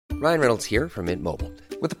Ryan Reynolds here from Mint Mobile.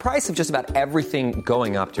 With the price of just about everything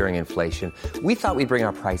going up during inflation, we thought we'd bring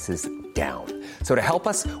our prices down. So to help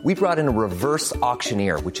us, we brought in a reverse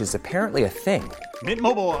auctioneer, which is apparently a thing. Mint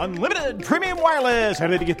Mobile Unlimited Premium Wireless. How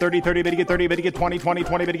to get 30, 30, bit to get 30, bit to get 20, 20,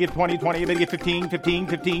 20, bit to get 20, 20, bit to get 15, 15,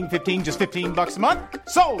 15, 15, just $15 a month?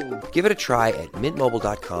 Sold! Give it a try at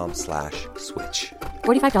mintmobile.com/switch.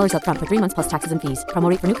 $45 up front for 3 months plus taxes and fees. Promo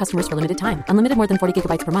rate for new customers for limited time. Unlimited more than 40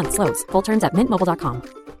 gigabytes per month. Slows full terms at mintmobile.com.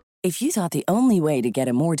 If you thought the only way to get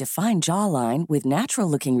a more defined jawline with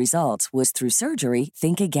natural-looking results was through surgery,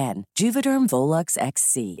 think again. Juvederm Volux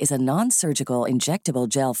XC is a non-surgical injectable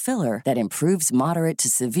gel filler that improves moderate to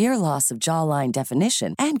severe loss of jawline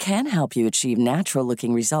definition and can help you achieve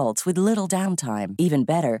natural-looking results with little downtime. Even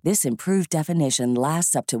better, this improved definition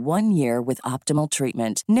lasts up to 1 year with optimal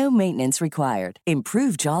treatment. No maintenance required.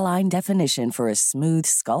 Improve jawline definition for a smooth,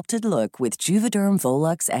 sculpted look with Juvederm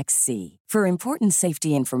Volux XC. For important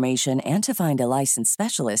safety information and to find a licensed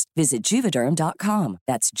specialist, visit Juvederm.com.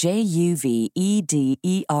 That's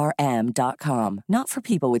JUVEDERM.com. Not for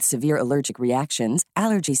people with severe allergic reactions,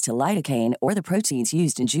 allergies to lidocaine, or the proteins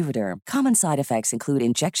used in Juvederm. Common side effects include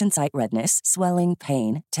injection site redness, swelling,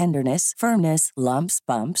 pain, tenderness, firmness, lumps,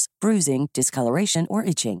 bumps, bruising, discoloration, or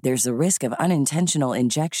itching. There's a risk of unintentional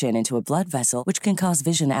injection into a blood vessel, which can cause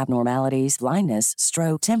vision abnormalities, blindness,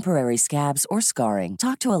 stroke, temporary scabs, or scarring.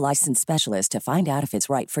 Talk to a licensed specialist to find out if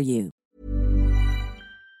it's right for you.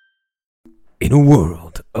 In a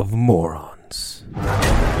world of morons,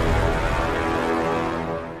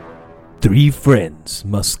 3 friends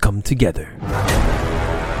must come together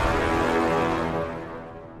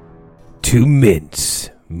to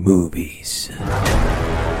mince movies.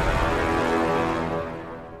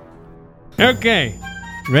 Okay,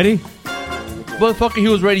 ready? Motherfucker, he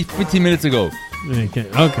was ready 15 minutes ago. Okay.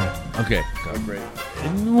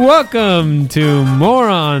 Welcome to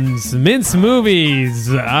Morons Mince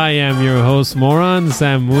Movies. I am your host, Moron,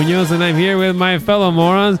 Sam Munoz, and I'm here with my fellow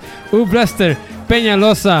morons, Ublester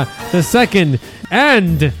Peñalosa II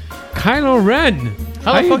and Kylo Ren.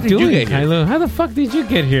 How the fuck did you get here? Kylo? How the fuck did you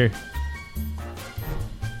get here?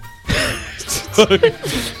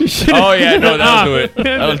 Oh yeah, no, that'll do it.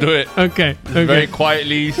 That'll do it. Okay. Very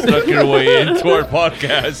quietly snuck your way into our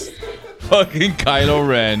podcast. Fucking Kylo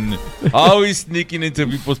Ren. Always sneaking into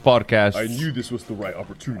people's podcasts. I knew this was the right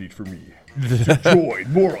opportunity for me to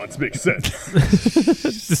join Morons Make Sense.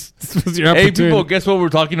 this was your Hey opportunity. people, guess what we're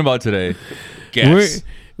talking about today? Guess.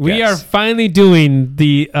 We are finally doing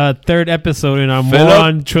the 3rd episode in our Phillip?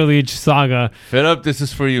 Moron Trilogy saga. Phillip, this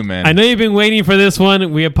is for you, man. I know you've been waiting for this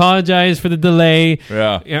one. We apologize for the delay.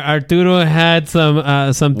 Yeah. Arturo had some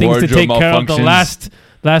things Wardrobe to take care of the malfunctions.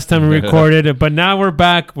 last time we recorded it, but now we're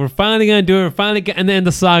back. We're finally gonna do it. We're finally getting to end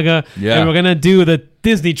the saga, and we're gonna do the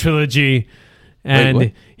Disney trilogy. And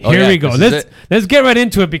Wait, here we go. this is Let's get right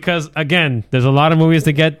into it because again, there's a lot of movies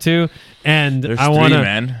to get to, and There's I want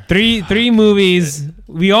three movies.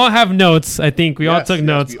 We all have notes. I think we all took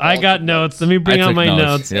notes. I got notes. Let me bring out my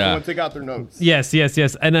notes. Yeah. Everyone take out their notes. Yes.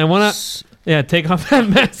 And I want to, take off that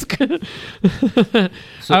mask.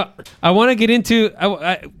 I want to get into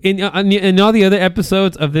in all the other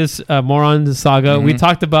episodes of this Moron saga. We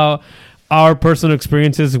talked about our personal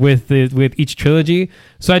experiences with each trilogy.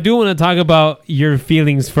 So I do want to talk about your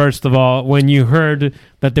feelings first of all when you heard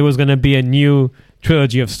that there was going to be a new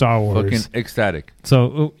trilogy of Star Wars. Fucking ecstatic.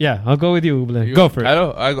 So I'll go with you, Uble. Go for it.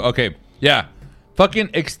 Okay. Yeah.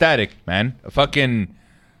 Fucking ecstatic, man. Fucking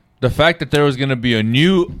the fact that there was going to be a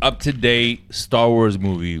new up-to-date Star Wars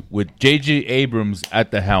movie with J.J. Abrams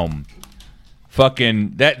at the helm.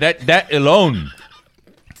 Fucking that alone.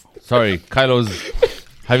 Sorry, Kylo's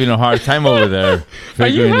having a hard time over there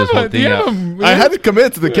figuring this whole thing out. I had to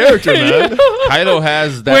commit to the character, man. Kylo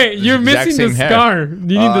has that. Wait, you're exact missing the same hair. scar. You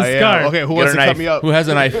need the scar. Okay, who Get wants a to cut knife. me up? Who has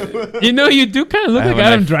a knife? You know, you do kind of look I like have a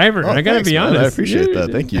Adam knife. Driver. I gotta thanks, be man. honest. I appreciate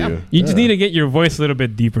that. Thank you. You just need to get your voice a little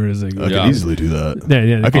bit deeper as I go. I can easily do that.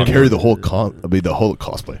 Yeah, I can carry the whole the whole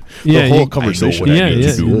cosplay. Yeah, the whole conversation. Yeah.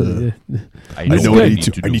 I know what I need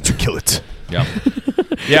to do. I need to kill it. Yeah.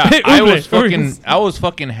 Yeah, Hey, I Uble, was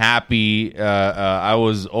fucking happy. I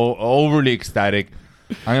was overly ecstatic.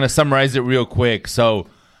 I'm gonna summarize it real quick. So,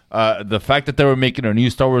 the fact that they were making a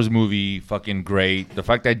new Star Wars movie, fucking great. The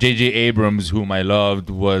fact that J.J. Abrams, whom I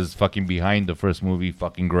loved, was fucking behind the first movie,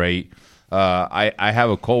 fucking great. I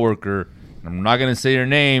have a coworker. I'm not gonna say her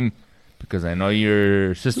name because I know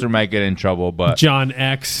your sister might get in trouble. But John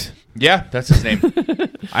X. Yeah, that's his name.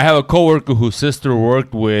 I have a coworker whose sister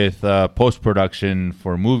worked with post-production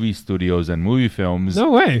for movie studios and movie films.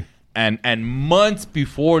 No way. And months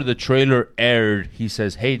before the trailer aired, he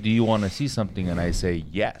says, "Hey, do you want to see something?" And I say,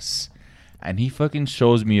 "Yes." and he fucking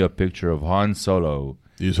shows me a picture of Han Solo.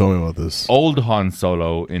 You told me about this. Old Han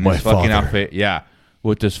Solo in My his fucking father. outfit. Yeah.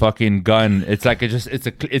 With this fucking gun. It's like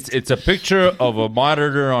it's a picture of a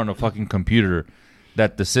monitor on a fucking computer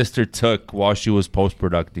that the sister took while she was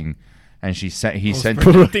post-producing. And he sent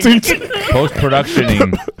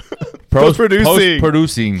post-productioning.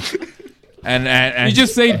 Post-producing. And You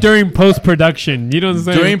just say during post-production. You don't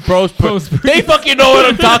say during they fucking know what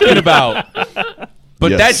I'm talking about.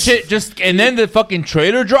 But Yes. that shit just, and then the fucking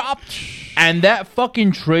trailer dropped, and that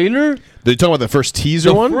fucking trailer, They're talking about the first teaser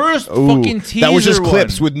the one? first Ooh, fucking teaser that was just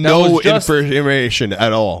clips one. with That no was just- information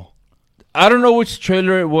at all. I don't know which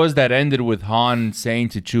trailer it was that ended with Han saying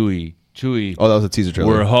to Chewie, Oh, that was a teaser trailer.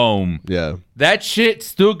 we're home. Yeah. That shit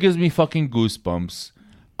still gives me fucking goosebumps.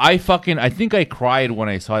 I think I cried when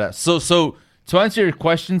I saw that. So to answer your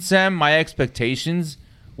question, Sam, my expectations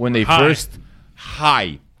when they first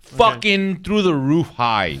fucking through the roof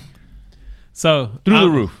high. So Through the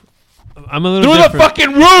roof. I'm a little Through different.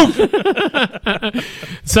 the fucking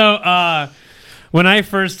roof. So when I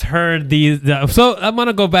first heard so I'm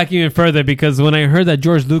gonna go back even further because when I heard that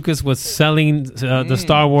George Lucas was selling the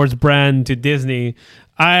Star Wars brand to Disney,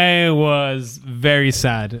 I was very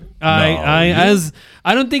sad.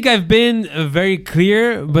 I don't think I've been very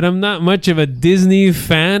clear, but I'm not much of a Disney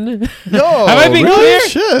fan. No, have I been really? clear?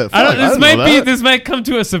 Shit, I don't, fuck, I didn't know that. This might come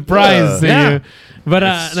to a surprise to Yeah. you, but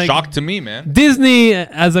Shock to me, man. Disney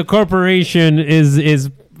as a corporation is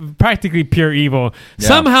practically pure evil. Yeah.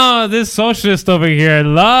 Somehow this socialist over here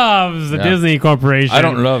loves the Disney corporation. I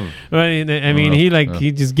don't love. I mean, he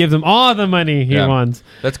just gives them all the money he wants.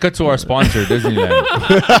 Let's cut to our sponsor, Disneyland.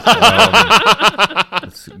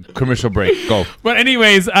 Commercial break. Go. But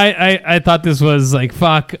anyways, I thought this was like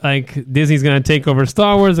fuck. Like Disney's gonna take over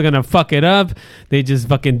Star Wars. They're gonna fuck it up. They just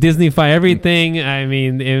fucking Disneyfy everything. I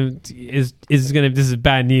mean, this is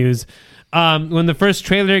bad news. When the first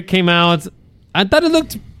trailer came out, I thought it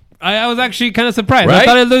looked. I was actually kind of surprised. Right? I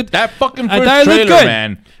thought it looked that fucking I first thought it looked trailer, good.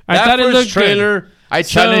 man. I That thought it first looked good. trailer. I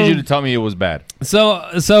challenge you to tell me it was bad.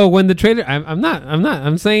 So when the trailer,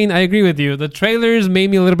 I'm saying I agree with you. The trailers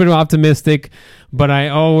made me a little bit optimistic, but I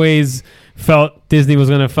always felt Disney was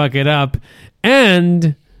going to fuck it up.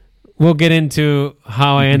 And we'll get into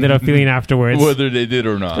how I ended up feeling afterwards. Whether they did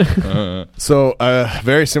or not. So,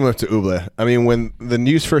 very similar to Uble. I mean, when the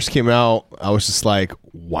news first came out, I was just like,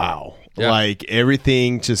 wow. Yeah. Like,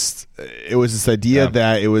 everything just, it was this idea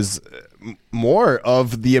that it was more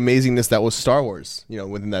of the amazingness that was Star Wars,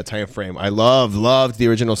 within that time frame. I loved the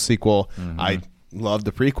original sequel. I loved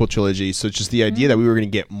the prequel trilogy. So, it's just the idea that we were going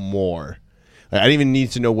to get more. Like, I didn't even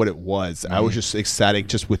need to know what it was. I was just ecstatic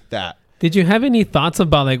just with that. Did you have any thoughts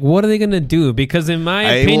about like what are they gonna do? Because in my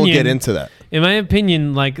opinion, I will get into that. In my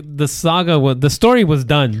opinion, like the story was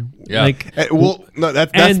done. Yeah. Like,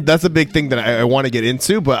 That's a big thing that I want to get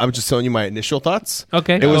into, but I'm just telling you my initial thoughts.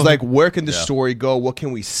 Okay. It was like, where can the story go? What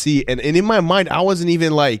can we see? And in my mind, I wasn't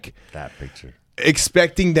even like that picture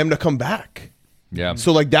expecting them to come back. Yeah.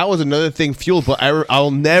 So like that was another thing fueled, but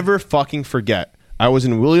I'll never fucking forget. I was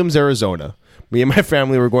in Williams, Arizona. Me and my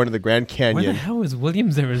family were going to the Grand where the Canyon. hell is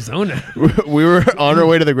Williams, Arizona? We were on our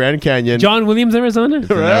way to the Grand Canyon. John Williams, Arizona? in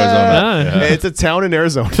Arizona. Ah. It's a town in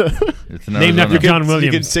Arizona. It's in Named after Arizona. John You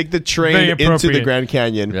Williams. can take the Very train into the appropriate. Grand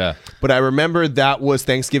Canyon. Yeah. But I remember that was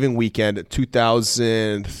Thanksgiving weekend,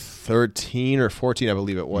 2013 or 14, I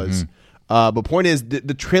believe it was. But point is,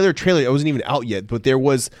 the trailer, it wasn't even out yet, but there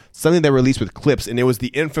was something that released with clips, and it was the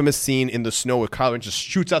infamous scene in the snow where Kylo Ren just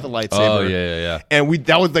shoots out the lightsaber. Oh, yeah. And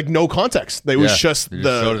that was like no context. It was Yeah, just they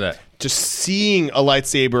just showed that. just seeing a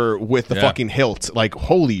lightsaber with the Yeah. fucking hilt, like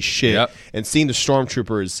holy shit, Yep. and seeing the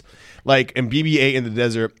stormtroopers, like and BB-8 in the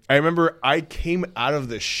desert. I remember I came out of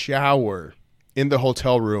the shower in the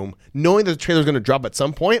hotel room, knowing that the trailer was going to drop at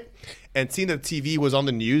some point, and seeing that the TV was on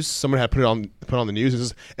the news. Someone had put on the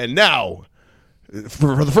news, and now.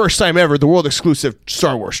 For the first time ever, the world exclusive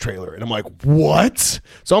Star Wars trailer, and I'm like, what?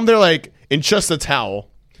 So I'm there like in just a towel,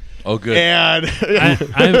 Oh, good. and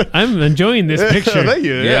I'm enjoying this picture. Thank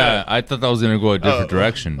you. Yeah, I thought that was going to go a different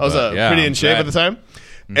direction. I was but yeah, pretty I'm in shape glad. at the time.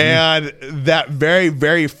 And that very,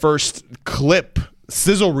 very first clip,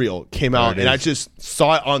 sizzle reel, came out, it and I is. just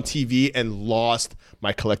saw it on TV and lost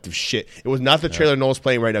my collective shit. It was not the trailer Noel's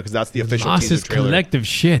playing right now, because that's the official Lost teaser his trailer. collective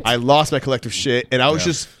shit. I lost my collective shit, and I was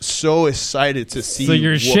just so excited to see So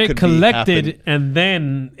your what shit could be collected happen. and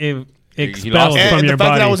then it expelled lost it. from And your the fact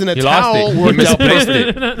body. that I was in a He lost towel it. He worked out misplaced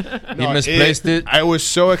perfect. it. He No, misplaced it. I was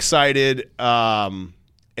so excited, and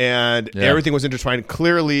Yeah. everything was intertwined.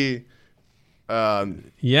 Clearly,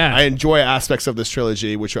 Yeah. I enjoy aspects of this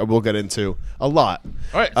trilogy, which I will get into a lot.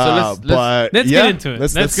 All right, so let's get into it.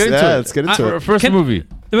 Let's get into it. First movie.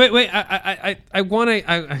 Wait. I want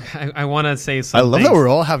to say something. I love that we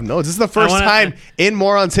all have notes. This is the first time in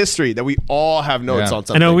Morons history that we all have notes on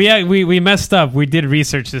something. I know we messed up. We did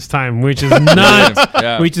research this time, which is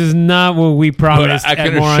not which is not what we promised. But I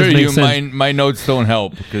can assure you, my notes don't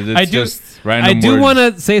help because it's just random I do words. want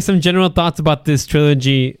to say some general thoughts about this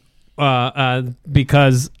trilogy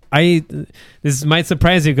because this might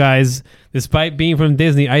surprise you guys. Despite being from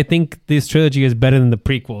Disney, I think this trilogy is better than the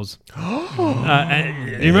prequels.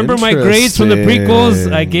 Remember my grades from the prequels?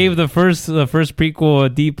 I gave the first prequel a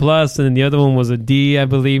D+, and the other one was a D, I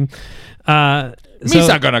believe.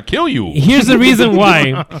 Misa gonna kill you. Here's the reason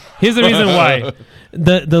why.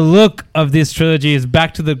 The look of this trilogy is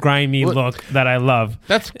back to the grimy look that I love.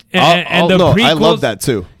 I love that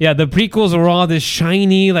too. Yeah, the prequels were all this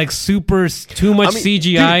shiny, like super too much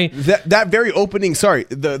CGI. Dude, that very opening. Sorry,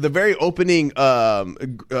 the very opening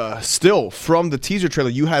still from the teaser trailer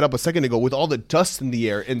you had up a second ago with all the dust in the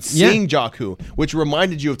air and seeing Jakku, which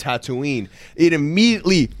reminded you of Tatooine. It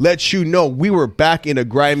immediately lets you know we were back in a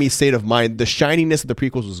grimy state of mind. The shininess of the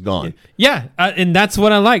prequels was gone. Yeah, and that's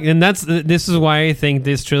what I like, and this is why I think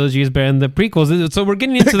this trilogy is better than the prequels. So we're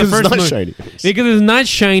getting into the first movie shiny. Because it's not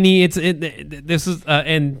shiny. It's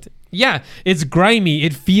grimy.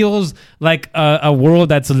 It feels like a world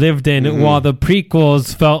that's lived in, while the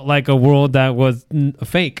prequels felt like a world that was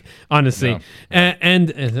fake. Honestly,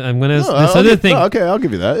 and I'm gonna other thing. Okay, I'll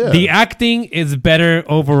give you that. Yeah. The acting is better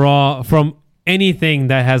overall from anything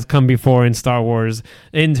that has come before in Star Wars.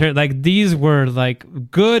 These were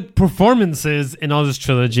like good performances in all this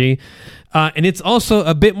trilogy, and it's also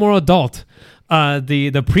a bit more adult.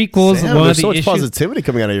 The prequels. Damn, there's so much positivity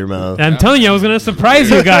coming out of your mouth. I'm telling you, I was going to surprise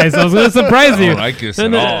you guys. I don't like this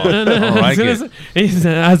at all. I don't like it.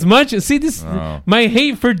 As much. See this. My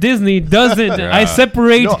hate for Disney doesn't. I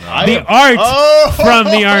separate the art from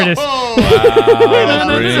the artist. Wow,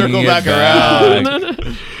 circle back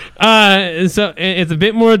around. So it's a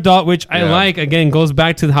bit more adult, which I like. Again, goes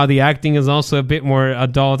back to how the acting is also a bit more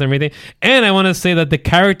adult and everything. And I want to say that the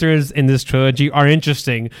characters in this trilogy are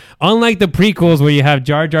interesting. Unlike the prequels where you have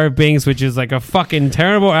Jar Jar Binks, which is like a fucking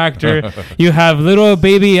terrible actor. You have little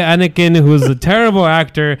baby Anakin, who's a terrible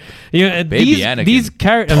actor. These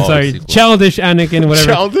characters. I'm sorry, childish Anakin,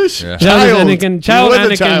 whatever. Childish? Yeah. Child Anakin. Child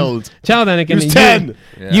Anakin. He was 10.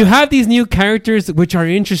 You have these new characters which are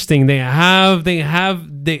interesting. They have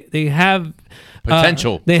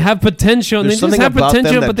potential. They have potential. There's they something just have about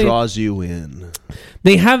potential, them that draws you in.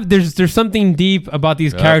 They have. There's something deep about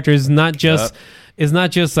these characters. It's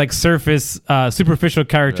not just like surface, superficial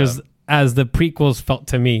characters as the prequels felt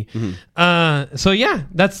to me. So yeah,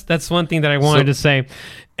 that's one thing that I wanted to say.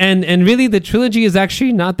 And really, the trilogy is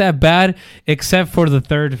actually not that bad, except for the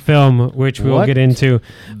third film, which we'll get into.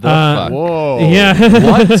 Fuck? Whoa! Yeah,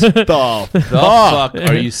 what the fuck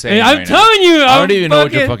are you saying? I'm telling you, I don't even know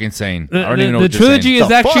what you're fucking saying. I don't even know what the trilogy is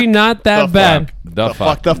actually not that bad. The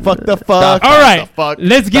fuck. All right,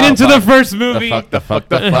 let's get into the first movie. The fuck.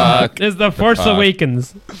 It's The Force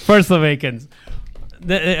Awakens. Force Awakens.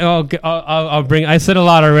 I'll bring. I said a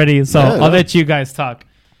lot already, so I'll let you guys talk.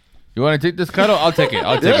 You want to take this, Kato? I'll take it.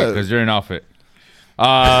 I'll take it because you're in outfit.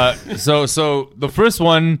 So the first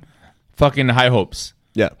one, fucking high hopes.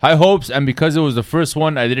 Yeah. High hopes, and because it was the first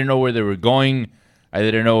one, I didn't know where they were going. I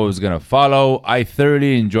didn't know what was going to follow. I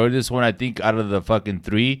thoroughly enjoyed this one. I think out of the fucking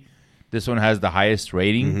three, this one has the highest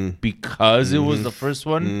rating because it was the first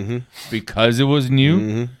one, because it was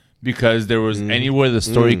new, because there was anywhere the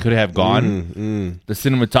story could have gone. The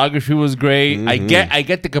cinematography was great. I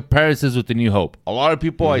get the comparisons with The New Hope. A lot of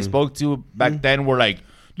people I spoke to back then were like,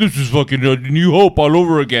 this is fucking The New Hope all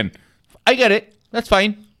over again. I get it. That's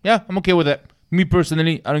fine. Yeah, I'm okay with it. Me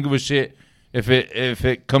personally, I don't give a shit if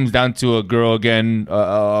it comes down to a girl again,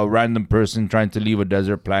 a random person trying to leave a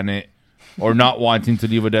desert planet or not wanting to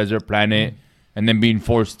leave a desert planet and then being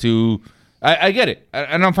forced to. I get it.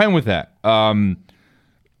 And I'm fine with that.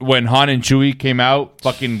 When Han and Chewie came out,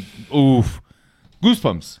 fucking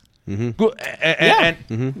goosebumps.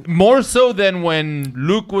 And more so than when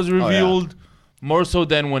Luke was revealed, more so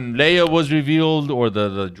than when Leia was revealed, or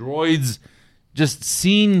the droids. Just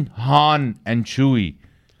seeing Han and Chewie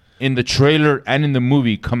in the trailer and in the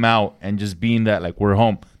movie come out and just being that, like, we're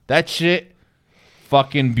home. That shit,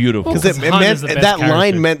 fucking beautiful. Because it meant that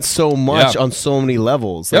line meant so much on so many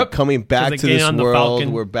levels. Like coming back to this world,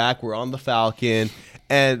 we're back, we're on the Falcon.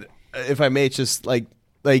 And if I may, just like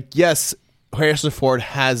yes, Harrison Ford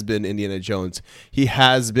has been Indiana Jones. He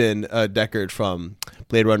has been Deckard from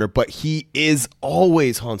Blade Runner, but he is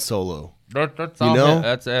always Han Solo. That's all. You know?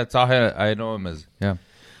 That's all I know him as. Yeah.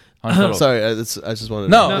 Han Solo. Sorry, I just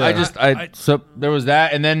wanted. No, so there was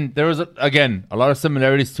that, and then there was again a lot of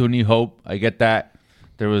similarities to A New Hope. I get that.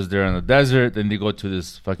 They're in the desert, then they go to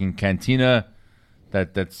this fucking cantina.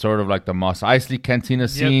 That's sort of like the Mos Eisley cantina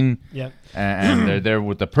scene. Yep. And they're there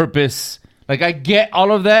with the purpose. Like I get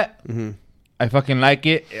all of that. Mm-hmm. I fucking like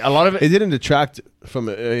it. A lot of it. It didn't detract from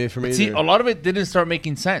it. See, a lot of it didn't start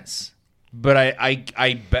making sense. But I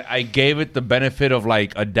gave it the benefit of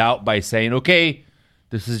like a doubt by saying, okay,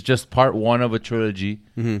 this is just part one of a trilogy.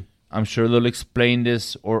 Mm-hmm. I'm sure they'll explain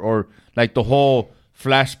this or like the whole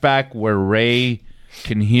flashback where Rey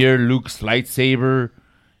can hear Luke's lightsaber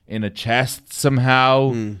in a chest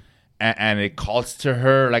somehow, and it calls to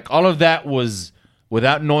her. Like all of that was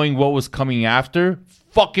without knowing what was coming after.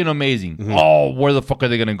 Fucking amazing. Mm-hmm. Oh, where the fuck are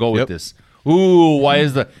they gonna go with this? Ooh, why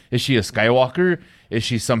is she a Skywalker? Is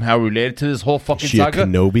she somehow related to this whole fucking saga? Is she a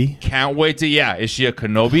Kenobi? Can't wait to is she a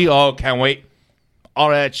Kenobi? Oh, can't wait. All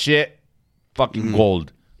that shit, fucking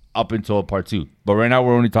gold up until part 2. But right now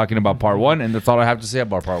we're only talking about part 1, and that's all I have to say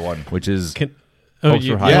about part 1, which is you want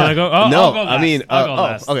to go? Oh, no, I'll go last. I mean, I'll go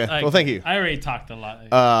last. Okay. Well, thank you. I already talked a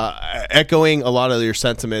lot. Echoing a lot of your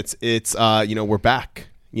sentiments, it's we're back.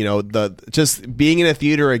 Just being in a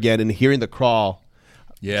theater again and hearing the crawl.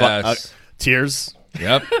 Yes. Tears.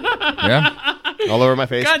 Yep. Yeah. All over my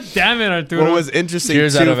face. God damn it, Arturo. What was interesting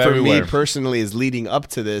Tears too out of for everywhere. me personally is leading up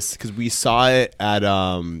to this because we saw it at the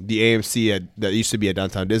AMC that used to be at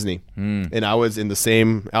Downtown Disney, and I was in the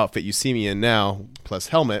same outfit you see me in now, plus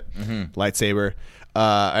helmet, lightsaber.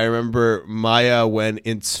 I remember Maya went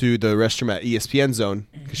into the restroom at ESPN Zone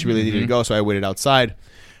because she really needed to go, so I waited outside.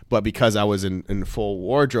 But because I was in full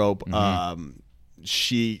wardrobe,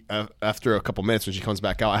 she after a couple minutes when she comes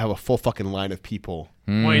back out, I have a full fucking line of people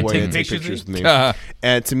wanting to take pictures with me.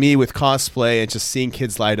 And to me, with cosplay and just seeing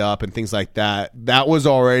kids light up and things like that, that was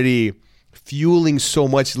already fueling so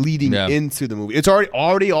much leading into the movie. It's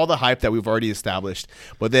already all the hype that we've already established,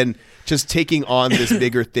 but then just taking on this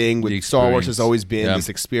bigger thing with Star Wars has always been this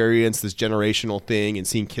experience, this generational thing, and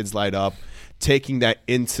seeing kids light up. Taking that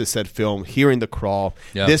into said film, hearing the crawl,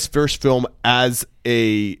 this first film as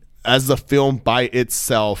the film by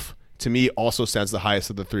itself, to me, also stands the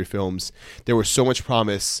highest of the 3 films. There was so much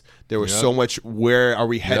promise. There was so much. Where are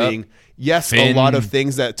we heading? Yes, a lot of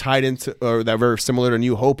things that tied into or that were similar to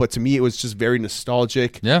New Hope, but to me, it was just very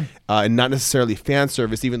nostalgic. And not necessarily fan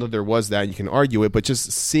service, even though there was that. And you can argue it, but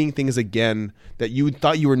just seeing things again that you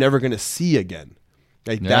thought you were never going to see again,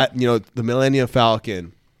 like that. The Millennium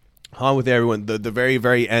Falcon. Han with everyone, the very,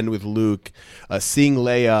 very end with Luke, seeing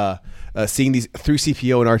Leia, seeing these through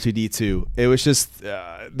CPO and R2D2. It was just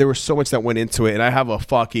there was so much that went into it, and I have a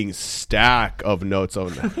fucking stack of notes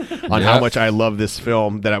on how much I love this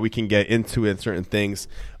film that we can get into in certain things.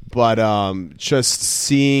 But just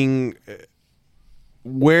seeing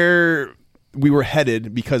where we were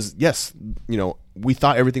headed, because we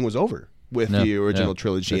thought everything was over with the original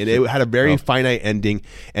trilogy, and it had a very finite ending,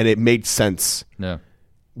 and it made sense.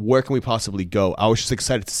 Where can we possibly go? I was just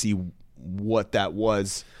excited to see what that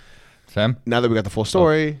was. Sam? Now that we got the full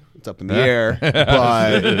story, it's up in the air.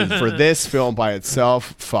 But for this film by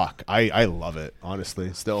itself, I love it,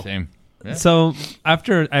 honestly, still. Same. Yeah. So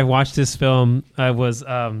after I watched this film, I was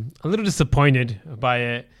a little disappointed by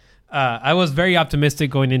it. I was very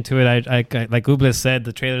optimistic going into it. I like Ublis said,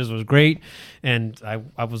 the trailers was great, and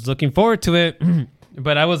I was looking forward to it.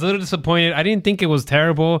 But I was a little disappointed. I didn't think it was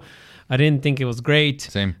terrible. I didn't think it was great.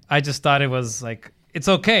 Same. I just thought it was like, it's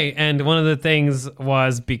okay. And one of the things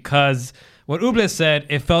was because what Ublis said,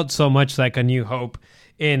 it felt so much like A New Hope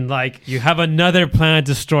in like, you have another planet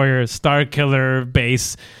destroyer, Star Killer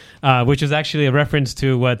base, which is actually a reference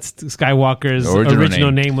to what Skywalker's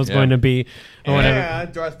original name was going to be. Or whatever. Yeah,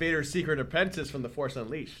 Darth Vader's secret apprentice from The Force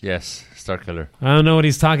Unleashed. Yes, Star Killer. I don't know what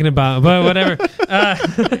he's talking about, but whatever.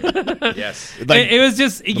 Yes. It was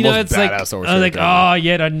just, it's like, I was like, oh,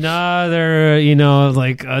 yet another,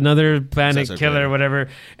 like another planet killer or whatever.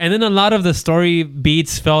 And then a lot of the story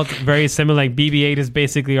beats felt very similar. Like BB-8 is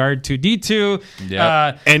basically R2-D2.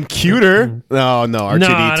 Yeah. And cuter. No,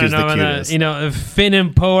 R2-D2 is the cutest. Finn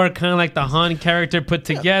and Poe are kind of like the Han character put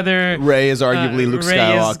together. Rey is arguably Luke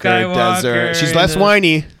Skywalker. Desert. She's less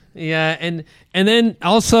whiny. Yeah, and then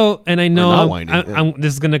also, and I know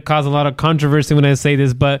this is going to cause a lot of controversy when I say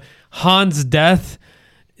this, but Han's death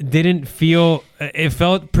didn't feel, it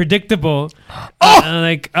felt predictable.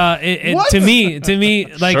 To me,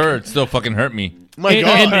 like, sure, it still fucking hurt me. My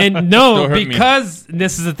God. And no, because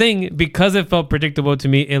this is the thing, because it felt predictable to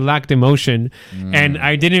me, it lacked emotion, and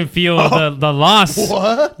I didn't feel the loss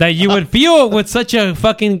that you would feel with such a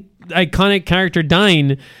fucking iconic character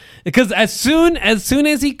dying. Because as soon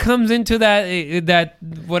as he comes into that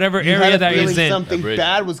whatever You area had a that he's feeling in, something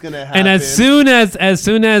bad was gonna happen. and as soon as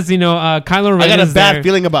Kylo Ren I got a is bad there,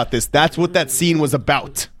 feeling about this. That's what that scene was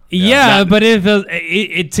about. Yeah, but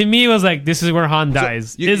it to me it was like this is where Han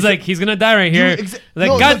dies. It's like he's gonna die right here.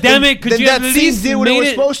 God damn it! Could you that at scene least did what it made was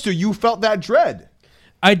it? supposed to? You felt that dread.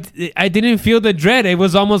 I didn't feel the dread. It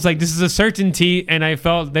was almost like this is a certainty, and I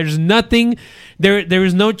felt there's nothing. There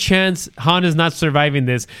is no chance Han is not surviving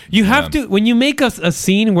this. You have to, when you make a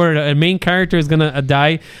scene where a main character is gonna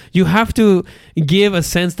die, you have to give a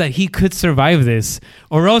sense that he could survive this,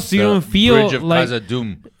 or else you don't feel Bridge of like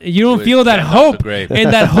Khazad-dûm. you don't With feel that Stand Off hope, the Grave.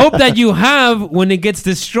 and that hope that you have when it gets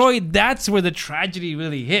destroyed. That's where the tragedy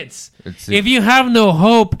really hits. If you have no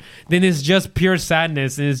hope, then it's just pure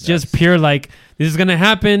sadness, and it's just pure like this is gonna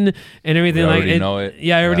happen and everything. We like already know it.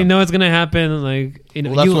 Yeah, I already know it's gonna happen. Like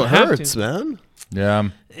Well, that's you what have hurts, to. man. Yeah.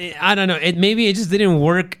 I don't know. Maybe it just didn't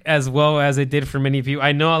work as well as it did for many people.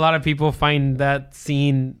 I know a lot of people find that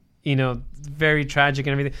scene, very tragic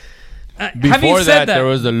and everything. Before that, there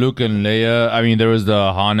was the Luke and Leia. I mean, there was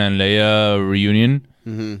the Han and Leia reunion.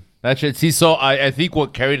 Mm-hmm. That shit. See, so I think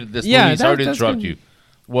what carried this movie. Sorry to interrupt you.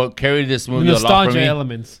 What carried this movie a lot for nostalgia me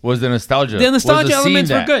elements was the nostalgia. The nostalgia Was the elements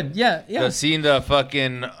scene were good. Yeah. The scene, the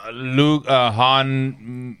fucking Luke,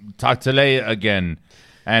 Han talk to Leia again,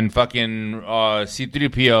 and fucking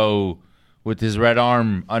C-3PO with his red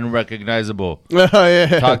arm, unrecognizable.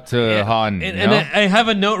 Talk to Han. And I have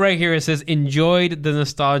a note right here. It says, enjoyed the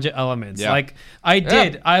nostalgia elements. Yeah. Like, I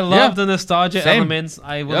did. I love the nostalgia Same. elements.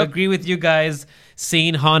 I will agree with you guys.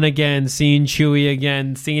 Seeing Han again, seeing Chewie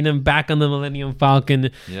again, seeing him back on the Millennium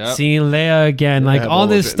Falcon, seeing Leia again. Like, all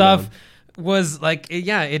this stuff was like,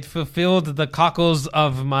 it fulfilled the cockles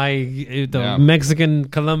of my Mexican,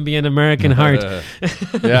 Colombian, American heart.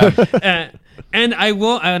 And I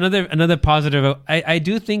will another positive. I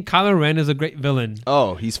do think Kylo Ren is a great villain.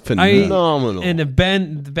 Oh, he's phenomenal. And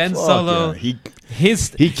Ben Solo, he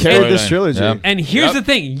carried this trilogy. Yeah. And here's the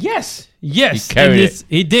thing. Yes, he carried it.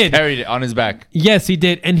 He did. Carried it on his back. Yes, he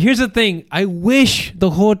did. And here's the thing. I wish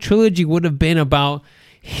the whole trilogy would have been about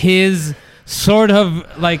his sort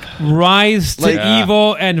of like rise to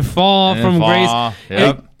evil and fall from grace.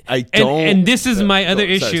 Yep. I don't. And this is my other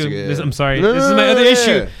issue. I'm sorry. This is my other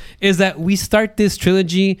issue. Is that we start this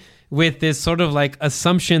trilogy with this sort of like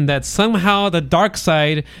assumption that somehow the dark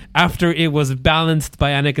side, after it was balanced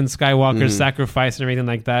by Anakin Skywalker's sacrifice and everything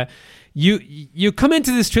like that, you come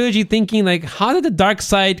into this trilogy thinking like, how did the dark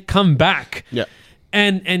side come back? Yeah.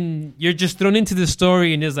 And you're just thrown into the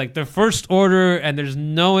story, and it's like the First Order, and there's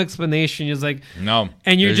no explanation. It's like no,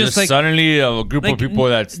 and you're there's just like suddenly a group of people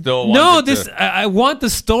that still I want the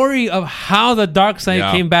story of how the dark side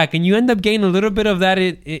came back, and you end up getting a little bit of that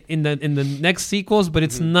in the next sequels, but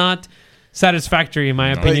it's not satisfactory in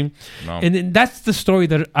my opinion. No. And then that's the story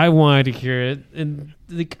that I wanted to hear. It and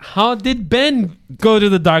like, how did Ben go to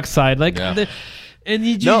the dark side? Like. And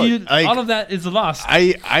all of that is lost.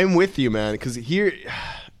 I'm with you, man. Because here,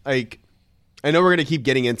 like, I know we're gonna keep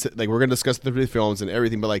getting into we're gonna discuss the three films and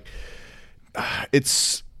everything, but like,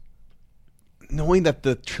 it's knowing that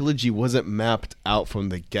the trilogy wasn't mapped out from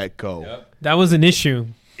the get go. Yep. That was an issue.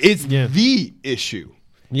 It's the issue.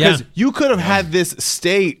 Because you could have had this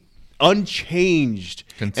stay unchanged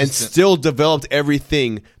and still developed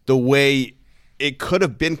everything the way it could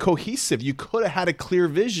have been cohesive. You could have had a clear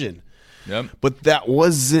vision. Yep. But that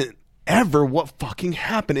wasn't ever what fucking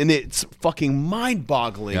happened, and it's fucking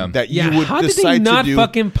mind-boggling that you would how decide did they not to do.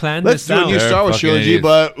 fucking plan Let's this do a out? new Star Wars trilogy,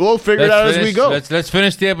 but we'll figure it out as we go. Let's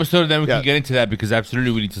finish the episode, and then we can get into that because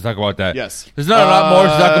absolutely we need to talk about that. Yes, there's not a lot more to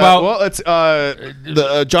talk about. Well, it's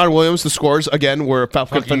the John Williams. The scores again were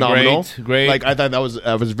fucking phenomenal. Great. Like I thought that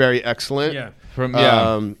was very excellent. Yeah.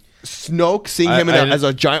 Snoke, seeing him as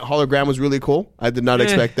a giant hologram was really cool. I did not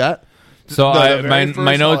expect that. So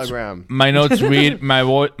my notes read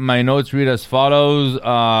my notes read as follows: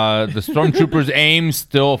 the stormtroopers' aim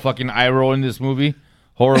still fucking eye roll in this movie.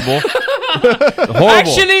 Horrible. Horrible.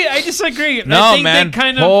 Actually, I disagree. No, I think man. They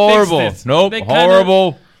kind of horrible. Fixed it. Nope.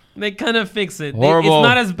 Horrible. They kind of fix it. Horrible. It's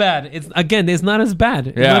not as bad. It's not as bad.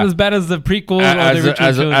 It's Yeah. not as bad as the prequels or the original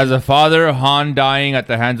trilogy. As a father, Han dying at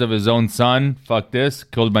the hands of his own son. Fuck this.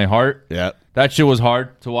 Killed my heart. Yeah. That shit was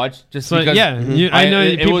hard to watch. Just So, because. yeah, I know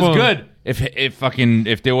it people- was good.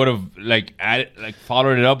 If they would have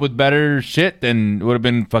followed it up with better shit, then it would have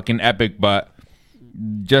been fucking epic. But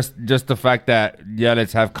just the fact that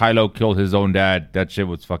let's have Kylo kill his own dad. That shit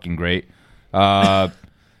was fucking great.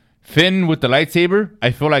 Finn with the lightsaber.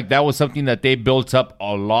 I feel like that was something that they built up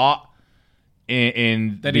a lot.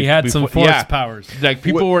 In that he had some force powers. Like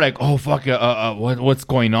people were like, "Oh fuck, what's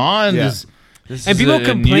going on?" Yeah. And people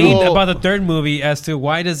complained about the third movie as to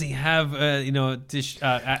why does he have,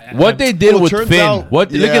 what they did with turns Finn. out-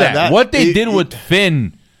 Look yeah, at that. that- What they did with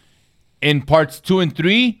Finn in parts 2 and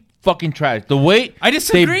 3, fucking trash. The way I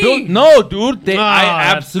disagree.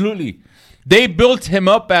 I absolutely. They built him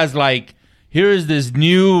up as like, here is this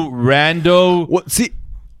new rando. What? See,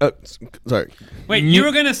 sorry. Wait, you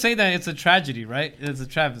were gonna say that it's a tragedy, right? It's a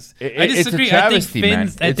travesty. I It's a disagree. travesty,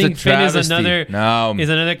 man. I think It's a Finn is travesty.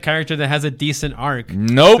 another character that has a decent arc.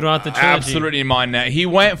 Nope. Throughout the trilogy. Absolutely mind that. He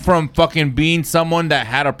went from fucking being someone that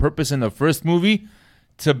had a purpose in the first movie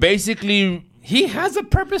to basically He has a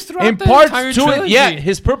purpose throughout in the parts entire 2. trilogy. Yeah,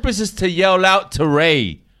 his purpose is to yell out to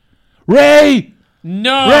Ray.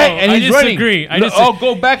 No, And I he's disagree. running.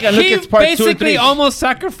 Go back and look at part 2 and 3. He basically almost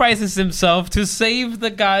sacrifices himself to save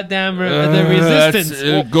the goddamn the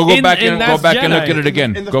resistance. Go back and look at it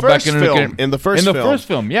again. In the Go first back and look at film, it. in the first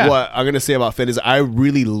film, yeah. What I'm gonna say about Finn is I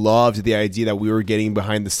really loved the idea that we were getting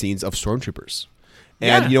behind the scenes of stormtroopers.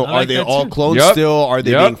 And Yeah, I are like they that all too. clones Yep. still? Are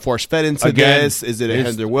they Yep. being force fed into Again, this? Is it a his-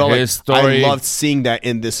 hand their will? his story- I loved seeing that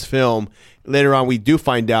in this film. Later on, we do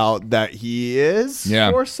find out that he is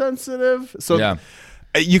force sensitive. So Yeah.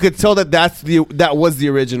 you could tell that was the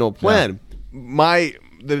original plan. The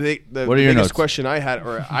What are your biggest notes? question I had,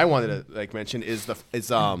 or I wanted to mention, is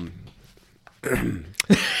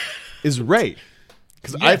is Rey,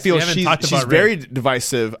 because I Yes, feel we haven't talked she's about Rey. very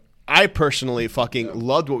divisive. I personally fucking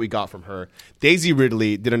loved what we got from her. Daisy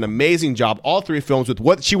Ridley did an amazing job. All 3 films with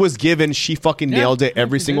what she was given, she fucking nailed it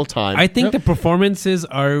every single time. I think the performances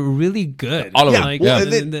are really good. All of them. Like, Yeah.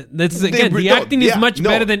 the acting is much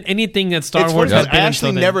better than anything that Star It's Wars funny has because been I actually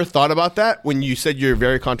until then. never thought about that when you said you're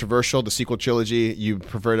very controversial. The sequel trilogy, you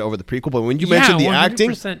preferred it over the prequel. But when you mentioned the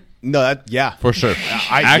acting, 100%. no, For sure.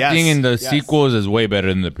 Acting in the sequels is way better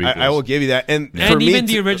than the prequels. I will give you that. And for And me, even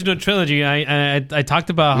the original trilogy, I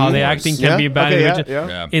talked about how the acting can Yeah, be bad. okay, in, yeah, the original.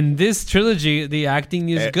 yeah. In this trilogy, the acting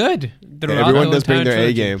is good. throughout everyone the does bring entire their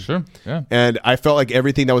A trilogy. game. Sure. Yeah. And I felt like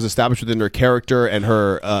everything that was established within her character and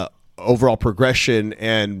her overall progression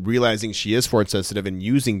and realizing she is force sensitive and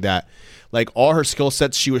using that, like all her skill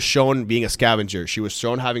sets, she was shown being a scavenger. She was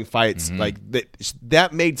shown having fights. Mm-hmm. Like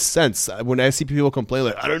that made sense. When I see people complain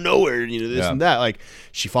like, I don't know where, this and that. Like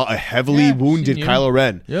she fought a heavily wounded she knew. Kylo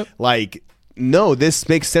Ren. Yep. Like, no, this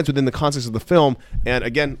makes sense within the context of the film. And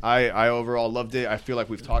again, I overall loved it. I feel like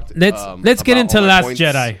we've talked. Let's get about into all my Last points.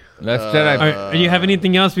 Jedi. Last Jedi. Do you have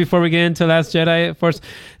anything else before we get into Last Jedi? Force.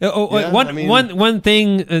 One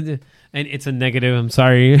thing. And it's a negative. I'm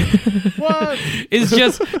sorry. What? It's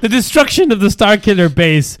just the destruction of the Starkiller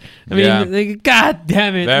base. I mean, Yeah. like, God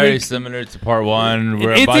damn it! Very like, similar to part 1.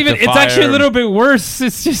 We're it's about even. to It's fire. actually a little bit worse.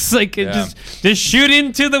 It's just like it Yeah. just shoot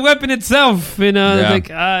into the weapon itself.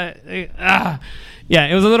 Yeah,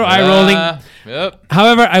 it was a little eye rolling. Yep.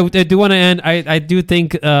 However, I do want to end. I do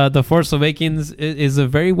think The Force Awakens is a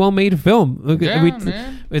very well made film. Yeah,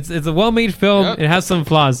 man. It's a well made film. Yep. It has some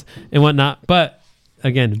flaws and whatnot, but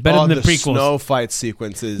again, better than the prequels. Snow fight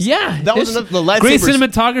sequences. Yeah, that was it's another, the lightsabers. great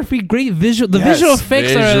cinematography, great visual. The Yes, visual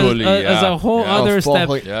effects visually, are as yeah. a whole Yeah. other Full step.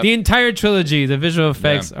 point. Yep. The entire trilogy, the visual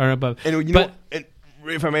effects Yeah. are above. And you but know, and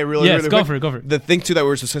if I may, really, Yes, really go quick, for it, go for it. The thing too that we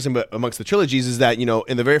were discussing amongst the trilogies is that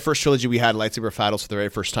in the very first trilogy we had lightsaber battles for the very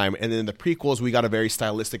first time, and then in the prequels we got a very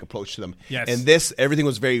stylistic approach to them. Yes. And this, everything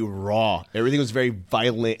was very raw. Everything was very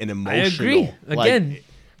violent and I emotional. agree. Like, Again,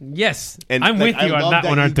 yes, and I'm with I you on love that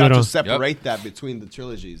one, you got Arturo. to separate that between the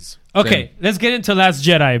trilogies. Okay, let's get into Last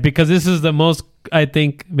Jedi because this is the most, I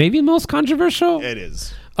think, maybe most controversial It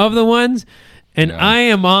is. of the ones. And I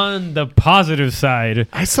am on the positive side.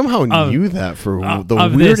 I somehow knew that for the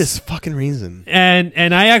of weirdest this. fucking reason.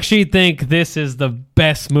 And I actually think this is the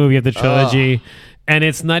best movie of the trilogy. And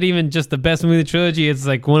it's not even just the best movie of the trilogy. It's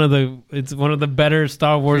like one of the better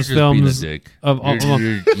Star Wars You're just being a films dick. of all.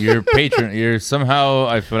 You're patron. You're somehow.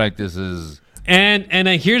 I feel like this is. And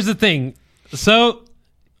here's the thing. So,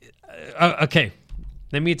 okay,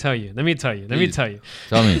 let me tell you. Please.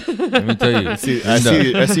 Tell me. Let me tell you. I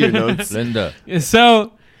see your notes. Linda.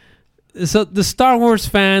 So the Star Wars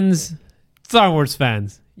fans,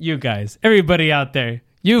 you guys, everybody out there,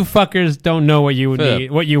 you fuckers don't know what you Philip.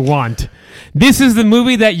 need, what you want. This is the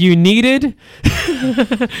movie that you needed,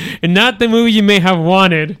 and not the movie you may have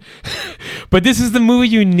wanted. But this is the movie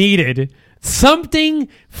you needed. Something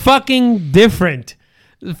fucking different.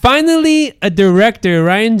 Finally, a director,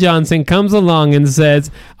 Rian Johnson, comes along and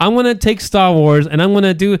says, I'm going to take Star Wars and I'm going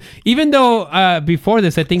to do... Even though before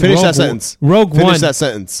this, I think Finish that sentence. Rogue Finish One... that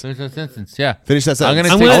sentence. Finish that sentence, yeah. Finish that sentence.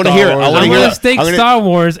 I'm I want to hear it. I'm going to take Star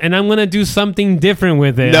Wars and I'm going to do something different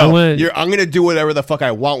with it. No, I'm going to do whatever the fuck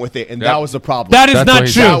I want with it, and that was the problem. That is not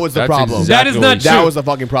true. That was the problem. That is not true. That was the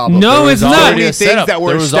fucking problem. No, it's not. Things that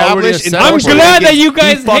were established. I'm glad that you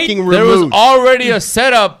guys fucking There was removed. already a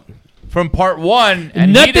setup from part 1,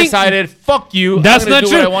 and he decided, fuck you, That's I'm gonna not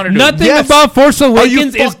do what I true. want to do. Nothing Yes. about Force Are you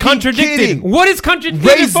Awakens is fucking contradicted. kidding? What is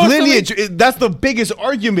contradicted? Rey's lineage. That's the biggest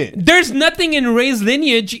argument. There's nothing in Rey's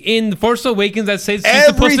lineage in Force Awakens that says she's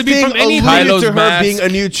supposed to be from Everything anything. alluded Kylo's to her mask. being a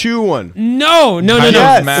new Chew one. No.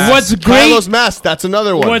 Kylo's mask. What's great? Kylo's mask. That's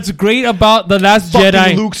another one. What's great about the Last fucking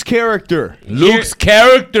Jedi? Luke's character Luke's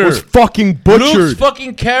character was fucking butchered. Luke's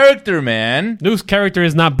fucking character, man. Luke's character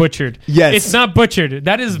is not butchered. Yes. It's not butchered.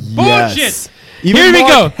 That is bullshit. Yes. Even Here we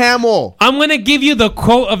Mark go. Hamill. I'm going to give you the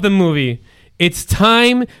quote of the movie. It's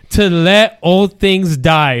time to let old things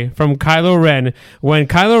die from Kylo Ren. When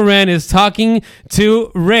Kylo Ren is talking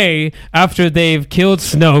to Rey after they've killed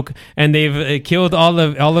Snoke and they've killed all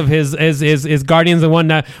of his guardians and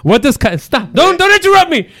whatnot. What does stop? Don't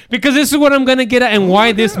interrupt me, because this is what I'm gonna get at and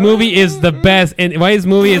why this movie is the best and why this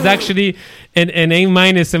movie is actually an A- in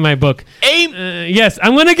my book. Yes,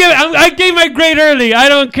 I'm gonna give. I gave my grade early. I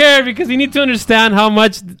don't care, because you need to understand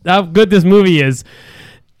how good this movie is.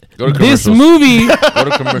 Go to This commercials. movie, Go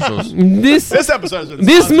to commercials. This episode.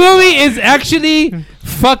 this movie is actually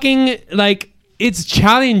fucking like it's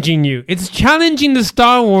challenging you. It's challenging the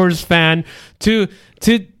Star Wars fan to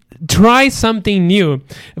try something new.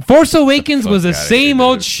 Force Awakens was the same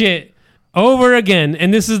old shit over again,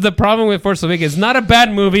 and this is the problem with Force Awakens. It's not a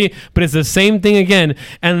bad movie, but it's the same thing again.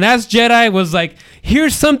 And Last Jedi was like,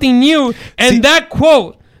 here's something new, and that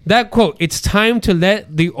quote, it's time to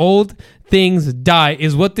let the old things die,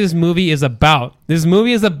 is what this movie is about. This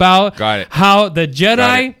movie is about how the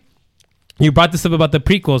Jedi... You brought this up about the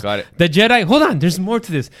prequels. Got it. The Jedi... Hold on, there's more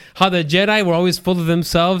to this. How the Jedi were always full of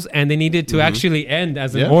themselves and they needed to actually end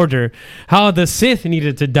as an order. How the Sith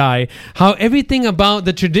needed to die. How everything about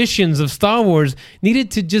the traditions of Star Wars needed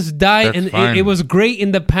to just die. That's and it was great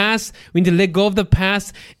in the past. We need to let go of the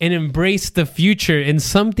past and embrace the future and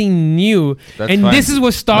something new. That's and fine. this is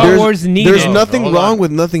what Star Wars needed. There's nothing wrong with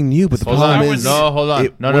nothing new, but the problem is... Hold on.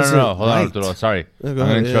 it No. wasn't Hold on, right. Arturo. Sorry. Yeah, I'm go going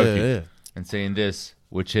ahead. to interrupt Yeah, you yeah. and saying this,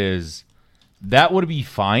 which is, that would be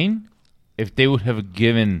fine if they would have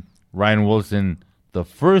given Ryan Wilson the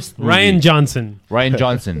first movie. Ryan Johnson.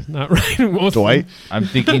 Not Ryan Wilson. Dwight? I'm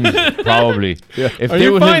thinking probably. If Are they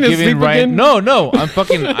you would fine have to given sleep Ryan... again? No.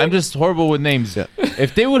 I'm just horrible with names. Yeah.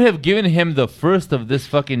 If they would have given him the first of this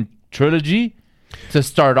fucking trilogy to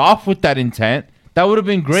start off with that intent, that would have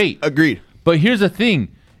been great. Agreed. But here's the thing,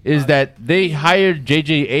 is that they hired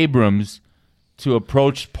J.J. Abrams to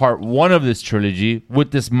approach part 1 of this trilogy with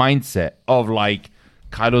this mindset of like,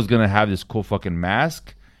 Kylo's going to have this cool fucking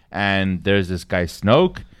mask, and there's this guy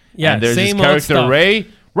Snoke, Yeah, and there's this same old character stuff. Rey.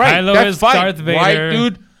 Right, Kylo that's is fine. Darth Vader. Right,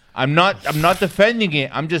 dude? I'm not defending it.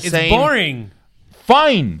 I'm just It's saying... boring.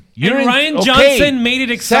 Fine. And Ryan Johnson made it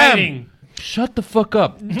exciting. Sam, shut the fuck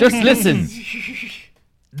up. Just listen.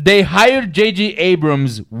 They hired J.J.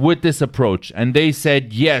 Abrams with this approach, and they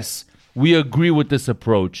said, yes, we agree with this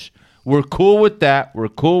approach. We're cool with that. We're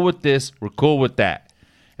cool with this. We're cool with that.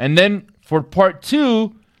 And then for part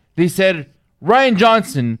 2, they said, Ryan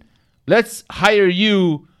Johnson, let's hire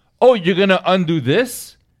you. Oh, you're going to undo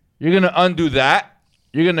this? You're going to undo that?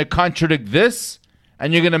 You're going to contradict this?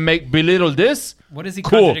 And you're going to belittle this? What is he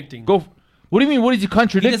Cool. contradicting? Go. What do you mean? What is he He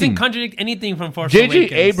contradicting? doesn't contradict anything from Force J.J.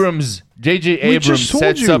 Awakens. J.J.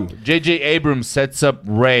 Abrams sets up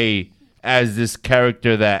Rey as this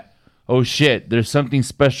character that, oh shit, there's something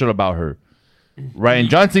special about her. Ryan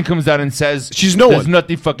Johnson comes out and says She's no there's one.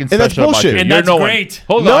 nothing fucking And that's special about bullshit. you. And You're that's no great.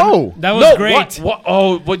 One. Hold No. on. That was No, great. What?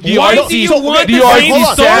 Oh, what? Why do you want do the you same already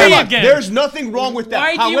story say- again? There's nothing wrong with that.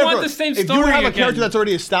 Why do you However, want the same if you story have a again? character that's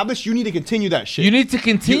already established, you need to continue that shit. You need to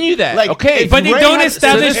continue that. Like, okay, if But they Rey don't had-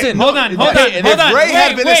 establish. listen, Hold on. If Rey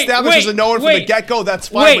had been established as a known from the get-go, that's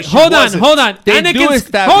fine. Wait, but she hold wasn't. on. They do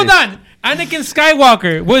establish. Hold on. Anakin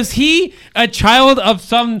Skywalker, was he a child of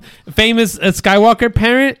some famous Skywalker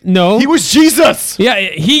parent? No. He was Jesus. Yeah,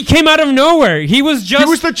 he came out of nowhere. He was just. He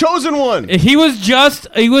was the chosen one. He was just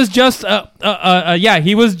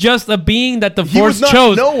a being that the He Force was not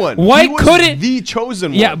chose. no one. Why He was couldn't the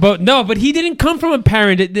chosen one? Yeah, but he didn't come from a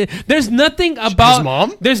parent. There's nothing about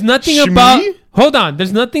mom? There's nothing Shmi? about Hold on.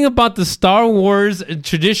 There's nothing about the Star Wars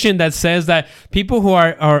tradition that says that people who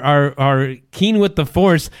are keen with the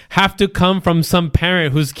Force have to come from some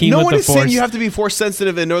parent who's keen No with one the is Force. saying you have to be Force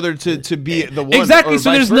sensitive in order to be the one. Exactly. or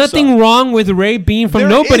So vice there's versa. nothing wrong with Rey being from There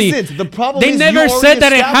nobody. isn't. The problem they is never you said already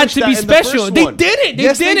that it had established to be that in the special. first They one. didn't. They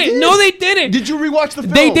Yes, they didn't. did. No, they didn't. Did you rewatch the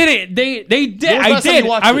film? They didn't. They did. When was the I last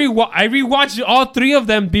time did. you watched I rewatched all 3 of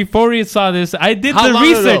them before we saw this. I did How the long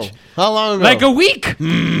research. ago? How long ago? Like a week.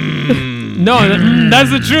 No, that's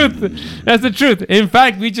the truth. That's the truth. In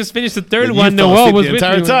fact, we just finished the 3rd You one. fell Noel asleep was the with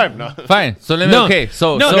entire me. time. No. Fine. So let me. No, Okay.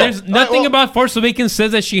 So there's nothing well- about Force Awakens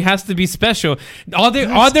says that she has to be special. All they're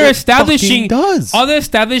it establishing fucking does. all they're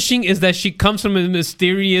establishing is that she comes from a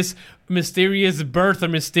mysterious birth or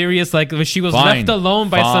mysterious like she was Fine. left alone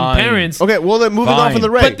by some Fine. parents. Okay, well then moving on Fine. from the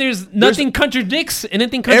Rey. But there's nothing contradicts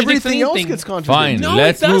anything. Contradicts everything else anything. gets Fine. contradicted. No,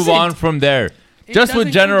 Let's it move doesn't. on from there. It Just with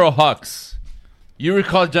doesn't General Hux. You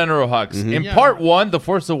recall General Hux. In Yeah. part 1, The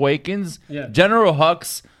Force Awakens, Yeah. General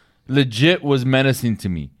Hux legit was menacing to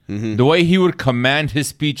me. The way he would command his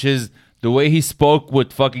speeches, the way he spoke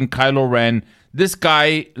with fucking Kylo Ren. This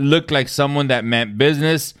guy looked like someone that meant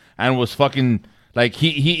business and was fucking like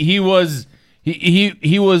he was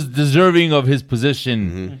deserving of his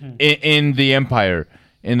position in the Empire,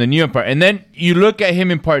 in the New Empire. And then you look at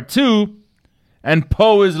him in part 2, and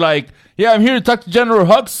Poe is like, yeah, I'm here to talk to General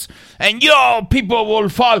Hux, and yo, people will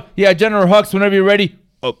fall. Yeah, General Hux, whenever you're ready.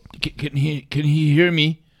 Oh, can he hear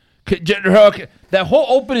me? General Hux, that whole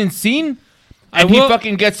opening scene, and he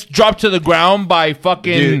fucking gets dropped to the ground by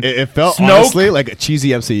fucking Dude, it felt Snoke. honestly like a cheesy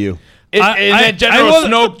MCU. And I then General will-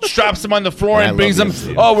 Snoke straps him on the floor I and brings love him.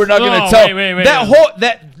 the MCU. Oh, we're not going Oh, to tell.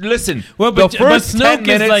 wait. Listen. Well, the but first Snoke 10 is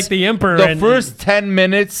minutes, like the Emperor The and- first 10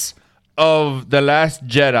 minutes of The Last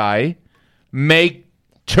Jedi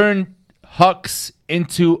turn Hux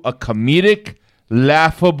into a comedic,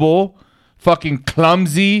 laughable, fucking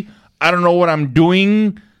clumsy, I don't know what I'm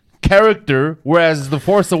doing character, whereas The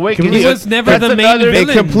Force Awakens, He was never that's the main another- villain.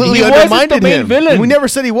 It completely He wasn't undermined the main him. villain. We never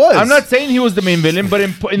said he was. I'm not saying he was the main villain, but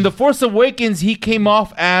in The Force Awakens, he came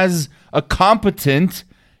off as a competent,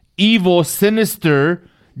 evil, sinister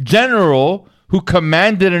general who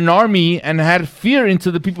commanded an army and had fear into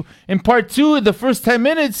the people. In part 2, the first 10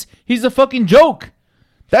 minutes, he's a fucking joke.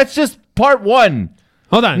 That's just part 1.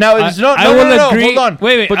 Hold on. Now, it's I will agree. hold on.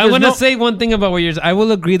 Wait. But I there's want to no- say one thing about what yours. I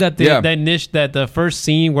will agree that Yeah. that the first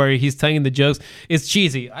scene where he's telling the jokes is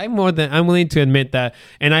cheesy. I'm willing to admit that,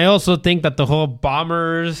 and I also think that the whole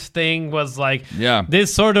bombers thing was like, Yeah.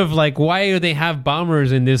 this sort of like, why do they have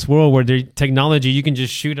bombers in this world where their technology you can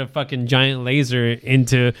just shoot a fucking giant laser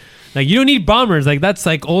into, like you don't need bombers, like that's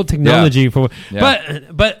like old technology for. Yeah.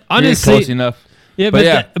 But You're honestly, close enough.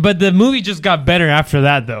 yeah, but the movie just got better after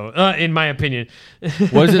that, though. In my opinion.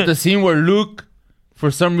 Was it the scene where Luke,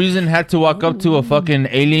 for some reason, had to walk up to a fucking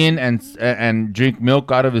alien and drink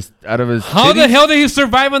milk out of his How the titties? hell did he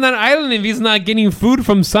survive on that island if he's not getting food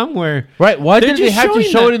from somewhere? Right? Why They're did they just have to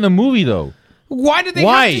showing show that. it in the movie though? Why did they?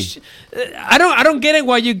 Why? Have to I don't get it.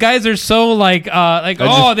 Why you guys are so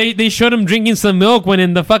they showed him drinking some milk when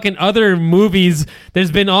in the fucking other movies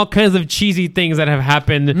there's been all kinds of cheesy things that have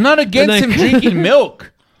happened. Not against him drinking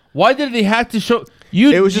milk. Why did they have to show?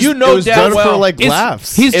 It was just it was done for like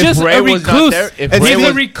laughs. He's If just Ray a was not recluse. there- if He's Ray a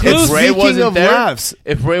was- recluse. If Ray Speaking wasn't of there, laughs.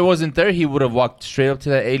 if Ray wasn't there, he would have walked straight up to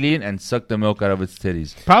that alien and sucked the milk out of its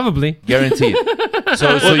titties, Probably. guaranteed.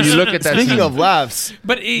 so you look at that. Speaking scene. of laughs,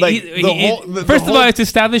 But like, the first of whole- all, it's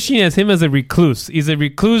establishing as him as a recluse. He's a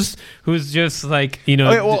recluse who's just like Okay,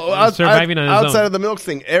 well, surviving on his outside own. of the milk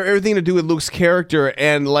thing, everything to do with Luke's character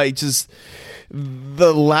and like just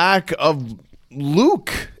the lack of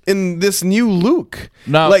Luke in this new Luke.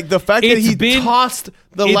 No. Like the fact that It's he been- tossed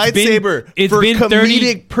the it's lightsaber been- it's for been comedic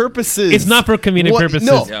 30 purposes. It's not for comedic purposes.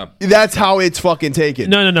 No, Yeah. that's how it's fucking taken.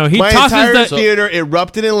 No. He My tosses entire the- theater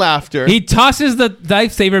erupted in laughter. He tosses the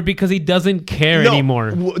lightsaber because he doesn't care No,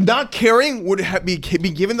 anymore. Not caring would be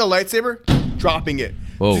given the lightsaber, dropping it.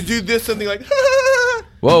 Whoa. To do this something like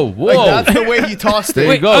whoa. like that's the way he tossed There it.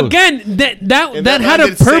 you Wait, go. again, that And that that had a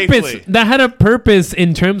landed purpose. safely. That had a purpose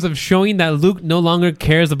in terms of showing that Luke no longer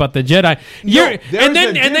cares about the Jedi. there's and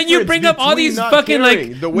then a you bring up all difference these between fucking not like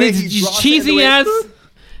caring. The way he these drops it and the cheesy way- ass.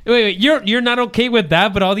 Wait, you're not okay with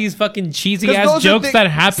that, but all these fucking cheesy 'Cause ass those are jokes thi- that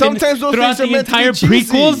happen sometimes those throughout things are the meant to be entire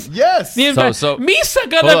cheesy. prequels. Yes. The entire, So-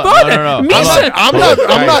 Misa Hold on, no.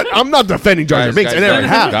 Misa. I'm not defending Jar Jar Binks. I never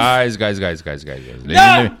have. Guys.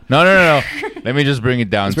 No. Let me just bring it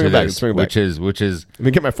down bring to it back, this, let's bring it back. which is Let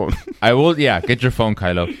me get my phone. I will, get your phone,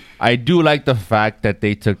 Kylo. I do like the fact that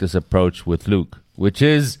they took this approach with Luke, which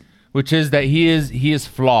is that he is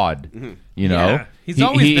flawed. You know, Yeah, he's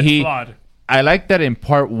always been flawed. I like that in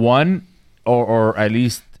part 1, or at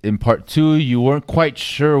least in part 2, you weren't quite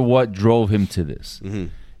sure what drove him to this.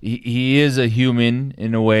 He is a human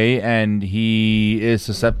in a way, and he is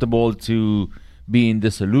susceptible to being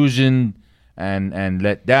disillusioned and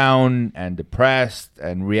let down and depressed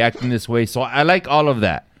and reacting this way. So I like all of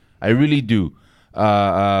that. I really do.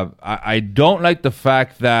 I don't like the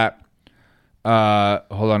fact that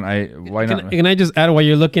hold on. Why not? Can I just add while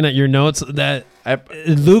you're looking at your notes that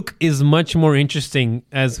Luke is much more interesting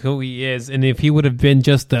as who he is, and if he would have been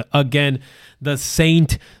just the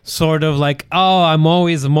saint, sort of like, oh, I'm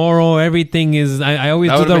always moral, everything is, I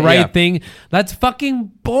always do the right thing. That's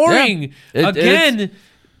fucking boring. Yeah.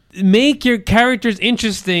 Make your characters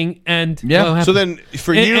interesting, and so then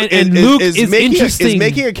for you, Luke is interesting. Is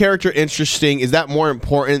making a character interesting, is that more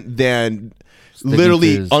important than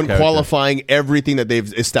literally unqualifying everything that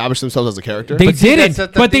they've established themselves as a character? They didn't.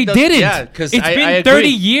 Yeah, because it's been 30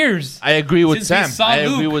 years. I agree with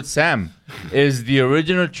Sam. Is the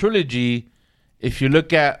original trilogy, if you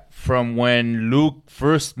look at from when Luke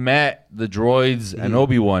first met the droids and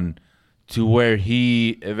Obi-Wan to where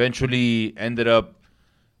he eventually ended up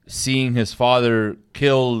seeing his father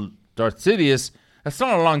kill Darth Sidious, that's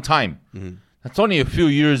not a long time. That's only a few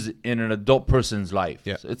years in an adult person's life.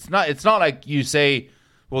 Yeah. So it's not like you say,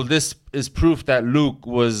 well, this is proof that Luke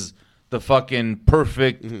was the fucking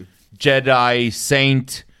perfect Jedi,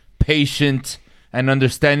 saint, patient, and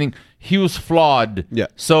understanding. He was flawed. Yeah.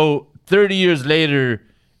 So 30 years later,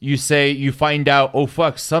 you find out, oh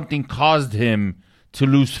fuck, something caused him to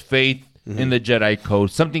lose faith in the Jedi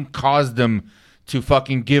Code. Something caused him to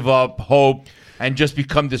fucking give up hope and just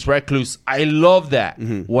become this recluse. I love that.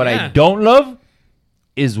 What I don't love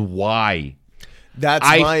is why. That's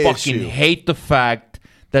my I fucking issue. hate the fact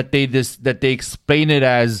that they explain it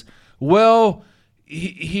as, well,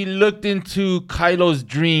 he looked into Kylo's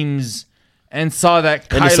dreams and saw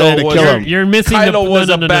that You're missing Kylo was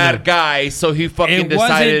a bad guy, so he fucking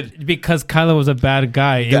decided. Wasn't because Kylo was a bad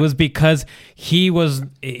guy. It was because he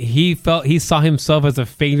saw himself as a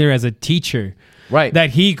failure as a teacher. Right. That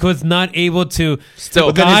he was not able to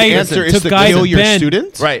still guide, his answer is to kill your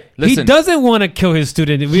student. Right. Listen. He doesn't want to kill his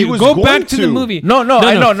student. He was go going back to the movie. No.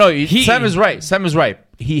 Sam is right. Sam is right.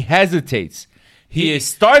 He hesitates. He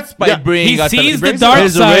starts by bringing he out sees the dark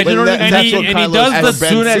side, and he does as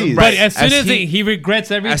soon as he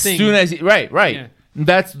regrets everything. As soon as right. Yeah.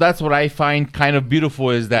 That's what I find kind of beautiful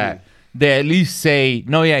is that they at least say,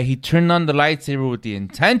 no, yeah, he turned on the lightsaber with the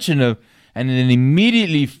intention of, and then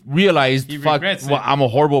immediately realized, fuck, well, I'm a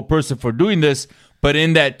horrible person for doing this. But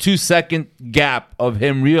in that 2-second gap of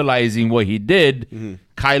him realizing what he did,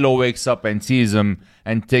 Kylo wakes up and sees him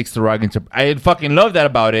and takes the rock. I fucking love that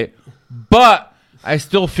about it. But I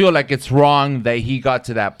still feel like it's wrong that he got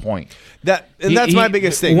to that point. That's my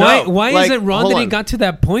biggest thing. Why is it wrong that he got to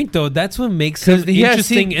that point, though? That's what makes it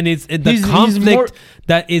interesting, and it's the conflict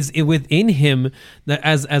that is within him that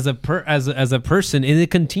as a person, and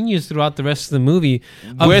it continues throughout the rest of the movie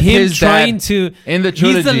of with him his trying dad, to. In the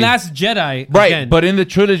trilogy, he's the last Jedi, right? Again. But in the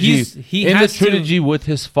trilogy, with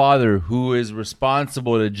his father, who is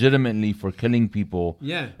responsible legitimately for killing people,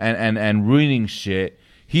 and ruining shit.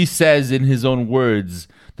 He says in his own words,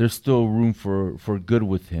 there's still room for good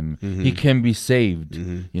with him. He can be saved.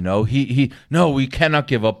 You know, we cannot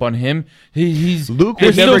give up on him. He's Luke. He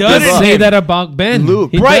doesn't say that about Ben.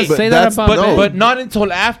 Luke, he does say that about Ben. But not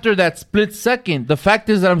until after that split second. The fact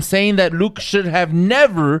is that I'm saying that Luke should have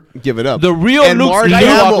never give it up. The real and Luke Mark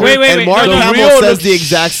Skywalker. Wait. Mark Hamill says the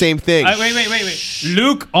exact same thing. Wait.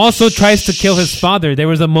 Luke also tries to kill his father. There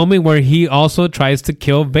was a moment where he also tries to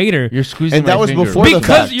kill Vader. You're squeezing and that my was finger. before the fact.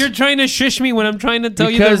 Because you're trying to shush me when I'm trying to tell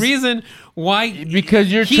you the reason why.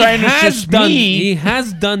 Because you're trying to shush me. He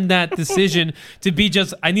has done that decision to be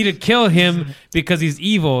just, I need to kill him because he's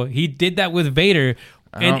evil. He did that with Vader.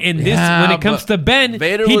 And in this, when it comes to Ben,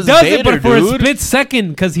 Vader he was does Vader, it, but for dude. a split second,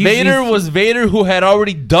 because Vader was Vader who had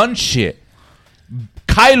already done shit.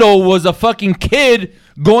 Kylo was a fucking kid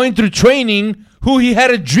going through training who he had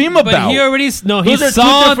a dream about. But he already he felt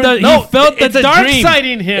the it's a dark dream. side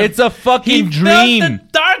in him. It's a fucking he dream. Felt the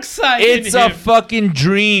dark side it's in a him. fucking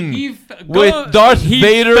dream. With Darth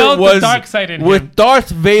Vader the dark side in with him. Darth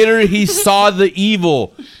Vader, he saw the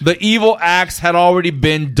evil. The evil acts had already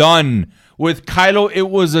been done. With Kylo, it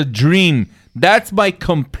was a dream. That's my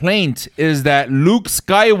complaint, is that Luke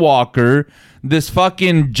Skywalker, this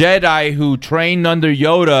fucking Jedi who trained under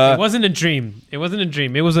Yoda. It wasn't a dream. It was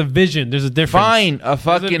a vision. There's a difference. Fine, a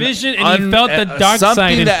fucking vision, and he felt the dark something side.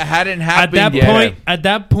 Something that hadn't happened At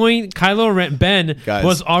that point, Kylo Ben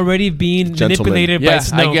was already being manipulated by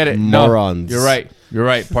Snoke. I get it. Morons. No, you're right. You're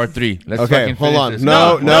right. Part 3. Let's Okay, fucking hold finish on. this.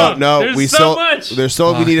 No. There's We so still much. There's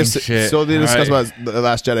still we need to Fucking shit. still need to discuss All about the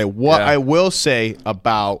Last Jedi. What Yeah. I will say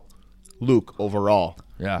about Luke overall,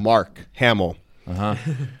 Yeah. Mark Hamill,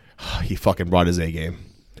 he fucking brought his A game.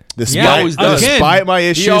 Despite, Yeah, always does. despite my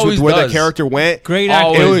issues always with where does. the character went, Great it actor.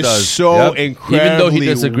 was Always does. so Yep. incredibly Even though he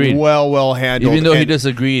disagreed. well handled. Even though he And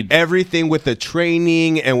disagreed. everything with the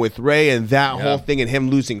training and with Rey and that Yeah. whole thing and him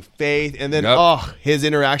losing faith, and then Yep. his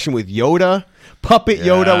interaction with Yoda, Puppet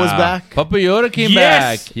Yoda was back. Puppet Yoda came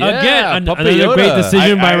Yes! back. Yeah, Again, Puppet another great Yoda.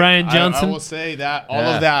 decision by Ryan Johnson. I will say that all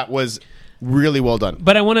Yeah. of that was really well done.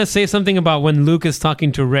 But I want to say something about when Luke is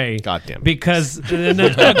talking to Rey. God damn it. Because again, you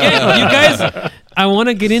guys, I want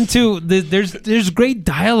to get into there's great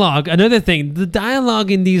dialogue. Another thing, the dialogue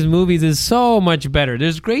in these movies is so much better.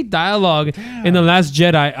 There's great dialogue in The Last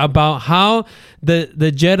Jedi about how the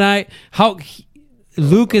Jedi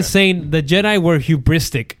Luke is saying the Jedi were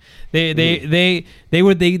hubristic. They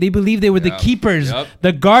believe they were the keepers,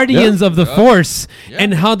 the guardians of the Force,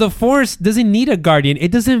 and how the Force doesn't need a guardian. It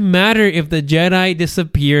doesn't matter if the Jedi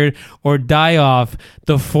disappeared or die off.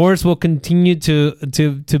 The Force will continue to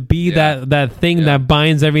be that thing that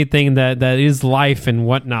binds everything that is life and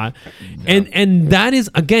whatnot. And that is,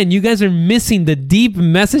 again, you guys are missing the deep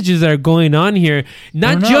messages that are going on here,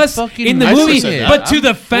 not We're not just fucking in the missing movie, it. but to I'm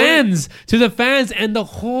the fans, and the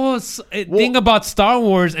whole thing about Star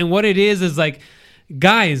Wars and what it is like,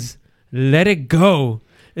 guys, let it go.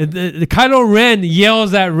 The Kylo Ren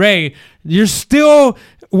yells at Rey, "You're still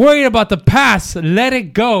worried about the past. Let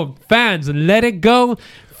it go, fans. Let it go.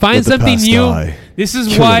 Find Let the something past new." die. This is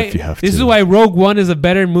Kill it why. if you have This is to. why Rogue One is a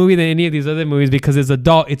better movie than any of these other movies, because it's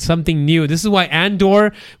adult. It's something new. This is why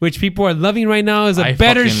Andor, which people are loving right now, is a I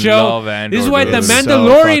better fucking show. love Andor, This is why dude. The It's so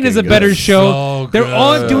Mandalorian is a fucking better good. show. So They're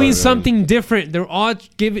all good. doing something different. They're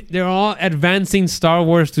all advancing Star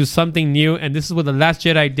Wars to something new, and this is what The Last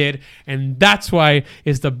Jedi did, and that's why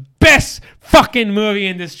it's the best fucking movie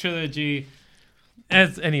in this trilogy.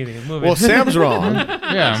 As anything, movie. Well, Sam's wrong.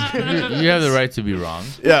 Yeah, you have the right to be wrong.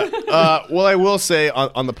 Yeah. Well, I will say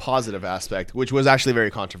on the positive aspect, which was actually very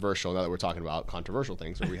controversial. Now that we're talking about controversial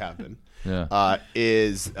things, or we have been,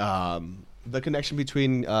 is the connection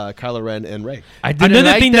between Kylo Ren and Rey. I didn't Another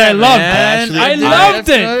like thing that, that I loved. man. I That's loved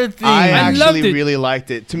it. another thing. I loved actually it. really liked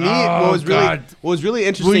it. To me, Oh, what was really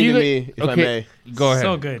interesting to me, if I may, Go ahead.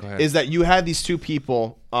 So good. Go ahead. is that you had these two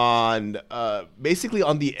people on basically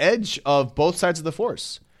on the edge of both sides of the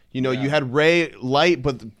Force. You know, you had Rey light,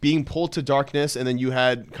 but being pulled to darkness, and then you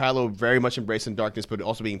had Kylo very much embracing darkness, but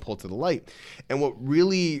also being pulled to the light. And what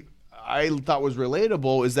really I thought was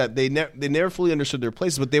relatable is that they never fully understood their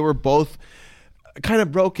places, but they were both kind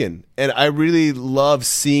of broken. And I really love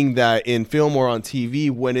seeing that in film or on TV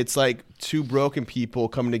when it's like two broken people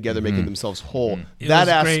coming together, making themselves whole. That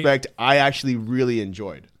was great. aspect I actually really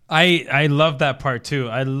enjoyed. I loved that part too.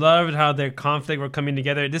 I loved how their conflict were coming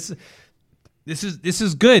together. This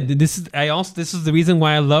is good. This is the reason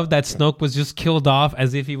why I love that Snoke was just killed off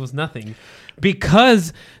as if he was nothing,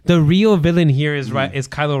 because the real villain here is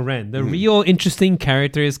Kylo Ren. The real interesting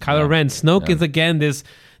character is Kylo Ren. Snoke is again this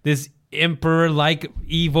emperor like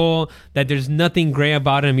evil that there's nothing gray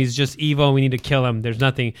about him. He's just evil. We need to kill him. There's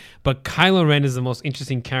nothing. But Kylo Ren is the most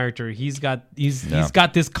interesting character. He's got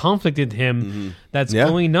this conflict in him that's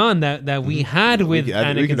going on that we had with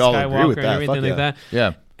Anakin could all agree Skywalker with and that. everything Fuck like yeah. that.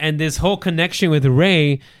 Yeah. And this whole connection with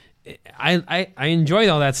Rey, I enjoyed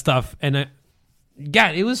all that stuff, and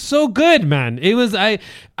it was so good, man. It was I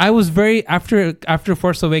was very after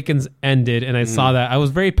Force Awakens ended, and I saw that, I was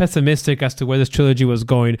very pessimistic as to where this trilogy was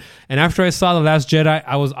going. And after I saw The Last Jedi,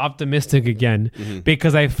 I was optimistic again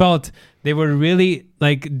because I felt they were really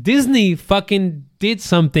like Disney fucking did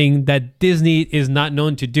something that Disney is not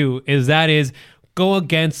known to do. Is go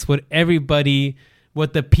against what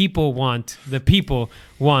the people want,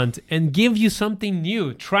 and give you something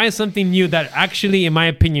new. Try something new that actually, in my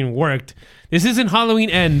opinion, worked. This isn't Halloween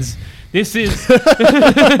Ends. This is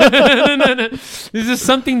This is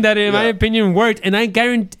something that, in my opinion, worked. And I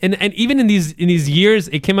guarantee, and even in these years,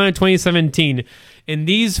 it came out in 2017. In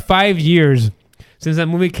these 5 years since that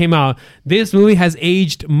movie came out, this movie has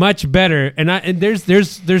aged much better. And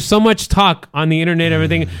there's so much talk on the internet,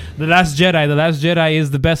 everything. The Last Jedi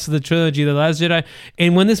is the best of the trilogy. The Last Jedi.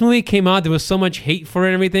 And when this movie came out, there was so much hate for it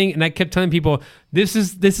and everything. And I kept telling people, This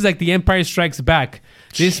is like The Empire Strikes Back.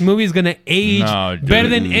 This movie is gonna age dude. better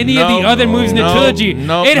than any of the other movies in the trilogy.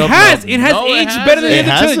 It has aged better than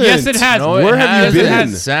the other trilogy. Yes, it has. Where have you been?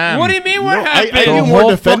 Sam. What do you mean? Where have I knew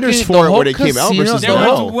more defenders for it when it came out versus there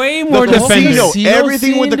was way more the casino. defenders.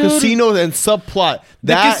 Everything with the casino and subplot.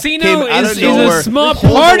 The That casino came out is of a nowhere. small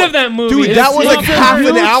Hold part on. of that movie. Dude, that was like half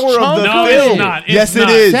an hour of the No, film. it's not. Yes, It's it not.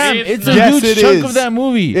 is. Sam, it's a Yes, huge it chunk is. of that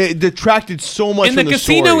movie. It detracted so much And from the the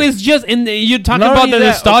casino story. is just you talk Not about only the that,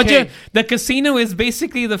 nostalgia. okay. The casino is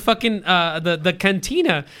basically the fucking the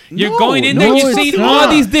cantina. You're No, going in no, there, you it's see not.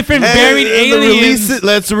 all these different And- varied and aliens.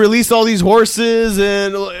 let's release all these horses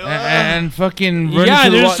And fucking run Yeah,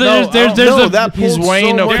 into the there's wa- there's no, a that he's pulled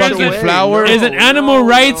weighing so a much fucking away. flower. there's an animal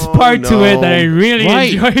rights part to it that I really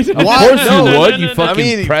Right. enjoyed. Of Why? course No, you no, would, no, you no, no.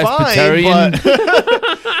 fucking I mean, Presbyterian.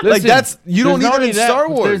 fine, like that's you don't There's need not that only in Star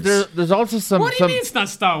Wars. There's also some. What do you mean it's not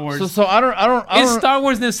Star Wars? So I don't. It's Star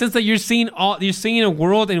Wars in the sense that you're seeing a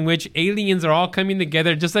world in which aliens are all coming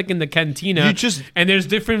together, just like in the cantina. And there's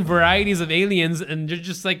different varieties of aliens, and you're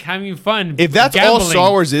just like having fun. If that's all gambling. Star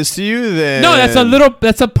Wars is to you, then No,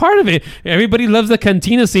 that's a part of it. Everybody loves the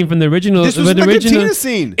cantina scene from the original. This was the the original cantina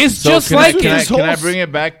scene. It's So just can like can it. I bring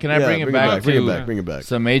it back? Can I Yeah, bring it back? bring it to back, bring it back.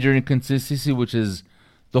 Some major inconsistency, which is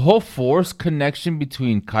the whole Force connection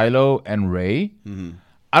between Kylo and Rey. Mm-hmm.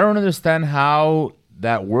 I don't understand how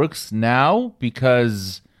that works now,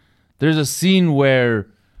 because there's a scene where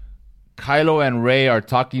Kylo and Rey are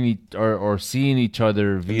talking or seeing each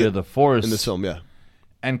other via the Force in this film, yeah.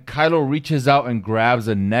 and Kylo reaches out and grabs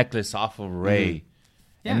a necklace off of Rey,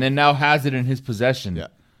 and then now has it in his possession. Yeah.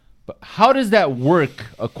 But how does that work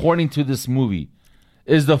according to this movie?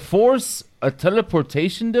 Is the Force a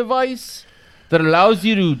teleportation device that allows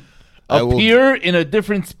you to appear in a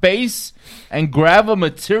different space and grab a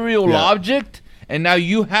material object, and now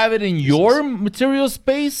you have it in your material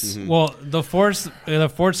space? Well, the force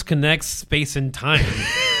connects space and time.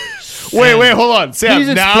 Wait, hold on, Sam. Please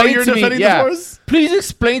Now explain you're to me, defending the Force? Please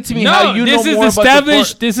explain to me No, how you know this is more about the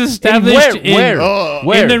established. Force. This is established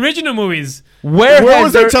Where? in the original movies. Where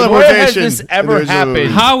was there Where has teleportation this in the ever original happened?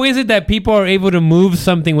 movie? How is it that people are able to move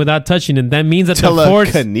something without touching it? That means that the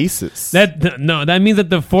force. Telekinesis. That means that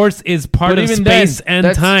the force is part But of even space then, and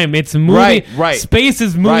that's- time. It's moving. Right. Space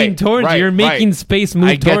is moving towards you. You're making space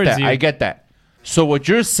move towards you. I get that. So what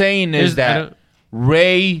you're saying is that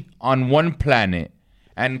Rey on one planet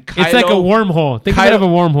and Kylo, It's like a wormhole. Think of it as a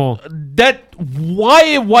wormhole.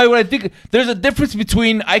 Why would I think there's a difference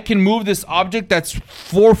between I can move this object that's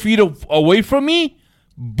 4 feet away from me,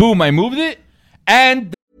 boom, I moved it,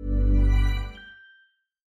 and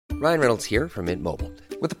Ryan Reynolds here from Mint Mobile.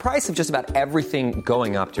 With the price of just about everything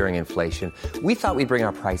going up during inflation, we thought we'd bring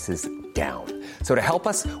our prices down. So to help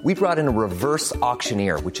us, we brought in a reverse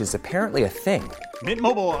auctioneer, which is apparently a thing. Mint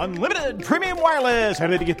Mobile Unlimited Premium Wireless. How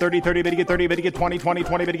to get 30, 30, bit to get 30, bit to get 20, 20,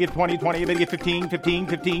 20, bit to get 20, 20, bit to get 15, 15,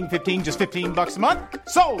 15, 15, just $15 a month?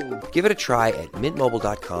 Sold! Give it a try at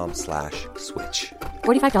mintmobile.com/switch.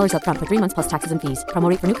 $45 up front for 3 months plus taxes and fees. Promo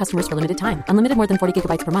rate for new customers for limited time. Unlimited more than 40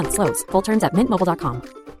 gigabytes per month. Slows full terms at mintmobile.com.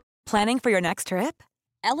 Planning for your next trip?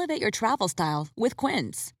 Elevate your travel style with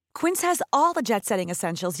Quince. Quince has all the jet-setting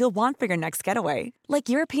essentials you'll want for your next getaway, like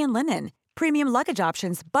European linen, premium luggage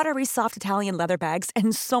options, buttery soft Italian leather bags,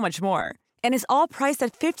 and so much more. And is all priced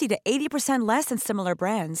at 50 to 80% less than similar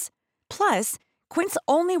brands. Plus, Quince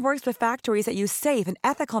only works with factories that use safe and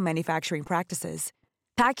ethical manufacturing practices.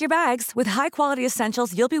 Pack your bags with high-quality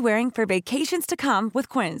essentials you'll be wearing for vacations to come with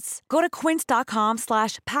Quince. Go to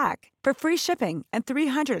quince.com/pack for free shipping and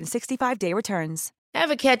 365-day returns.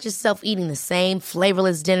 Ever catch yourself eating the same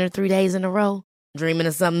flavorless dinner 3 days in a row? Dreaming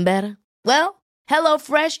of something better? Well,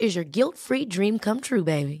 HelloFresh is your guilt-free dream come true,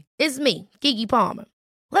 baby. It's me, Keke Palmer.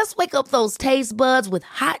 Let's wake up those taste buds with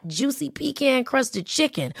hot, juicy pecan-crusted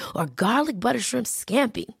chicken or garlic butter shrimp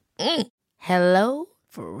scampi. Hello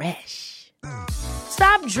Fresh.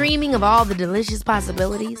 Stop dreaming of all the delicious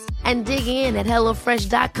possibilities and dig in at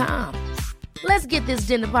HelloFresh.com. Let's get this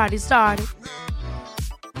dinner party started.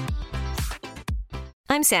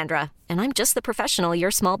 I'm Sandra, and I'm just the professional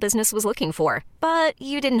your small business was looking for. But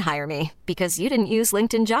you didn't hire me because you didn't use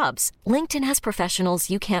LinkedIn Jobs. LinkedIn has professionals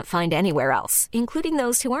you can't find anywhere else, including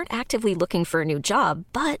those who aren't actively looking for a new job,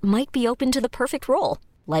 but might be open to the perfect role,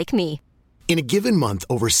 like me. In a given month,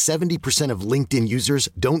 over 70% of LinkedIn users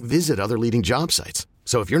don't visit other leading job sites.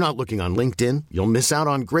 So if you're not looking on LinkedIn, you'll miss out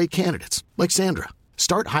on great candidates like Sandra.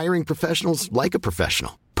 Start hiring professionals like a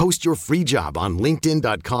professional. Post your free job on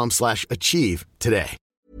linkedin.com/achieve today.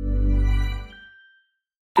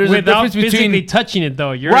 there's a Without difference between physically touching it,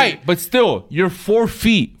 though. You're right, but still, you're 4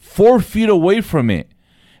 feet away from it,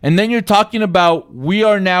 and then you're talking about we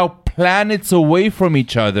are now planets away from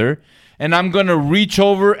each other, and I'm gonna reach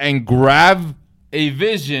over and grab a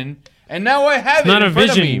vision, and now I have It's it not in a front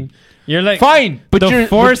of vision. me. You're like Fine, but the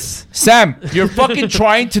Force. Sam, you're fucking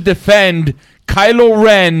trying to defend Kylo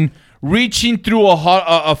Ren reaching through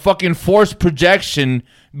a fucking Force projection,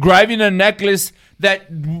 grabbing a necklace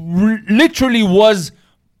that literally was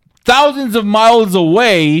thousands of miles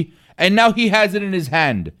away, and now he has it in his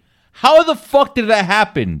hand. How the fuck did that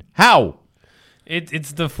happen? How?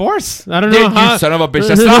 It's the Force. I don't know how. You son of a bitch.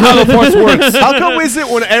 That's not how the Force works. How come is it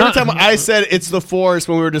when every time I said it's the Force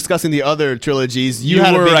when we were discussing the other trilogies, you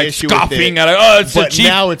had a were big like issue scoffing with it, at it. Oh, it's so but cheap.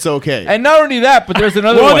 now it's okay. And not only that, but there's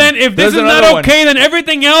another Well, one. then, if this There's is another not one. okay, then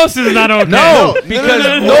everything else is not okay. No,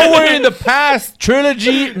 because nowhere in the past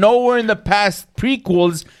trilogy, nowhere in the past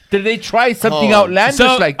prequels did they try something outlandish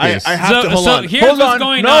like this. I have to hold on. Here's Hold what's on.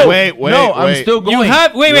 going No, on. Wait. I'm still going. You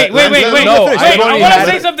have wait. Let him No, finish. I've I already want had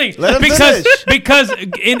to say it. something Let him because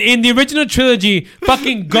finish. in the original trilogy,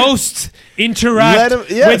 fucking ghosts interact Let him-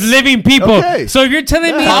 yes. with living people. Okay. So if you're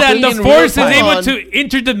telling me Yeah. that Happening the in real Force is time. able to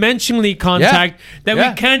interdimensionally contact, that Yeah.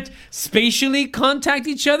 we can't spatially contact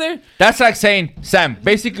each other? That's like saying, Sam,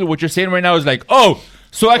 basically what you're saying right now is like,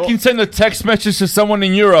 so I can send a text message to someone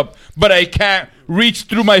in Europe, but I can't reach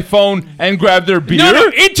through my phone and grab their beer? No,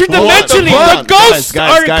 interdimensionally. Hold on. The ghosts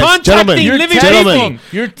Guys, are gentlemen. contacting You're living texting. people.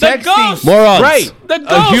 You're The texting. ghosts. Morons. Right. The A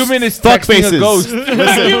ghosts. human is Fuck texting faces. a ghost. Listen.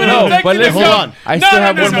 No, but listen. Hold on. I still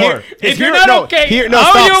have one more. If you're not okay, how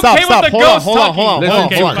stop, are you stop, okay stop. with the Hold on, ghosts hold on, talking? hold on, Listen hold on,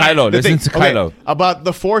 to hold on. Kylo. The Listen thing- to Kylo. About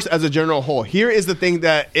the Force as a general whole, here is the thing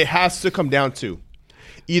that it has to come down to.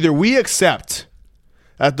 Either we accept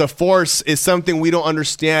that the Force is something we don't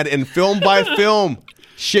understand, and film by film,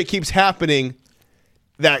 shit keeps happening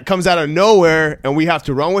that comes out of nowhere, and we have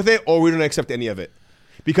to run with it, or we don't accept any of it.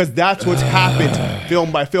 Because that's what's happened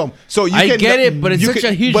film by film. So you I can, get it, but it's you such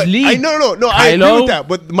can- a huge but leap. I I agree Kylo? with that.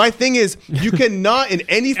 But my thing is, you cannot in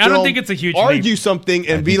any I film don't think it's a huge argue leap. something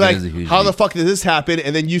and I be think it like, is a huge how the leap. fuck did this happen?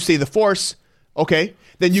 And then you say the Force, okay?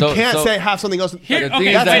 Then you So- can't so- say have something else. Here, The okay, thing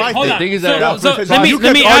is that- my hold thing. on. The thing is that- So Because let me you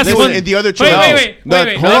let me kept ask arguing one. in the other Wait, trilogy.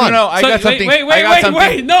 wait. Hold on. No, I got something. Wait, I got something.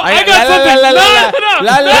 wait. No, I got la, something. la, la, No, la, no,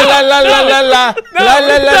 la, la, la, la, la, la, la,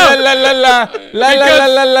 la, la, la, la, la, la,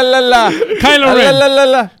 la, la, la, la. Kylo Ren. La, la, la,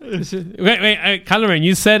 la. Wait, Kylo Ren,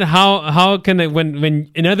 you said how can it when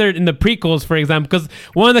in the prequels, for example, because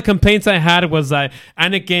one of the complaints I had was that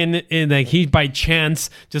Anakin, like he by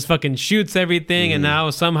chance just fucking shoots everything and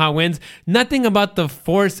now somehow wins. Nothing about the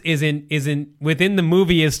Force isn't within the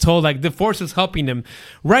movie is told like the Force is helping him.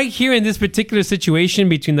 Right here in this particular situation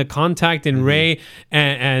between the Contact and Rey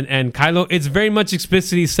and Kylo, it's very much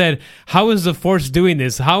explicitly said, how is the Force doing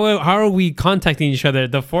this? How are we contacting each other?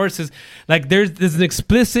 The Force is like there's an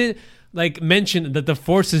explicit like mention that the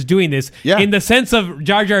Force is doing this in the sense of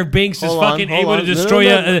Jar Jar Binks just fucking able to destroy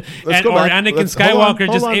or Anakin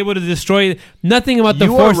Skywalker just able to destroy. Nothing about the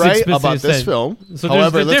You Force are right explicitly about this said. film. So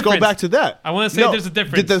However, there's a let's go difference. back to that. I want to say there's a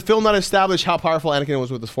difference. Did the film not establish how powerful Anakin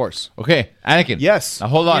was with the Force? Okay, Anakin. Yes. Now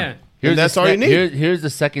hold on. Yeah. And that's all you need. Here's the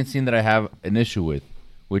second scene that I have an issue with,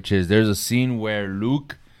 which is there's a scene where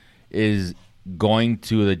Luke is going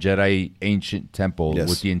to the Jedi ancient temple Yes.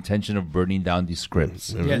 with the intention of burning down these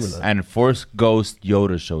scripts. Yes. And Force Ghost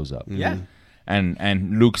Yoda shows up. Yeah.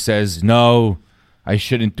 And Luke says, "No, I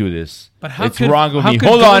shouldn't do this. But how it's could, wrong with how me." could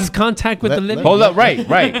Hold on. Ghost contact with the living? Hold up, right.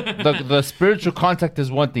 The spiritual contact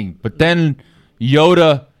is one thing, but then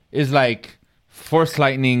Yoda is like, Force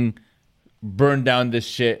lightning, burn down this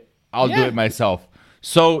shit. I'll do it myself.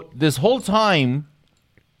 So this whole time,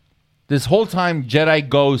 Jedi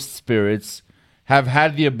ghost spirits have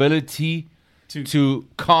had the ability to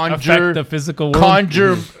conjure affect the physical world.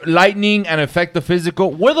 conjure lightning and affect the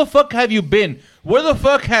physical. Where the fuck have you been? Where the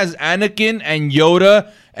fuck has Anakin and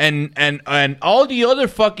Yoda and all the other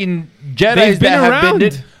fucking Jedis They've been that have around. been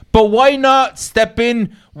there? But why not step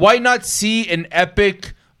in? Why not see an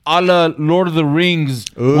epic a la Lord of the Rings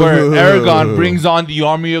where Aragorn brings on the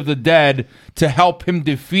army of the dead to help him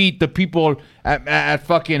defeat the people at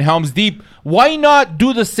fucking Helm's Deep? Why not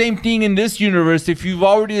do the same thing in this universe if you've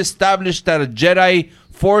already established that a Jedi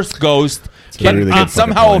Force ghost can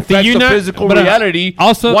somehow affect the physical reality?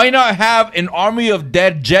 Also, why not have an army of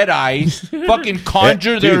dead Jedi fucking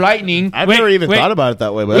conjure their lightning? I've never even thought about it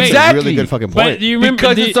that way, but that's a really good fucking point. But do you remember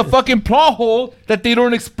Because it's a fucking plot hole that they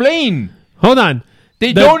don't explain. Hold on.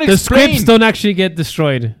 They don't The explain. scripts don't actually get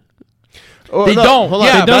destroyed. Oh, They no, don't. hold on.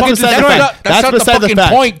 Yeah, They don't that's get destroyed. That's not the beside fucking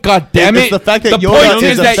fact. point. God damn It's it! the fact that the Yoda point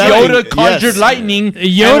is is that affecting- Yoda conjured yes. lightning. and was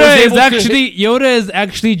Yoda able is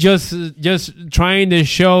actually just trying to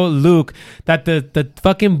show Luke that the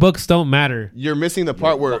fucking books don't matter. You're missing the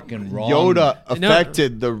part where fucking wrong. Yoda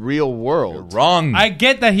affected the real world. wrong. I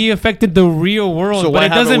get that he affected the real world, So but why it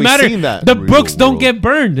doesn't haven't we matter. seen that The real books don't world? get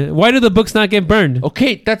burned. Why do the books not get burned?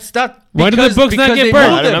 Okay, that's not. Why do the because- books not because get they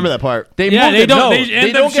burned? moved I them. remember that part. They Yeah, moved they them. don't- No, they they end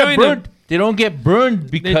up don't get showing them. burned. They don't get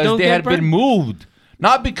burned because don't they get had been burned? moved.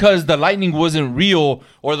 Not because the lightning wasn't real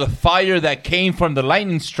or the fire that came from the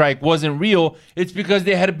lightning strike wasn't real. It's because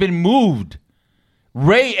they had been moved.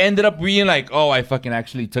 Ray ended up being like, "Oh, I fucking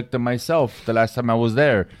actually took them myself the last time I was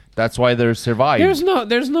there. That's why they're survived."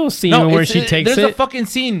 There's no scene where she takes there's it. a fucking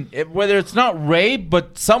scene whether it's not Ray,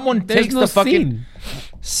 but someone There's takes no the fucking scene.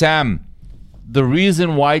 Sam. The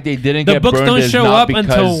reason why they didn't The get books burned don't is show not up because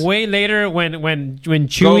until way later when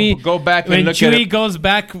Chewie go back and when look at Chewie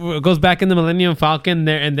it. goes back in the Millennium Falcon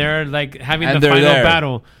there and they're like having And the they're final there.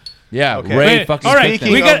 battle. Yeah, Okay. Ray Wait, fucking all right, took them.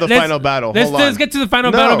 Speaking of the final battle, Let's, hold let's on. get to the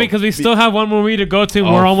final No. battle because we still have one more movie to go to.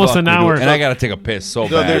 And we're almost fuck, an we do. hour. And I gotta take a piss so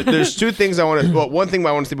So bad. there's two things I want to. Well, one thing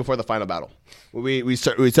I want to say before the final battle. We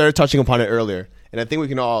started touching upon it earlier, and I think we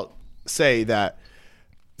can all say that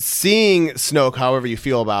seeing Snoke, however you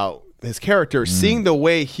feel about his character, seeing the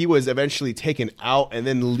way he was eventually taken out, and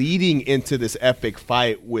then leading into this epic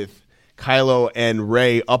fight with Kylo and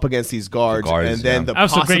Rey up against these guards, and then the That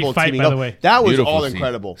was a great possible fight, teaming by up. the way. That was Beautiful all scene.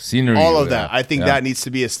 incredible. Scenery, all of yeah. that. I think Yeah. that needs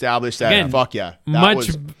to be established. That Again, fuck yeah, that much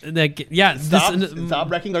was, like yeah.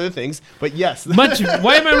 stop wrecking other things, but yes, Much.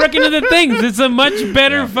 Why am I wrecking other things? It's a much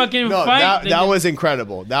better fucking no, fight. that was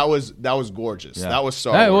incredible. That was gorgeous. Yeah. That was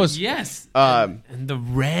Star That Wars. was- yes. Um, And the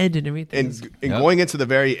red and everything. and going into the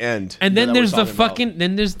very end, And then that there's we're the talking about.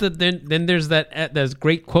 fucking then there's that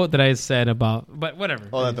great quote that I said about but whatever.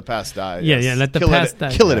 Oh, let the past die. Yeah, yes. yeah, let the Kill past it,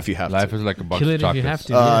 die. Kill it if you have Life to. is like a box Kill of it if you chocolates. have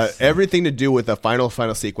to. Yes. Everything to do with the final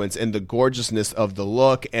sequence and the gorgeousness of the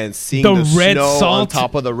look and seeing The the, red snow on salt.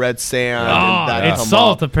 top of the red sand. Oh, and that it's come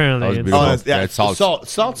salt up. apparently. That was It's beautiful. Oh, salt. that's, yeah, Yeah, it's salt.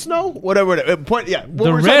 Salt snow, whatever. Point. Yeah, The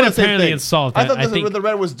we're red talking about the same apparently thing. is salt. I thought I think- the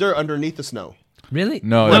red was dirt underneath the snow. Really?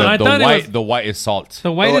 No, I the thought it white was- the white is salt.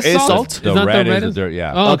 The white Oh, is it's salt. salt? It's The not red the red is the dirt.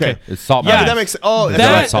 Yeah. Oh, okay. It's salt. Yeah, Yeah. but that makes oh, that's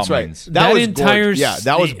That- right. salt That's right. mines. That, That was entire gorgeous. Yeah,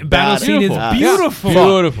 that was the battle badass. scene is Yeah. beautiful.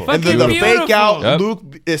 Beautiful. And Fucking the beautiful. fake out, Yep.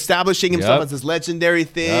 Luke establishing himself Yep. as this legendary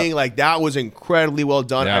thing, Yep. like that was incredibly well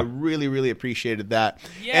done. Yeah. I really, really appreciated that.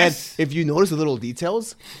 Yes. And if you notice the little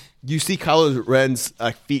details, you see Kylo Ren's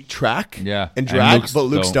feet track Yeah. and And drag, Luke's but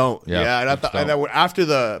Luke's don't. don't. Yeah, and I Luke's thought, and don't. then after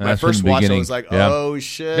my That's from first the watch, I beginning. was like, Yeah. oh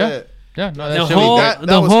shit. Yeah. Yeah. No, The that whole that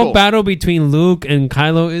the was whole cool. battle between Luke and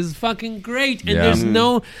Kylo is fucking great, and Yeah. there's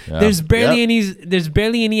no, Yeah. there's barely Yep. there's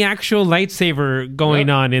barely any actual lightsaber going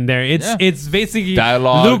Yeah. on in there. It's Yeah. it's basically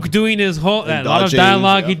Dialogue. Luke doing his whole a lot of dodging,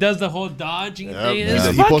 dialogue. yeah. He does the whole dodging Yep. thing. Yeah. It's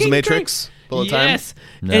He pulls the fucking Matrix great. all the time. Yes,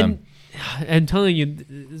 Yeah. and I'm telling you,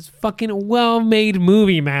 it's fucking a well-made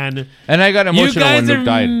movie, man. And I got emotional guys when are Luke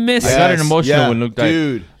died. missing- I got Yes, emotional yeah, when Luke died.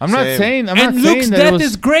 dude, I'm not same. saying. I'm And not Luke's saying that death it was,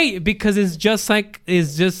 is great because it's just like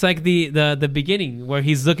the beginning where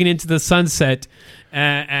he's looking into the sunset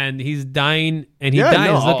and he's dying and he Yeah, dies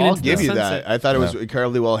no, looking I'll into give the you sunset. that. I thought it was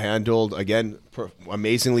incredibly well handled. Again,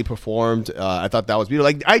 amazingly performed. I thought that was beautiful.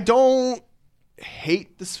 Like I don't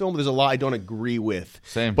hate this film. There's a lot I don't agree with.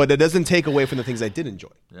 Same. But it doesn't take away from the things I did enjoy.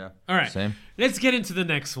 Yeah. All right, Same. let's get into the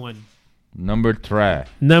next one. Number 3.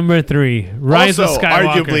 Number 3, Rise also, of Skywalker.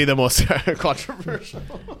 arguably the most controversial.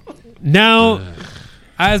 Now,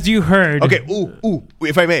 as you heard, Okay, ooh,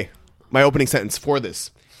 if I may, my opening sentence for this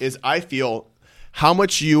is I feel how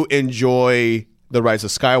much you enjoy The Rise of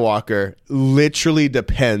Skywalker literally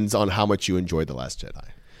depends on how much you enjoy The Last Jedi.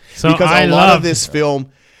 so Because I a lot love of this film,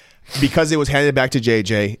 because it was handed back to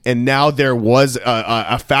JJ, and now there was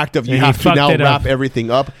a fact of you And he have to fucked now it wrap up. everything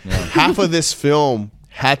up. Half of this film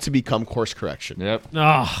had to become course correction, Yep. Oh,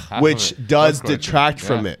 Half of which it. does Course correction. detract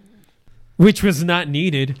from Yeah. it. which was not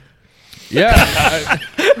needed. Yeah.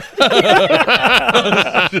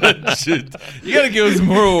 Shit. You gotta give us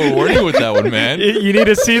more of a warning with that one, man. You need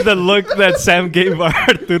to see the look that Sam gave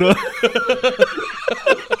Arturo.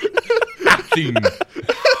 Acting.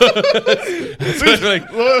 It's like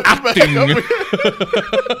acting.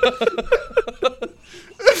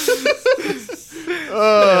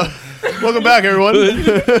 Welcome back, everyone.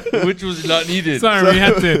 Which was not needed. Sorry, we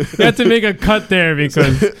had to make a cut there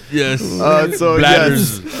because Yes. So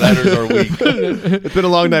Bladders. yes. Bladders are weak. It's been a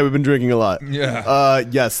long night. We've been drinking a lot. Yeah.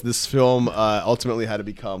 Yes, this film ultimately had to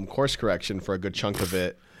become course correction for a good chunk of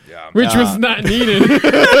it. which was not needed.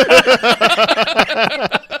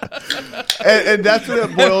 And that's what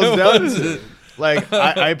it boils down to. Like,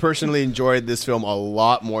 I personally enjoyed this film a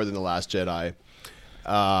lot more than The Last Jedi.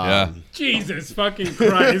 Jesus fucking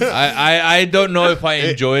Christ. I don't know if I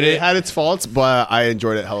enjoyed it. It had its faults, but I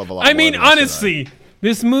enjoyed it a hell of a lot. I mean, honestly,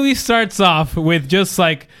 this movie starts off with just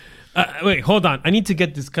like, wait, hold on. I need to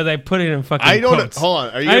get this because I put it in fucking quotes. Hold on.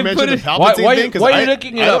 Are you going to mention the Palpatine thing? Why are you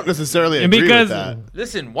looking it up? I don't necessarily agree with that.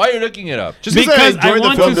 Listen, why are you looking it up? Just because I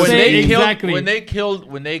want the film to say exactly. When they killed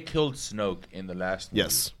Snoke in the last movie,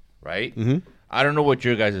 yes. Right? Mm-hmm. I don't know what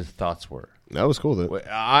your guys' thoughts were. That was cool, though.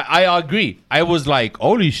 I agree. I was like,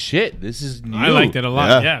 holy shit, this is new. I liked it a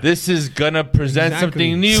lot, yeah. This is going to present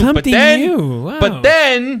something new. Something new. Wow. But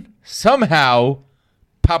then, somehow,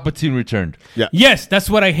 Palpatine returned. Yeah. Yes, that's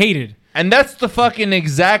what I hated. And that's the fucking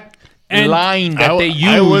exact line that they used.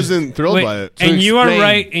 I wasn't thrilled by it. And you are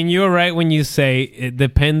right. And you are right when you say it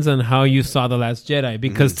depends on how you saw The Last Jedi.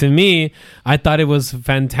 Because to me, I thought it was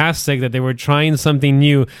fantastic that they were trying something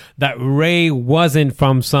new. That Rey wasn't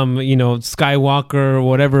from some, Skywalker or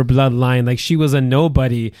whatever bloodline. Like she was a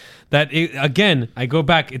nobody. Again, I go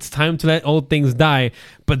back. It's time to let old things die.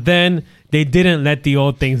 But then they didn't let the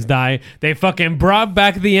old things die. They fucking brought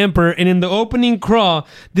back the Emperor, and in the opening crawl,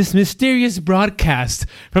 this mysterious broadcast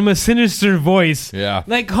from a sinister voice. Yeah.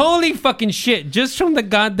 Like, holy fucking shit. Just from the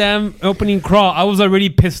goddamn opening crawl, I was already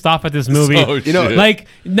pissed off at this movie. Like,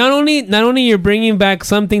 not only you're bringing back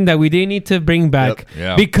something that we didn't need to bring back,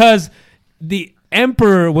 because the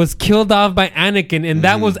Emperor was killed off by Anakin, and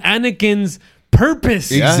that was Anakin's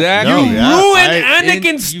purpose. Exactly. You ruined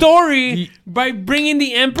Anakin's story by bringing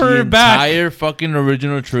the Emperor back. The entire fucking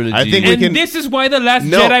original trilogy. I think this is why The Last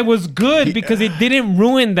Jedi was good, because it didn't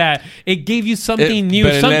ruin that. It gave you something new,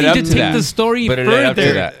 something to take the story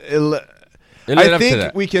further. I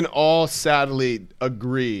think we can all sadly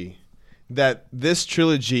agree that this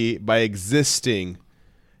trilogy, by existing,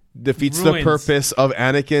 defeats the purpose of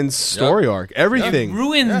Anakin's story arc. Everything. It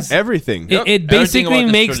ruins everything. It basically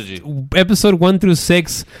makes episode 1 through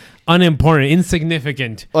 6 unimportant,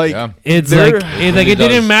 insignificant. Like it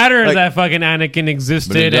didn't matter that fucking Anakin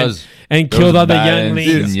existed and killed all the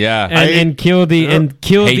younglings, and killed the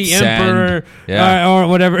Emperor or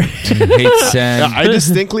whatever. Hate sand. I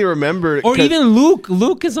distinctly remember, or even Luke.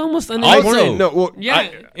 Luke is almost unimportant.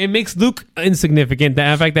 It makes Luke insignificant.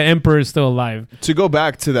 The fact that Emperor is still alive. To go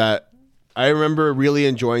back to that, I remember really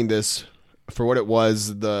enjoying this for what it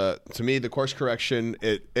was. To me, the course correction,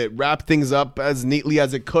 it wrapped things up as neatly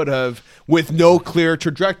as it could have, with no clear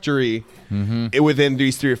trajectory within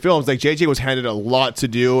these three films. Like JJ was handed a lot to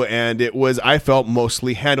do, and it was, I felt,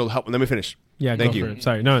 mostly handled. Let me finish. Yeah, thank you.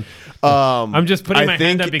 Sorry, no. I'm just putting my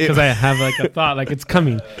hand up because I have like a thought, like it's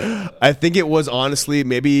coming. I think it was honestly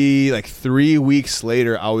maybe like 3 weeks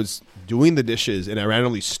later. I was doing the dishes and I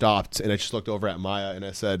randomly stopped and I just looked over at Maya and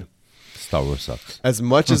I said, Star Wars sucks. As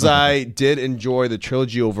much as I did enjoy the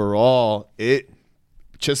trilogy overall, it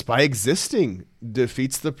just by existing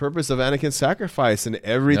defeats the purpose of Anakin's sacrifice and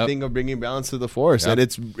everything of bringing balance to the Force. And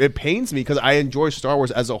it pains me because I enjoy Star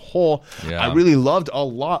Wars as a whole. I really loved a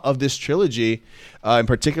lot of this trilogy, in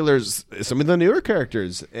particular some of the newer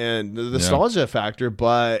characters and the nostalgia factor,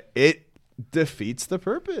 but it defeats the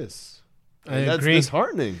purpose. That's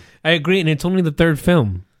disheartening. I agree, and it's only the third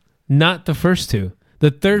film, not the first two. The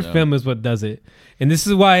third film is what does it. And this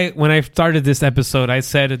is why when I started this episode, I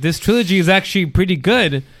said this trilogy is actually pretty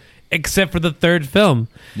good, except for the third film.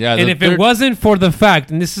 Yeah, and if it wasn't for the fact,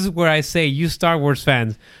 and this is where I say, you Star Wars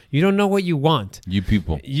fans, you don't know what you want. You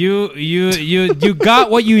people. You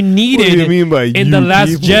got what you needed. What do you mean by in The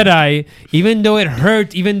Last Jedi, even though it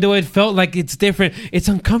hurt, even though it felt like it's different, it's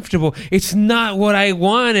uncomfortable. It's not what I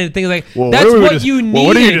wanted. Things like that's what you needed. Well,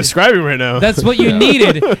 what are you describing right now? That's what you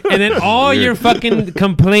needed. And then all your fucking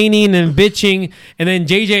complaining and bitching, and then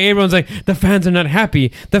J.J. Abrams like, the fans are not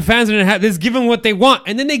happy. The fans are not happy. Let's give them what they want.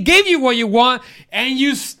 And then they gave you what you want, and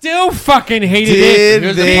you still fucking hated it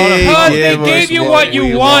because they gave you what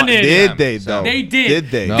you wanted. Did they though? They did.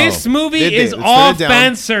 They? No. This movie is all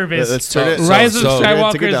fan service. Let's turn it. Rise of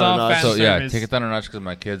Skywalker is all fan service. Yeah, take it down a notch because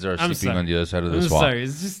my kids are sleeping on the other side of this wall. Sorry,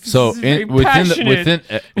 it's just within what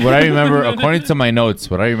I remember, according to my notes,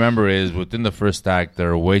 what I remember is within the first act there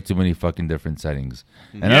are way too many fucking different settings,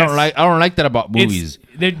 and I don't like that about movies.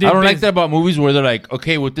 I don't like that about movies where they're like,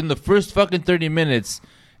 okay, within the first fucking 30 minutes,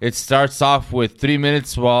 it starts off with 3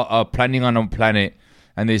 minutes while planning on a planet.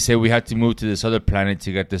 And they say we have to move to this other planet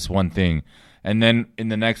to get this one thing. And then in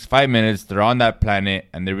the next 5 minutes, they're on that planet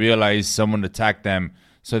and they realize someone attacked them.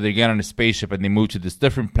 So they get on a spaceship and they move to this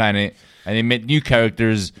different planet and they meet new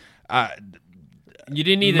characters. You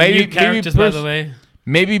didn't need the new characters, by the way.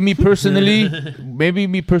 Maybe me personally,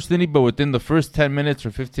 but within the first 10 minutes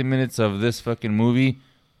or 15 minutes of this fucking movie,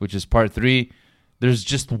 which is part 3, there's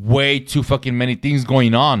just way too fucking many things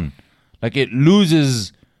going on. Like it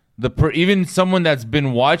loses even someone that's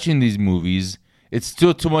been watching these movies, it's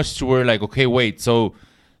still too much to where like, okay, wait, so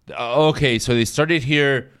they started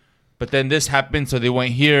here, but then this happened, so they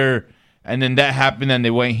went here, and then that happened, and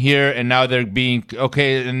they went here, and now they're being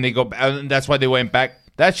okay, and they go, and that's why they went back.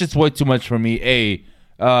 That's just way too much for me.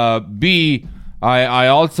 A, B, I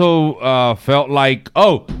also felt like,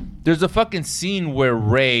 there's a fucking scene where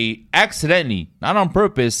Rey accidentally, not on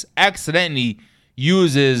purpose, accidentally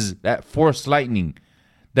uses that Force lightning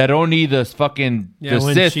that only the fucking the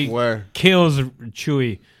when Sith she kills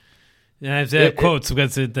Chewie. And I said quotes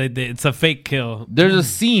because it's a fake kill. There's a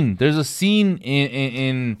scene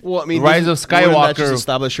in Rise of That Skywalker. just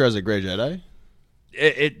establish her as a Grey Jedi.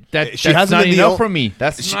 That's not enough for me.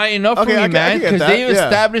 That's not enough for me, man. Because they've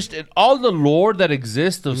established all the lore that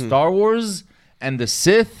exists of Star Wars and the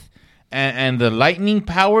Sith and the lightning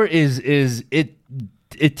power is it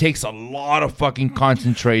takes a lot of fucking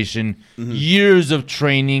concentration, years of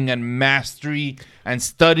training and mastery and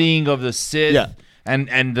studying of the Sith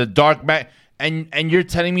and the dark and you're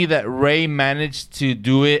telling me that Rey managed to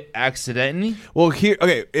do it accidentally? Well,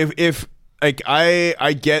 if like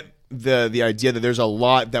I get the idea that there's a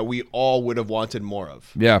lot that we all would have wanted more of.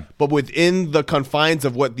 Yeah. But within the confines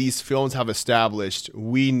of what these films have established,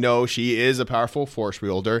 we know she is a powerful Force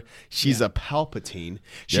wielder. She's a Palpatine.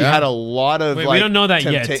 She had a lot of we don't know that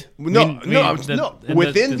yet. No.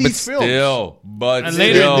 Within these films.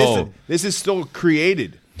 This is still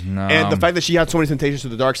created. No. And the fact that she had so many temptations to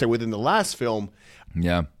the dark side within the last film,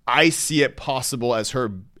 I see it possible as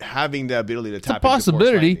her having the ability to tap into Force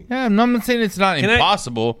lightning. Yeah, I'm not saying it's not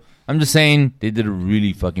impossible. I'm just saying they did a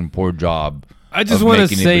really fucking poor job. I just want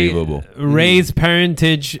to say Rey's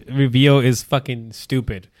parentage reveal is fucking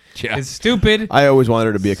stupid. Yeah. It's stupid. I always wanted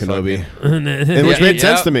her to be a Kenobi, which made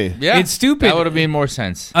sense to me. Yeah, it's stupid. That would have made more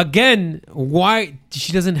sense. Again, why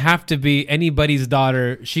she doesn't have to be anybody's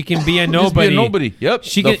daughter? She can be a nobody. Just be a nobody. Yep.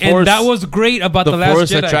 She can, and that was great about the Last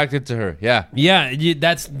Force Jedi. attracted to her. Yeah. Yeah,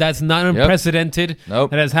 that's not unprecedented.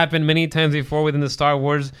 Nope. That has happened many times before within the Star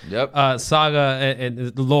Wars saga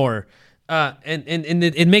and lore. And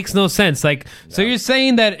it makes no sense. Like, so you're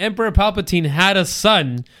saying that Emperor Palpatine had a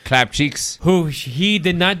son, clap cheeks, who he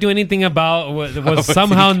did not do anything about, was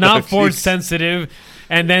somehow not Force sensitive,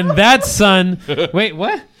 and then that son. Wait,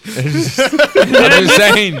 what? I'm just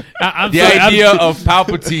saying the idea of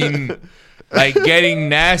Palpatine. Like getting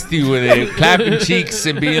nasty with it, clapping cheeks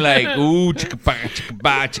and being like, "Ooh,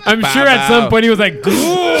 I'm sure at some point he was like,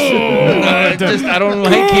 I don't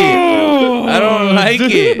like it. I don't like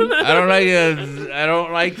it. I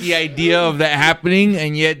don't like the idea of that happening,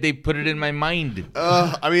 and yet they put it in my mind.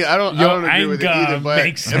 I mean, I don't agree with it either. But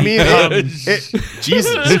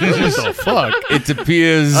Jesus, what the fuck? It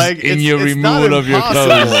appears in your removal of your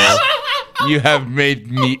clothes, you have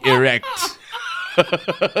made me erect.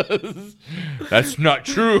 That's not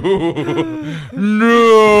true.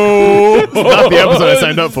 No, it's not the episode I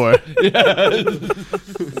signed up for.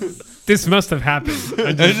 This must have happened.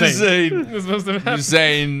 I'm just saying. This must have happened. I'm just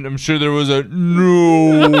saying. I'm sure there was a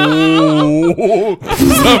no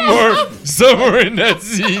somewhere in that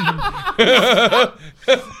scene.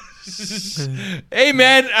 Hey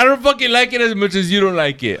man, I don't fucking like it as much as you don't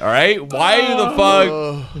like it. All right, why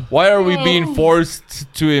are we being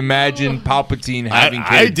forced to imagine Palpatine having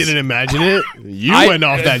kids? I didn't imagine it. You went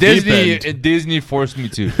off that deep end. Disney forced me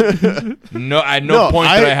to. No, at no point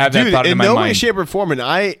did I have that thought in my mind. In no way, shape, or form, and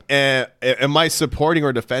am I supporting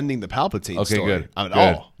or defending the Palpatine story good. at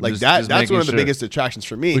all? Like that's one of the biggest attractions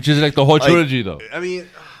for me. Which is like the whole trilogy, though. I mean.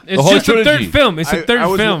 It's just a third film. It's a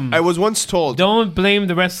third film. I was once told. Don't blame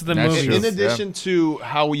the rest of the movies. In addition to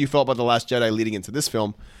how you felt about The Last Jedi leading into this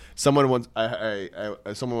film, someone once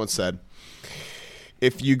said,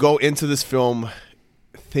 if you go into this film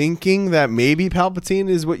thinking that maybe Palpatine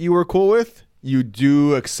is what you were cool with, you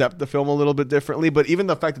do accept the film a little bit differently. But even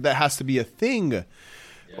the fact that has to be a thing,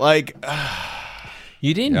 like...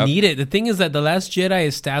 You didn't need it. The thing is that The Last Jedi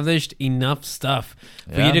established enough stuff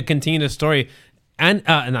for you to continue the story. And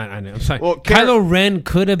I know. I'm sorry. Well, Kylo Ren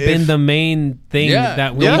could have been the main thing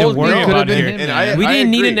that we need to worry about here. We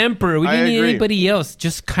didn't need an emperor. We didn't need anybody else.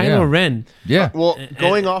 Just Kylo Ren. Yeah. Well,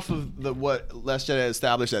 going off of what Last Jedi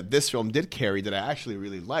established that this film did carry that I actually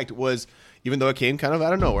really liked was, even though it came kind of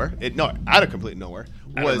out of nowhere, out of complete nowhere,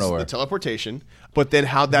 was the teleportation. But then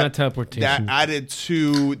how that added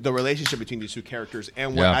to the relationship between these two characters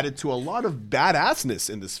and what added to a lot of badassness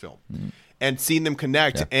in this film. And seeing them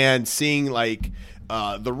connect and seeing like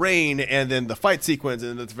the rain, and then the fight sequence,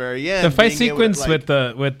 and at the very end, The fight being able to, sequence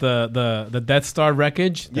like- with the Death Star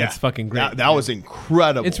wreckage, that's fucking great. That was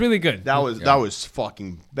incredible. It's really good. That was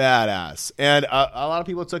fucking badass. And a lot of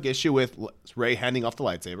people took issue with Rey handing off the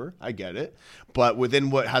lightsaber. I get it, but within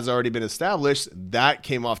what has already been established, that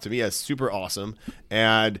came off to me as super awesome.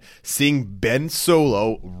 And seeing Ben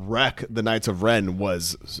Solo wreck the Knights of Ren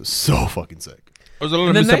was so fucking sick. There was a lot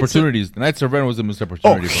of missed opportunities. The Knights of Ren was a missed Oh,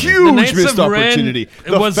 opportunity. for me. huge The Knights missed of Ren opportunity.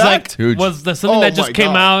 was fact, something that just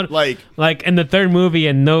came out like in the third movie,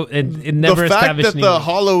 and it never the fact established that the anything.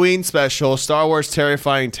 Halloween special, Star Wars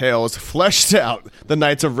Terrifying Tales, fleshed out the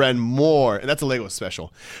Knights of Ren more, and that's a Lego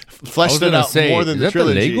special. Fleshed it out more than is the that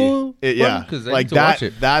trilogy. Lego? Yeah, 'Cause I like need to that. watch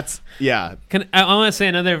it. That's yeah. I want to say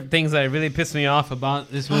another things that really pissed me off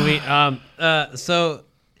about this movie.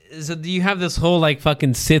 So do you have this whole like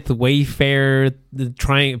fucking Sith Wayfarer, the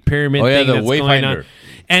pyramid thing the that's going on? Wayfinder.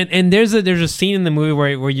 And there's a scene in the movie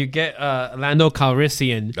where you get Lando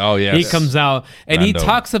Calrissian. Oh, yes. He comes out and he Lando.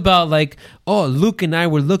 talks about like, oh, Luke and I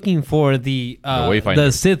were looking for the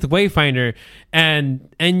Wayfinder. Sith Wayfinder, and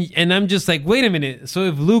I'm just like, wait a minute. So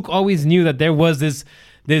if Luke always knew that there was this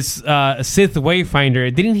Sith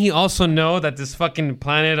Wayfinder, didn't he also know that this fucking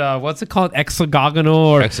planet, what's it called,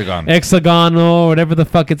 hexagonal, whatever the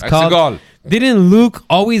fuck it's called? Hexagon. Didn't Luke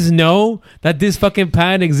always know that this fucking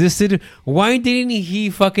planet existed? Why didn't he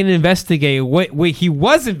fucking investigate? Wait, he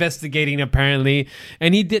was investigating apparently,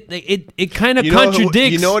 and he did. It kind of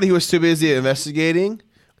contradicts. You know what he was too busy investigating?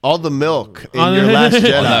 All the milk in your Last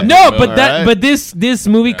Jedi. No, but this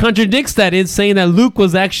movie contradicts that. It's saying that Luke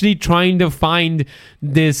was actually trying to find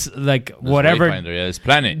this whatever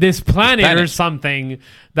Wayfinder, this planet or something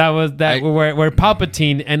where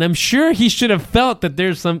Palpatine, and I'm sure he should have felt that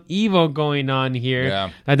there's some evil going on here. Yeah.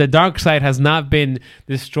 That the dark side has not been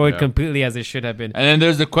destroyed completely as it should have been. And then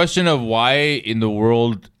there's the question of why in the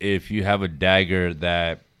world, if you have a dagger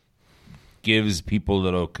that gives people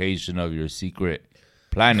the location of your secret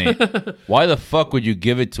planet, why the fuck would you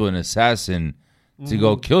give it to an assassin to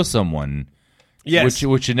go kill someone? Yes.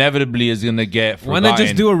 Which inevitably is going to get forgotten. Why not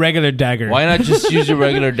just do a regular dagger? Why not just use your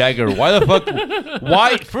regular dagger? Why the fuck?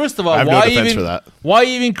 Why? First of all, I have no defense for that. Why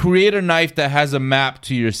even create a knife that has a map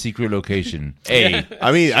to your secret location?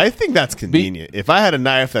 I mean, I think that's convenient. If I had a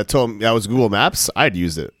knife that told me that was Google Maps, I'd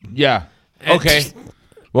use it. Yeah. Okay.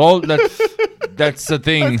 Well, that's the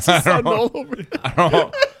thing. I don't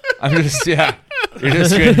know. I'm just You're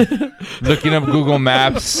just good. Looking up Google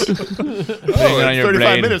Maps. Putting it on your 35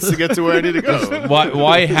 blade. minutes to get to where I need to go.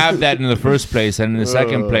 Why have that in the first place? And in the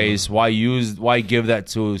second place, why give that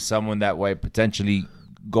to someone that might potentially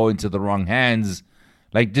go into the wrong hands?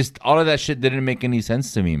 Like, just all of that shit didn't make any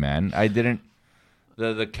sense to me, man. I didn't.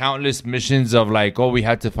 The countless missions of like, oh, we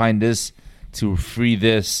had to find this to free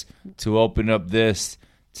this, to open up this,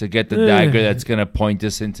 to get the dagger that's going to point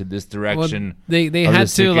us into this direction. Well, they had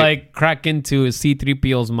to like crack into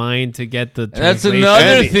C-3PO's mind to get the That's translation.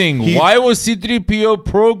 another thing. Why was C-3PO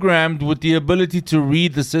programmed with the ability to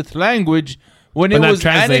read the Sith language when it But not was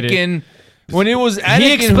translated? Anakin? When it was Anakin,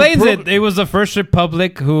 He explains it. It was the First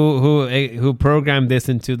Republic who programmed this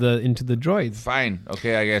into the droids. Fine,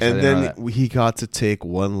 okay, I guess. And I didn't know then he got to take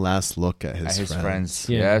one last look at his friends.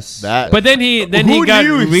 Yeah. Yes. But then he got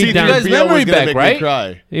read down. his memory back, right?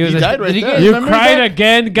 Cry. He was died right there. You cried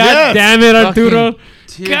again? God Yes. damn it, Arturo.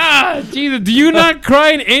 Fucking God, Jesus, do you not cry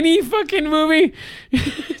in any fucking movie?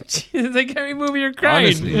 Jesus, like every movie you're crying.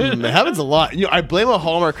 Honestly. It happens a lot. I blame a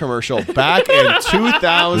Hallmark commercial back in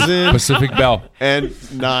 2000 Pacific Bell. and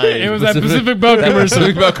 9. It was that Pacific Bell commercial.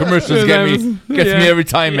 Pacific Bell commercials gets me every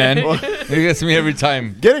time, man. Yeah. It gets me every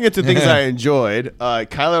time. Getting into things I enjoyed,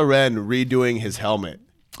 Kylo Ren redoing his helmet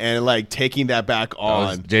and like taking that back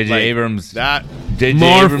on. J.J. Like, Abrams. That J.J.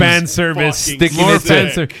 More Abrams fan service. sticking More it to-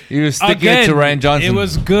 fan service. He was sticking it to Rian Johnson. It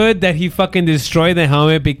was good that he fucking destroyed the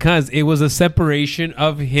helmet because it was a separation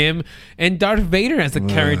of him and Darth Vader as a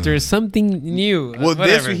character. Something new. Well,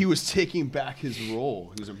 Whatever. this he was taking back his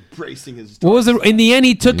role. He was embracing his. What was it? In the end,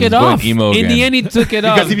 he took He it was going off. emo In the again. end, he took it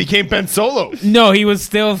off. Because he became Ben Solo. No, he was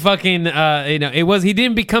still fucking. He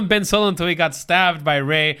didn't become Ben Solo until he got stabbed by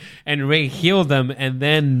Rey, and Rey healed him, and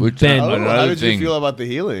then Which, Ben. Oh, how Another did thing. you feel about the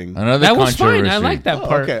healing? Another That was fine. controversy. I like that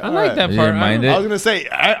part. okay, I like alright. that You part. didn't mind I it? was gonna say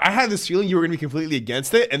I had this feeling you were gonna be completely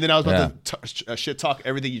against it, and then I was about to shit talk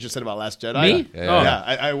everything you just said about Last Jedi. Me? Yeah. Oh.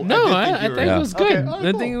 Yeah, No, did I you think were- it was good. Okay, all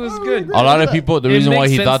right, I think it was good. A lot of people. The It reason why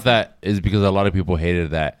makes he sense. thought that is because a lot of people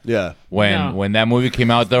hated that. Yeah. When that movie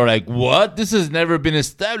came out, they were like, "What? This has never been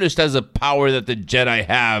established as a power that the Jedi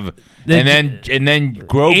have." And then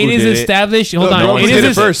Grogu It is did established. it. Hold on. No, It it is did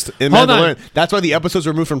it first in Hold on. Mandalorian. That's why the episodes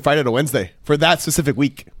were moved from Friday to Wednesday for that specific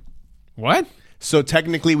week. What? So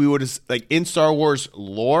technically, we would have like in Star Wars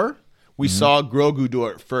lore, we saw Grogu do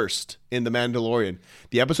it first in The Mandalorian.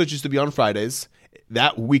 The episodes used to be on Fridays.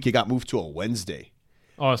 That week, it got moved to a Wednesday.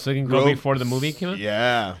 Oh, so it can go before the movie came out?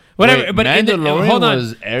 Yeah. Whatever. Wait, but Mandalorian hold on.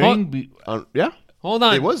 was airing. Yeah. Hold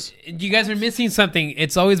on. It was. You guys are missing something.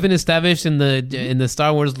 It's always been established in the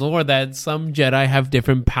Star Wars lore that some Jedi have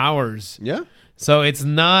different powers. Yeah. So it's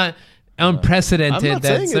not unprecedented. I'm not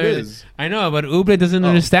saying it is. I know, but Uble doesn't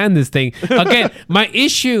understand this thing. Again, my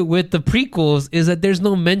issue with the prequels is that there's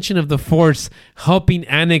no mention of the Force helping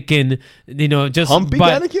Anakin. Just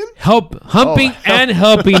Anakin? Humping and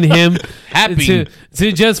helping him Happy.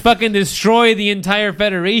 to just fucking destroy the entire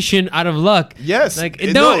Federation out of luck. Yes. Like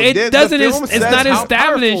it doesn't. It's not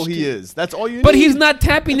established. He is. That's all you need. But he's not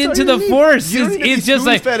tapping into the Force. It's just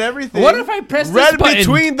like everything. What if I press this Read button?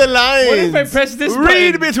 between the lines. What if I press this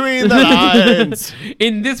Read button? between the lines.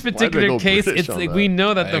 In this particular case, British it's on like that? we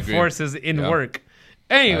know that I the agree. Force is in Yeah. work.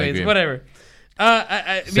 I Anyways, agree. whatever.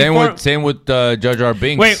 Same with Jar Jar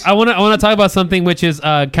Binks. Wait, I want to talk about something which is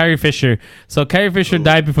Carrie Fisher. So Carrie Fisher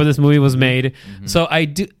died before this movie was made. So I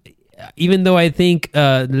do, even though I think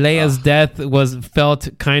Leia's death was felt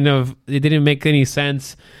kind of, it didn't make any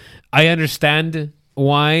sense. I understand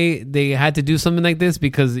why they had to do something like this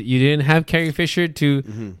because you didn't have Carrie Fisher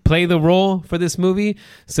to play the role for this movie,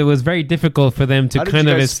 so it was very difficult for them to How did kind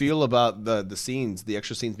you of. guys feel about the scenes, the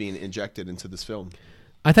extra scenes being injected into this film?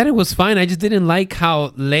 I thought it was fine. I just didn't like how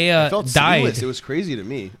Leia It felt died. seamless. It was crazy to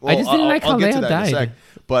me. I just didn't like how I'll get to Leia that in a died. sec.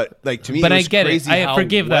 But like to me, But it I was get it. crazy I how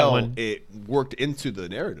forgive that well one. it worked into the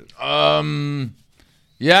narrative.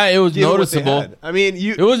 Yeah, it was Given what they noticeable. had. I mean, It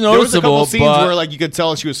was There was a noticeable, couple scenes but where like you could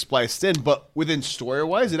tell she was spliced in, but within story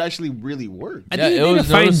wise, it actually really worked. I think they did a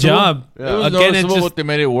fine noticeable. job. It was Again, it's noticeable just what they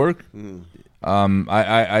made it work.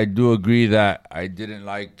 I do agree that I didn't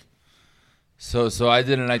like. So I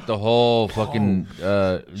didn't like the whole fucking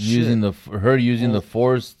using the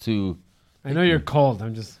Force to. I know you're cold.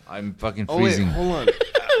 I'm fucking Oh wait, freezing. hold on,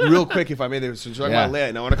 real quick. If I may, since we're talking about Leia,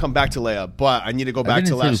 and I want to come back to Leia, but I need to go back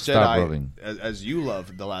to didn't say Last to stop Jedi. rubbing. As you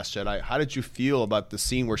love the Last Jedi, how did you feel about the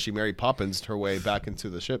scene where she Mary Poppins her way back into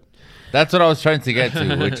the ship? That's what I was trying to get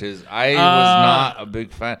to, which is I was not a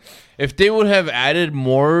big fan. If they would have added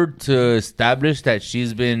more to establish that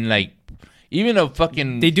she's been like, even a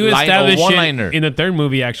fucking they do line, establish a it one-liner. in the third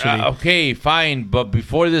movie. Actually, Okay, fine, but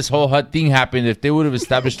before this whole thing happened, if they would have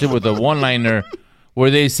established it with a one-liner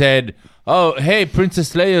where they said, "Oh, hey,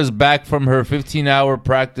 Princess Leia's back from her 15-hour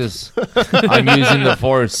practice. I'm using the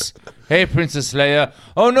Force. Hey, Princess Leia.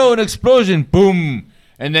 Oh no, an explosion! Boom!"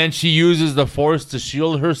 And then she uses the Force to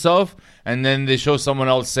shield herself, and then they show someone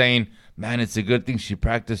else saying, "Man, it's a good thing she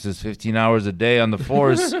practices 15 hours a day on the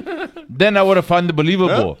Force." Then I would have found it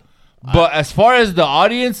believable. But as far as the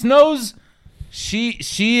audience knows, she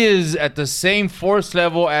is at the same Force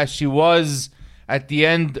level as she was at the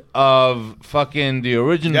end of fucking the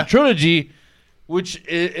original trilogy, which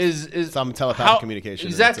is some telepathic communication.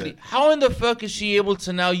 Exactly. How in the fuck is she able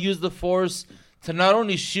to now use the Force to not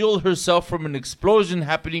only shield herself from an explosion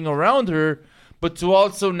happening around her, but to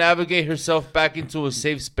also navigate herself back into a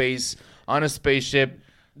safe space on a spaceship?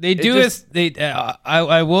 They do is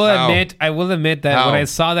I will admit that when I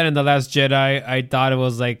saw that in The Last Jedi, I thought it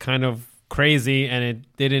was like kind of crazy, and it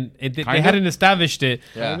didn't. They hadn't established it.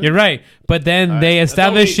 Yeah. You're right, but then they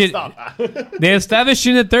established it. They established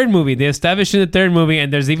it in the third movie.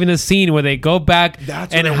 And there's even a scene where they go back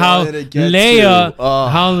and how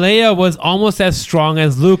Leia was almost as strong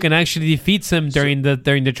as Luke and actually defeats him during the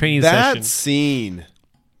training session. That scene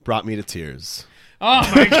brought me to tears. Oh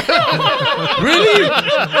my god! Really?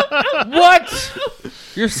 What?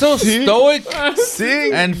 You're so stoic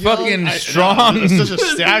and fucking strong. Such a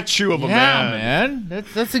statue of a man.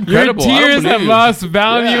 That's incredible. Your tears have lost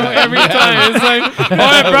value every time. It's like,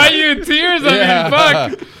 oh, it brought you to tears. I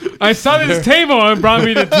mean, fuck. I saw this table and it brought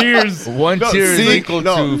me to tears. One tear is equal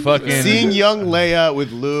to fucking... Seeing young Leia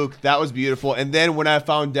with Luke, that was beautiful. And then when I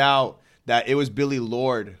found out that it was Billy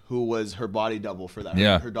Lord who was her body double for that,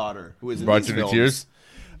 her daughter, who was in brought these you to films. tears?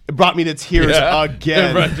 It brought me to tears again.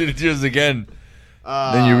 It brought you to tears again.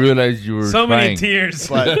 Then you realized you were so crying. many tears.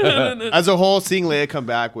 But as a whole, seeing Leia come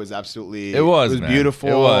back was absolutely... It was, man. beautiful.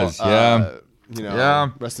 It was,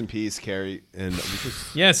 Rest in peace, Carrie. And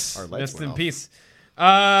yes, our lights rest went in off. peace.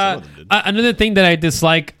 Another thing that I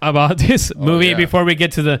dislike about this movie before we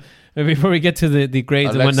get to the before we get to the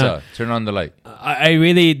grades and Alexa, whatnot. turn on the light. I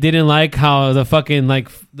really didn't like how the fucking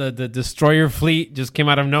the destroyer fleet just came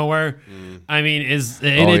out of nowhere. I mean, just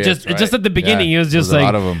at the beginning, it was just There's a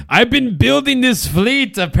like, lot of 'em. I've been building this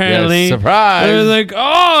fleet apparently. Yes, surprise! And it was like,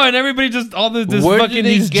 oh, and everybody just all this Where fucking did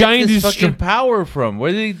they these get giant this fucking power from?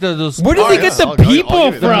 Where did they get the people I'll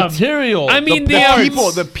give you from? that. material? I mean,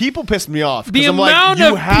 The people pissed me off. 'Cause The I'm like, amount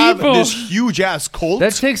you of have people- this huge ass cult.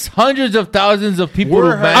 That takes hundreds of thousands of people.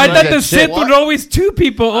 We're to manage I thought that the shit. Sith were always 2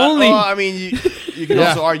 people only. Well, I mean, you can Yeah.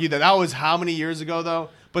 also argue that was how many years ago, though?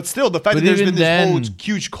 But still, the fact But that there's even been this whole then-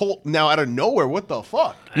 huge cult now out of nowhere, what the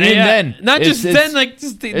fuck? Even then, not just it's- then, like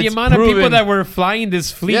just the it's amount of people proven. that were flying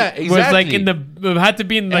this fleet Yeah, was like exactly. had to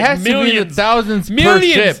be in It like has to be in the millions, thousands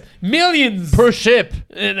millions, per ship. millions Per ship.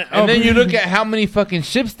 And, And then you look at how many fucking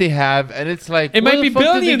ships they have, and it's like it where might the be fuck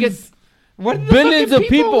did they billions. get What the billions fucking of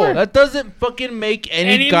people. were? That doesn't fucking make any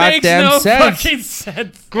And it goddamn makes no sense. fucking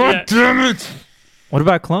sense. God damn it! What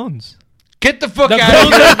about clones? Get the fuck The out of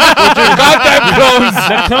clones here with your goddamn clones.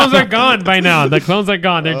 The clones are gone by now. The clones are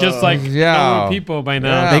gone. They're just like normal people by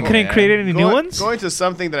now. Yeah, They couldn't create any new ones? Going to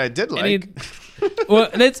something that I did like. Well,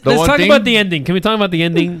 let's one talk thing- about the ending. Can we talk about the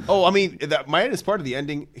ending? Oh, I mean, my is part of the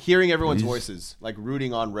ending. Hearing everyone's voices, like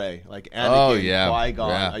rooting on Rey, like Anakin, Oh, yeah. Qui-Gon,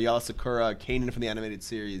 Yeah. Ayala Sakura, Kanan from the animated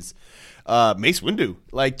series, Mace Windu.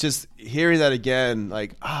 Like just hearing that again,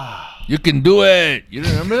 like You can do it. You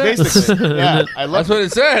remember that? basically, yeah, I love That's what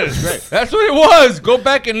it says. That's what it was. Go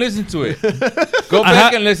back and listen to it. Go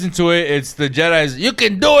back and listen to it. It's the Jedi's. You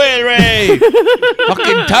can do it, Ray.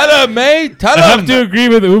 Fucking tell him, mate. Tell I him. have to agree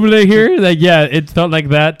with Uble here. Like, yeah, it felt like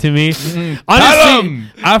that to me. Tell Honestly, him.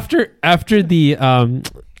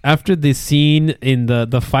 after the scene in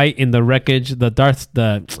the fight in the wreckage, the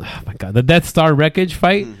Death Star wreckage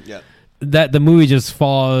fight. yeah. That the movie just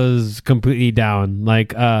falls completely down.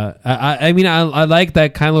 Like, I mean, I like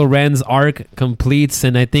that Kylo Ren's arc completes,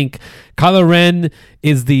 and I think Kylo Ren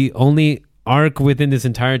is the only arc within this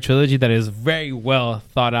entire trilogy that is very well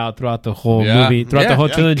thought out throughout the whole movie, throughout the whole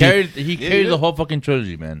trilogy. He carried the whole fucking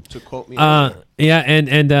trilogy, man. To quote me, Yeah,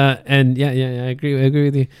 and I agree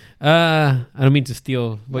with you. I don't mean to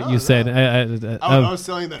steal what you said. I was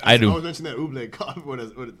telling that. I do. I was mentioning that Uble. What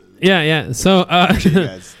is Yeah. So,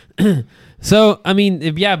 guys. so I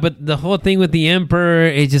mean, but the whole thing with the Emperor,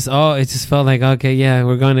 it just felt like, okay, yeah,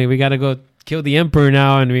 we gotta go kill the Emperor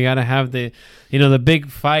now, and we gotta have the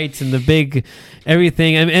big fights and the big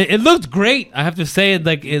everything. I mean, it looked great. I have to say,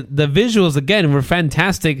 the visuals again were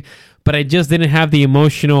fantastic, but I just didn't have the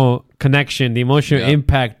emotional connection, the emotional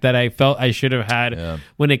impact that I felt I should have had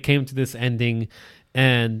when it came to this ending,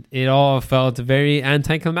 and it all felt very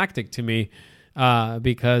anticlimactic to me.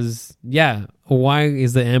 Because why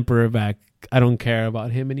is the Emperor back? I don't care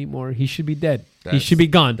about him anymore. He should be dead. He should be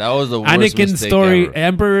gone. That was the worst Anakin's mistake story. ever.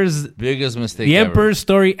 Emperor's Biggest mistake. the ever. Emperor's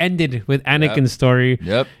story ended with Anakin's story.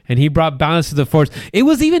 Yep. And he brought balance to the Force. It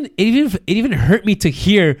even hurt me to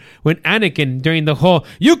hear when Anakin during the whole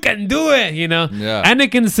 "you can do it,"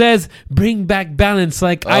 Anakin says, "Bring back balance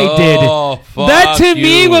like I did." fuck That to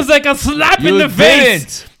me you. was like a slap in You the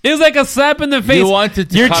face. didn't. It was like a slap in the face. You wanted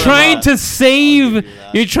to You're cut him trying out. to save.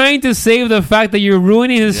 You're trying to save the fact that you're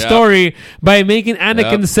ruining his Yep. story by making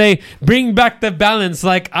Anakin Yep. say, "Bring back the balance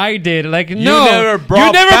like I did." Like, no, never brought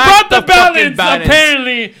you never back brought the the fucking balance. balance.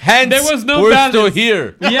 Apparently, Hence, there was no we're balance. still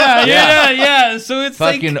here. Yeah. So it's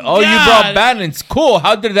Fucking. like, Oh, you God. brought balance. Cool.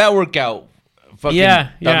 How did that work out? Fucking Yeah.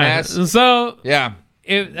 dumbass. So Yeah.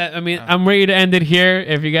 I'm ready to end it here.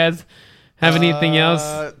 If you guys have anything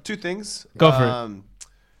else, Two things. Go for it.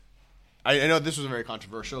 I know this was very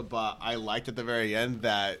controversial, but I liked at the very end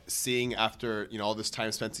that seeing after all this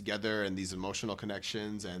time spent together and these emotional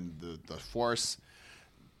connections and the Force,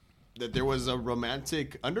 that there was a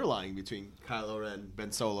romantic underlying between Kylo Ren,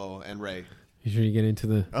 Ben Solo, and Rey. you sure you get into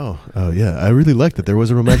the. Oh yeah, I really liked that there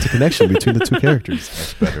was a romantic connection between the two characters.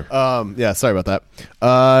 That's better. Yeah, sorry about that.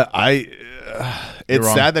 It's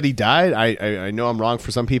wrong. sad that he died. I know I'm wrong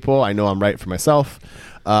for some people. I know I'm right for myself.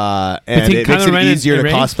 And it makes Kylo it Ren and easier to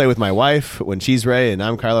Rey? cosplay with my wife when she's Rey and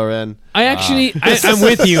I'm Kylo Ren. I actually, I'm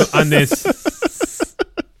with you on this.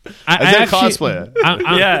 I did cosplay it.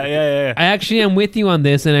 Yeah. I actually am with you on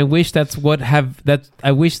this, and I wish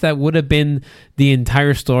I wish that would have been the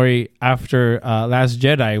entire story after Last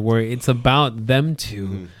Jedi, where it's about them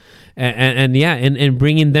two, and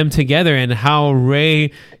bringing them together, and how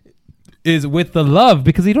Rey is with the love,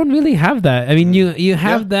 because you don't really have that. I mean, you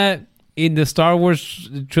have that in the Star Wars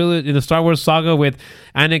trilogy, in the Star Wars saga with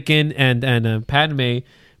Anakin and Padme,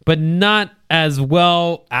 but not as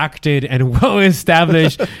well acted and well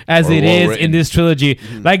established as it is in this trilogy.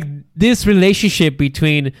 Like this relationship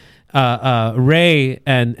between Rey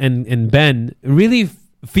and Ben really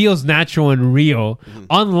feels natural and real,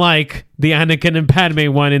 unlike the Anakin and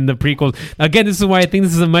Padme one in the prequels. Again, this is why I think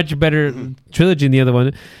this is a much better trilogy than the other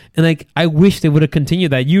one. And like, I wish they would have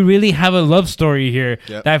continued that. You really have a love story here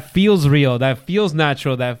that feels real, that feels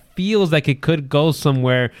natural, that feels like it could go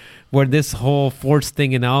somewhere where this whole Force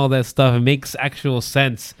thing and all that stuff, it makes actual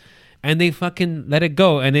sense. And they fucking let it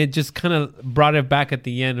go. And it just kind of brought it back at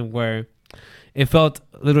the end where it felt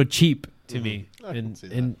a little cheap to me.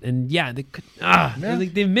 And yeah, they could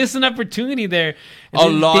they missed an opportunity there. And a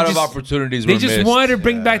lot of opportunities were missed. They just wanted to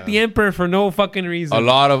bring back the Emperor for no fucking reason. A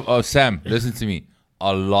lot of Sam, listen to me.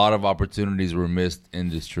 A lot of opportunities were missed in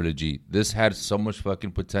this trilogy. This had so much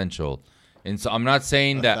fucking potential. And so I'm not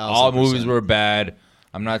saying that all movies were bad.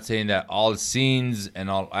 I'm not saying that all scenes and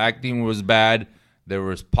all acting was bad. There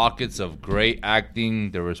was pockets of great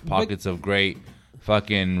acting. There was pockets of great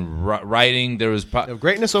fucking writing. There was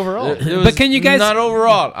greatness overall. But can you guys not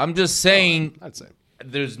overall? I'm just saying. I'd say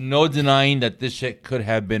there's no denying that this shit could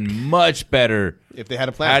have been much better if they had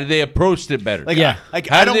a plan. Had they approached it better? I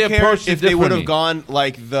don't care if they would have gone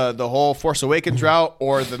like the whole Force Awakens route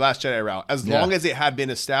or the Last Jedi route. As long as it had been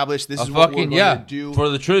established, this is what we're going to do for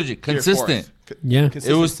the trilogy. Consistent.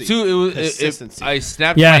 It was too. I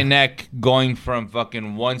snapped my neck going from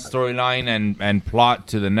fucking one storyline and plot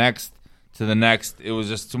to the next. It was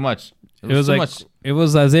just too much. It was too much. It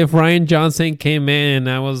was as if Rian Johnson came in and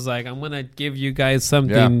I was like, I'm gonna give you guys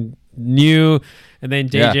something new, and then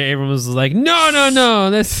J.J. Abrams was like,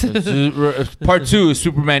 no, this part 2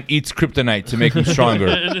 Superman eats kryptonite to make him stronger.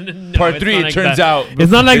 Part 3 it turns out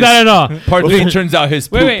it's not like that at all. Part 3 it turns out his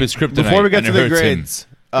poop is kryptonite. Before we get to the grades,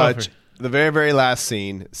 the very, very last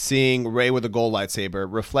scene, seeing Rey with a gold lightsaber,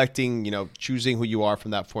 reflecting, choosing who you are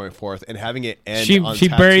from that point forth, and having it end on she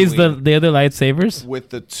buries the other lightsabers with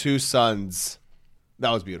the two suns.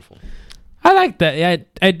 That was beautiful. I like that. Yeah,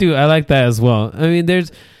 I do. I like that as well. I mean,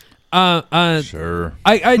 there's sure.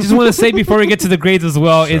 I just want to say before we get to the grades as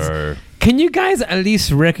well is, can you guys at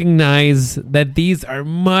least recognize that these are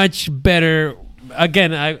much better?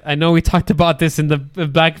 Again, I know we talked about this in the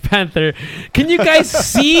Black Panther. Can you guys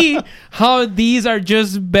see how these are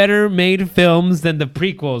just better made films than the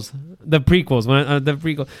prequels?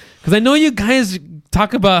 Because I know you guys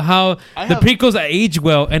talk about how the prequels age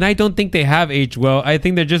well, and I don't think they have aged well. I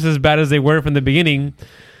think they're just as bad as they were from the beginning.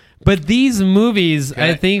 But these movies,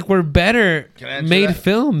 I think, were better made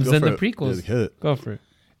films than the prequels. Go for it.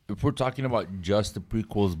 If we're talking about just the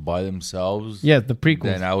prequels by themselves, the prequels,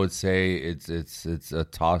 then I would say it's a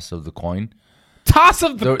toss of the coin. Toss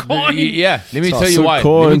of the coin. Yeah, let me tell you why.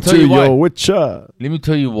 Let me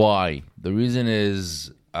tell you why. The reason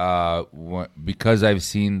is because I've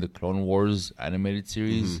seen the Clone Wars animated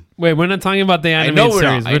series. Wait, we're not talking about the animated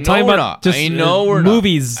series. We're talking about just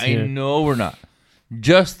movies. I know we're not.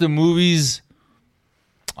 Just the movies.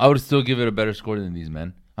 I would still give it a better score than these,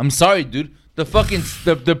 man. I'm sorry, dude. The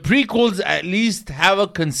prequels at least have a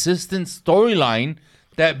consistent storyline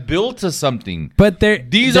that built to something. But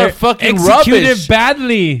these are fucking executed rubbish.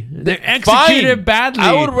 Badly. They're executed badly.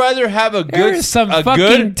 I would rather have a good. There's some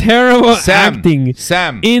fucking terrible acting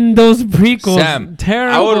in those prequels.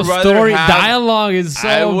 Terrible story. Dialogue is so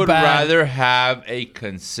bad. I would rather have a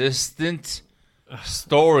consistent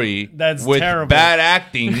story that's with terrible. Bad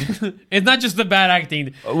acting. It's not just the bad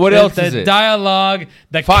acting. What else is it? The dialogue,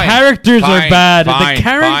 the characters are bad. The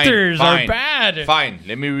characters are bad. Fine.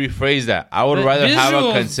 Let me rephrase that. I would rather have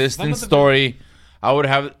a consistent story.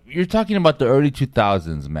 You're talking about the early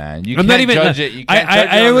 2000s, man. You can't judge it. You can't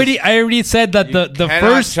I already said that the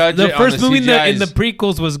first movie in the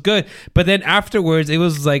prequels was good, but then afterwards it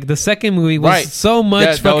was like the second movie was so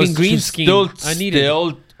much fucking green screen. I needed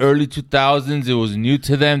early 2000s. It was new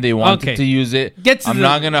to them. They wanted to use it. I'm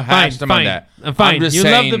not going to hash them on that. Fine. I'm just you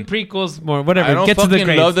saying, love the prequels more. Whatever. I don't Get to the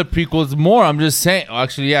grades. love the prequels more. I'm just saying.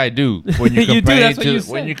 Actually, yeah, I do. When you're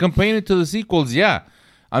when you're comparing it to the sequels, yeah.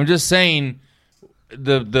 I'm just saying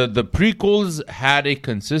the prequels had a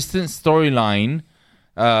consistent storyline.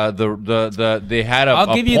 They had a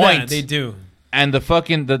I'll give you point. that. They do. And the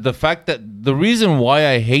fact that the reason why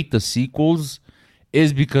I hate the sequels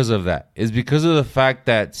is because of that. Is because of the fact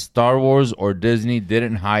that Star Wars or Disney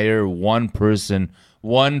didn't hire one person,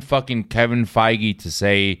 one fucking Kevin Feige to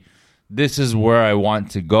say, this is where I want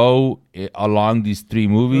to go along these three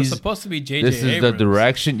movies. It was supposed to be J.J. This is the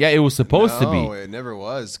direction. Yeah, it was supposed to be. No, it never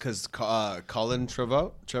was. Because Colin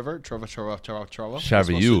Trevorrow was supposed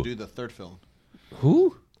Chaviu. to do the third film.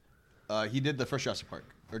 Who? He did the first Jurassic Park.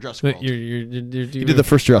 Or Jurassic World. He did the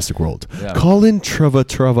first Jurassic World. Yeah. Colin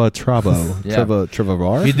Trevorrow.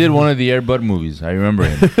 He did one of the Air Bud movies. I remember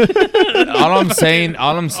him. all I'm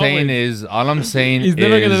saying is He's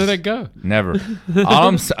never gonna let it go. Never.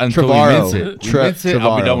 Until we mince it. We mince it,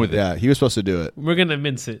 I'll be done with it. Yeah, he was supposed to do it. We're gonna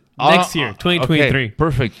mince it next year, 2023. Okay,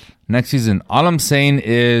 perfect. Next season. All I'm saying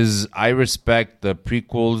is I respect the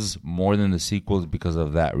prequels more than the sequels because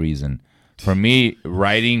of that reason. For me,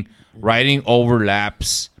 writing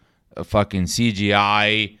overlaps fucking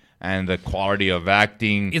CGI and the quality of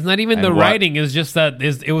acting. It's not even the writing. It's just that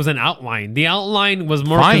it was an outline. The outline was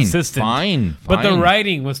more consistent. Fine. But the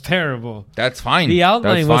writing was terrible. That's fine. The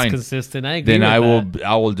outline That's was fine. consistent. I agree. Then with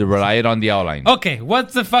I will rely it on the outline. Okay,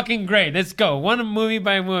 what's the fucking grade? Let's go. One movie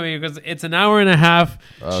by movie because it's an hour and a half.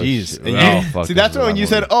 Jeez. Oh, See, that's when you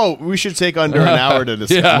said, "Oh, we should take under an hour to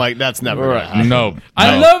discuss." Yeah. I'm like, that's never gonna happen. No.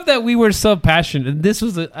 I love that we were so passionate. This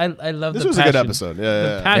was I love This the was passion. a good episode.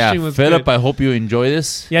 The passion was Philip, good. I hope you enjoy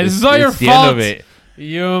this. Yeah, this is all your it's the fault. End of it.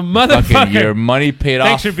 You motherfucker. Fucking your money paid off.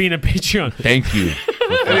 Thanks for being a Patreon. Thank you.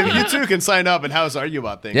 And if you two can sign up and house argue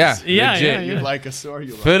about things. Yeah, Yeah, legit. yeah. You'd like us to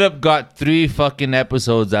argue about. Philip got 3 fucking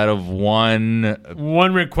episodes out of one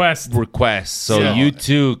request. So Yeah. you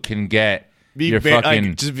two can get your vague, fucking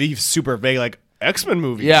like, just be super vague, like X-Men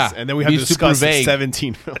movies. Yeah, and then we have be to discuss super vague.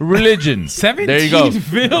 17 films. religion. 17 there you go.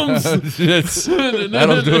 films.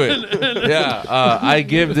 That'll do it. Yeah, I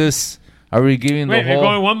give this. Are we giving Wait, the we're whole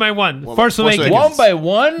going one by one. Force Force Awakens. Awakens. one by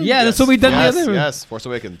one? Yeah, that's what we done Yes, the other. yes, Force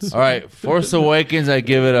Awakens. All right, Force Awakens. I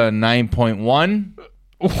give it a 9.1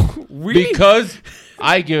 Really? because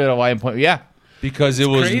I give it a 9. Yeah, because it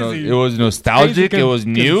was crazy. it was nostalgic. Crazy It was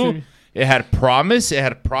new. consider- It had promise. It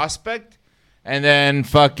had prospect. And then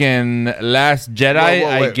fucking Last Jedi. Whoa,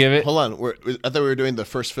 I wait, give it. Hold on, I thought we were doing the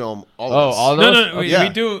first film. All Oh, of us. all No, those?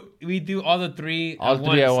 no, we do all the three. All at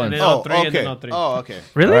three at once, once. And then Oh, all three, and okay. then all three. Oh, okay.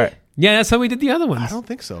 Really? Right. Yeah, that's how we did the other ones. I don't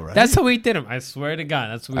think so, right? That's how we did them. I swear to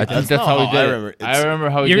God, that's what we I did. think that's how we not did how I it. remember. I remember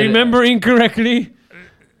how we You did remember incorrectly?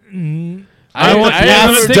 I want I you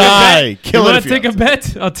remember to die. You Kill it want if to you take a have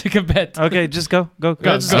bet? I'll take a bet. Okay, just go. Go.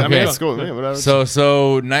 I mean, Okay. it's cool. Yeah, whatever.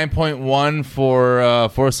 So 9.1 for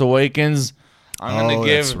Force Awakens. I'm gonna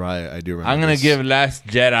give. That's right. I do remember. I'm gonna this. give Last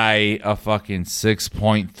Jedi a fucking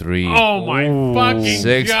 6.3. Oh my fucking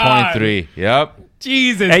 6.3. Yep.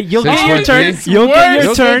 Jesus. Hey, you'll get your 6.3. turn. You'll get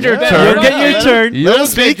your turn. You'll get You'll your get your turn. You'll him get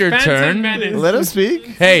speak. your Phantom turn. Menace. Let him speak.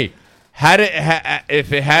 Hey,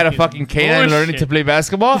 if it had a fucking canine learning bullshit. to play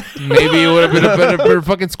basketball, maybe it would have been a better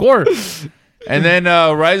fucking score. And then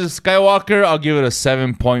Rise of Skywalker, I'll give it a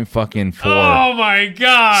 7.4. Oh my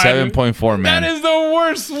God. 7.4, man. That is the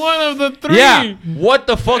worst one of the three. Yeah. What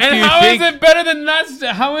the fuck And do you how think? is it better than Last?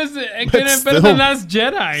 How is it? Can it better still- than Last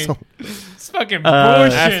Jedi? It's fucking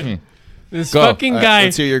Ask bullshit. me. This Go. fucking All right, guy.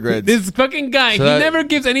 let's hear your grades. This fucking guy. So he that- never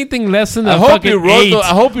gives anything less than a I hope fucking you wrote. 8 I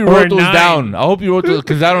hope you or wrote those 9. down. I hope you wrote those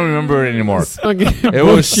because I don't remember it anymore. It's fucking It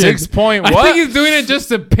was bullshit. 6 point I what? think he's doing it just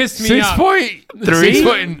to piss me off.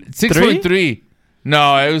 6.3.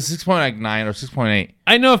 No, it was 6.9 or 6.8.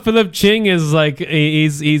 I know Philip Ching is like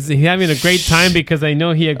he's having a great time because I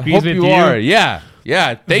know he I agrees hope with you are. Yeah.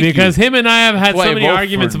 Thank you. because him and I have had Why so many vote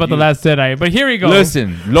arguments for about The you? Last Jedi. But here we go.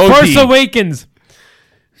 Listen, Force Awakens.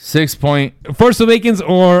 6 point. Force Awakens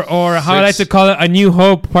or how I like to call it, A New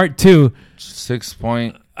Hope Part 2. 6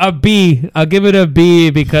 point. A B. I'll give it a B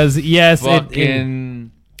because yes, Fucking.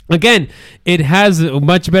 again, it has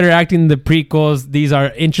much better acting than the prequels. These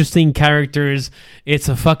are interesting characters. It's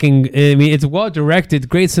a fucking, I mean, it's well directed,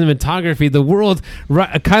 great cinematography. The world,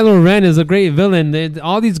 Kylo Ren is a great villain.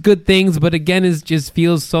 All these good things, but again, it just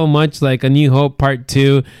feels so much like A New Hope Part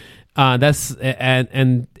 2. That's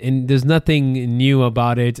and there's nothing new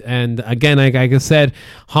about it. And again, like I said,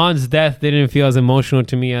 Han's death didn't feel as emotional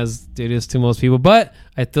to me as it is to most people. But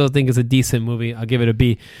I still think it's a decent movie. I'll give it a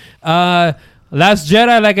B. Last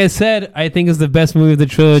Jedi, like I said, I think is the best movie of the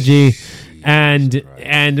trilogy. And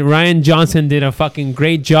Rian Johnson did a fucking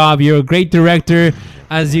great job. You're a great director,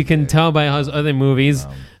 as you can tell by his other movies.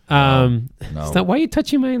 No. Stop, why are you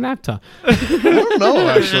touching my laptop? I don't know,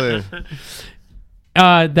 actually.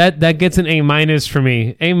 That gets an A minus for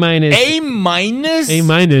me. A minus. A minus? A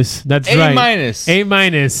minus. That's A right. minus. A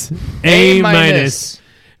minus. A A minus. minus.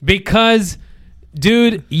 Because,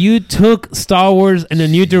 dude, you took Star Wars in a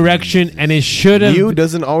new direction, and it should have. New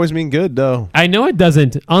doesn't always mean good, though. I know it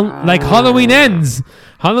doesn't. Like Halloween Ends.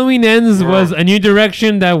 Halloween Ends was a new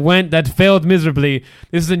direction that failed miserably.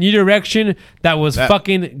 This is a new direction that was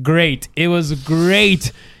fucking great. It was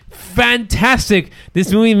great. Fantastic.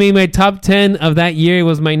 This movie made my top 10 of that year. It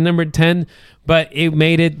was my number 10, but it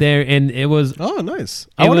made it there, and it was. Oh, nice.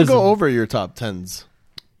 I want to go over your top 10s.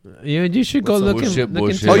 You should go look bullshit, into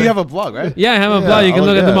bullshit. Oh, you have a blog, right? Yeah, I have a blog. You can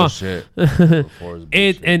look at them all. Shit.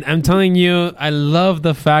 And I'm telling you, I love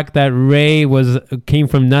the fact that Ray came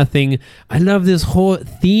from nothing. I love this whole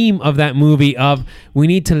theme of that movie of we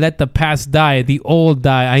need to let the past die, the old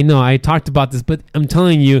die. I know I talked about this, but I'm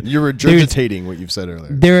telling you, you're regurgitating what you've said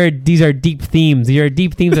earlier. These are deep themes. These are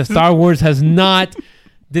deep themes that Star Wars has not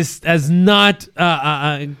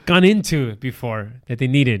gone into before that they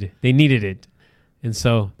needed. They needed it. And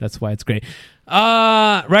so that's why it's great.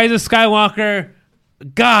 Rise of Skywalker.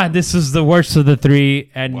 God, this is the worst of the three.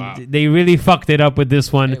 And they really fucked it up with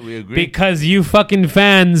this one. We agree. Because you fucking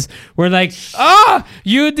fans were like,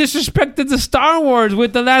 you disrespected the Star Wars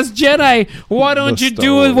with The Last Jedi. Why don't you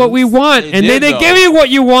do what we want? And then they give you what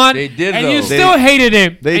you want. They did, and though. you still hated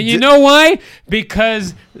it. And you know why?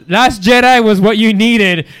 Because Last Jedi was what you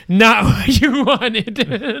needed, not what you wanted.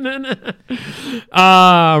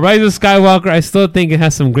 Rise of Skywalker, I still think it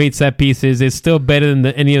has some great set pieces. It's still better than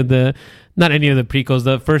not any of the prequels,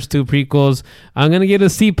 the first two prequels. I'm going to give it a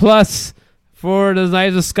C+ for the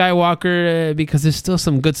Rise of Skywalker because there's still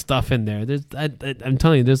some good stuff in there. I'm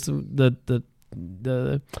telling you, there's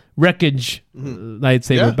the wreckage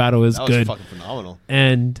lightsaber battle is that good. was fucking phenomenal.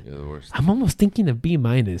 And I'm almost thinking of B-. You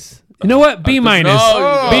know what? B-. No,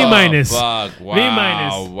 B-. fuck.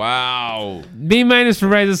 Wow. Wow. B- for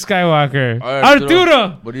Rise of Skywalker. All right,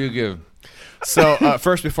 Arturo. What do you give? So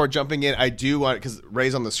first, before jumping in, I do want, because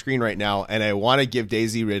Ray's on the screen right now, and I want to give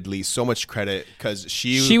Daisy Ridley so much credit because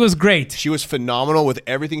she was great. She was phenomenal with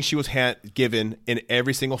everything she was given in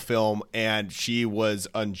every single film, and she was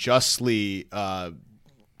unjustly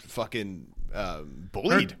fucking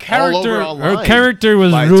bullied. Her character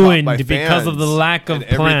was ruined because of the lack of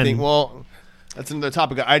plan. Well, that's another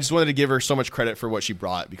topic. I just wanted to give her so much credit for what she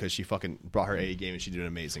brought because she fucking brought her A game and she did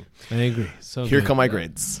amazing. I agree. So here good. come my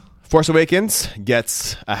grades. Force Awakens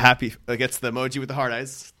gets the emoji with the heart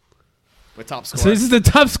eyes. My top score. So this is the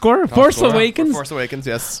top score? Force Awakens? Force Awakens,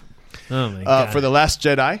 yes. Oh my God. For The Last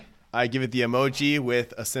Jedi, I give it the emoji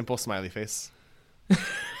with a simple smiley face.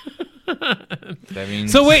 That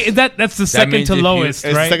means so wait, that's the second to lowest,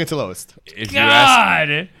 It's right? the second to lowest. God,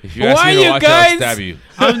 if you ask why me to you watch guys? it, I'll stab you.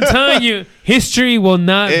 I'm telling you, history will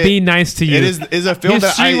not be nice to you. It is a film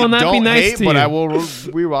that I will not don't be nice hate, to but you. I will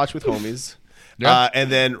rewatch with homies. Yeah.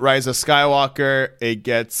 And then Rise of Skywalker, it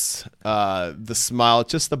gets the smile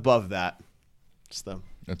just above that. Just a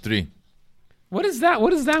 3. What is that?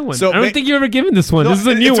 What is that one? So I don't think you've ever given this one. No, this is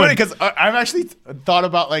a new it's one. because I've actually thought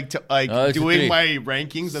about doing a my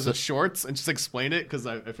rankings as a shorts and just explain it because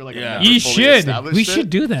I feel like I've never You fully should. established We it. should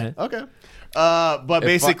do that. Okay. But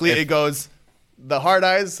basically, it goes the hard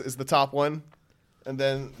eyes is the top one, and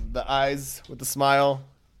then the eyes with the smile,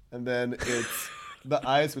 and then it's the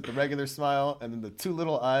eyes with the regular smile, and then the two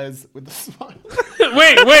little eyes with the smile.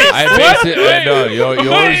 wait. I know. Yours.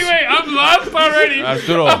 Wait. I'm lost already.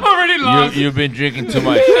 Arturo, I'm already lost. You've been drinking too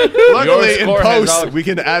much. Luckily, in post, we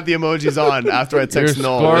can add the emojis on after I text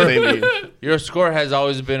Noel what they mean. Your score has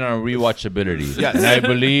always been on rewatchability. Yes. And I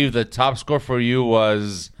believe the top score for you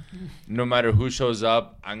was no matter who shows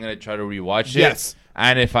up, I'm going to try to rewatch it. Yes.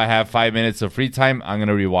 And if I have 5 minutes of free time, I'm going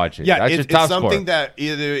to rewatch it. Yeah, That's your it's top something score. that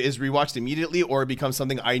either is rewatched immediately or it becomes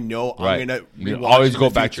something I know Right. I'm going to You rewatch. always in go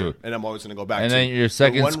the back future, to it. and I'm always going to go back And to. then your The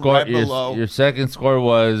second one score, right below your second score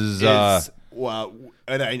was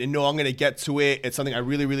and I know I'm going to get to it. It's something I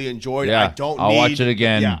really, really enjoyed. Yeah, I don't. I'll watch it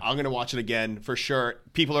again. Yeah, I'm going to watch it again for sure.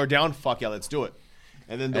 People are down. Fuck yeah, let's do it.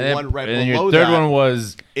 And then the and then, one right and then below your third that one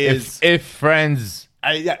was is if friends.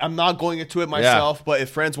 I'm not going into it myself, but if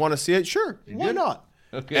friends want to see it, sure, why not?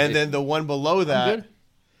 Okay. And then the one below that,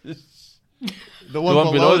 good. the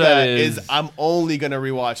one below that is I'm only gonna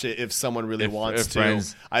rewatch it if someone really wants to.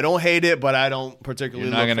 friends. I don't hate it, but I don't particularly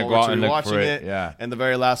You're not look gonna forward go out to and look rewatching for it. it, yeah. And the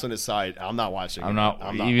very last one is side. I'm not watching. I'm it. not.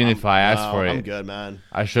 I'm Even if I asked for it, I'm good, man.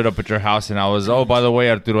 I showed up at your house and I was, by the way,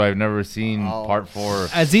 Arturo, I've never seen part 4.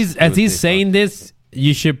 As he's saying this,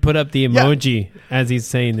 you should put up the emoji as he's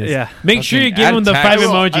saying this. Yeah. Make sure you Fucking give him add the 5 text.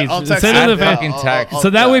 emojis. I'll text Send him the that. fucking text. so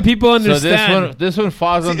that way people understand. So this one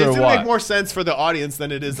falls See, under it's gonna what? make more sense for the audience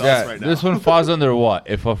than it is us Yeah, right now. this one falls under what?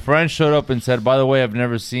 If a friend showed up and said, "By the way, I've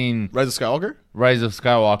never seen Rise of Skywalker. Rise of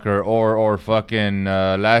Skywalker or fucking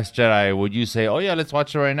Last Jedi," would you say, "Oh yeah, let's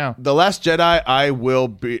watch it right now"? The Last Jedi, I will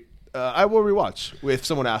rewatch if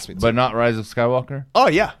someone asks me to. But not Rise of Skywalker. Oh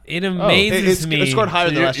yeah, It amazes me. It scored higher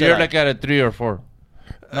than the Last You're Jedi. like at a 3 or 4.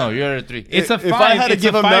 No, you're at a 3. It's a 5. If I had to it's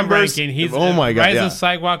give a him 5 numbers, ranking. He's oh my God, Rise yeah. of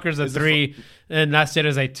Skywalker's a 3. And Last Jedi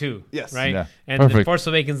is like 2. Yes. Right? Yeah. And The Perfect. Force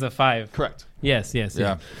Awakens a 5. Correct. Yes.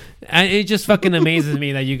 Yeah. And it just fucking amazes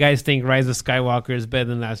me that you guys think Rise of Skywalker is better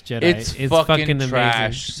than Last Jedi. It's fucking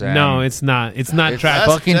trash, amazing. Sam. No, it's not. It's not It's trash.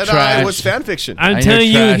 fucking Jedi trash. was fan fiction. I'm And telling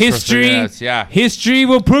you, you're trash for history. figuring it out. Yeah. History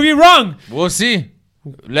will prove you wrong. We'll see.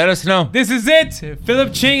 Let us know. This is it,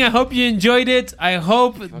 Philip Ching. I hope you enjoyed it. I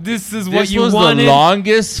hope this is what This you was wanted. the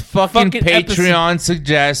longest fucking Patreon episode.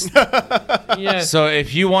 suggest. Yes. So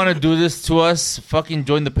if you want to do this to us, fucking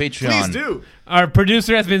join the Patreon. Please do. Our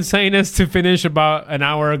producer has been saying us to finish about an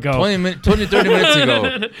hour ago. 20, 30 minutes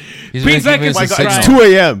ago. He's Please been like giving and us a subscribe. It's signal. 2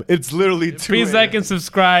 a.m. It's literally 2 Please a.m. like and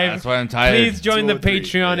subscribe. That's why I'm tired. Please join the 2 or 3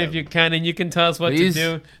 Patreon if a.m. you can, and you can tell us what Please?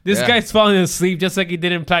 to do. This Yeah. guy's falling asleep just like he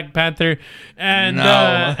did in Black Panther, and, No.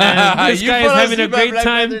 and this You guy is fell having a asleep at great Black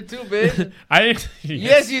time. Panther too, bitch. I didn't.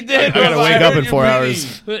 Yes, you did. I gotta bro. wake heard up in you 4 breathing.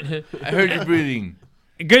 hours. I heard you breathing.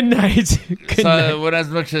 Good night. Good night. So, when as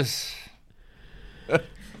much as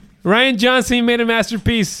Ryan Johnson made a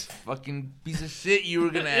masterpiece. fucking piece of shit you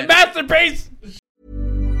were gonna add. Masterpiece.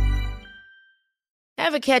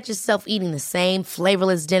 Ever catch yourself eating the same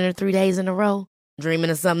flavorless dinner 3 days in a row?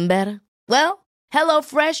 Dreaming of something better? Well,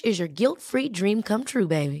 HelloFresh is your guilt-free dream come true,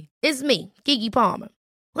 baby. It's me, Keke Palmer.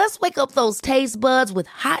 Let's wake up those taste buds with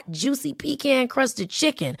hot, juicy pecan-crusted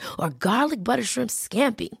chicken or garlic butter shrimp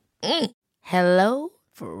scampi. Hello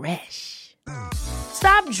Fresh.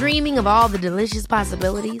 Stop dreaming of all the delicious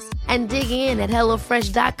possibilities and dig in at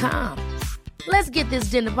HelloFresh.com. Let's get this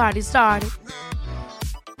dinner party started.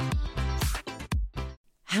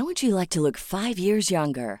 How would you like to look 5 years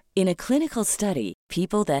younger? In a clinical study,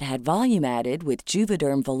 people that had volume added with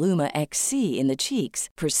Juvederm Voluma XC in the cheeks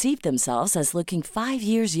perceived themselves as looking 5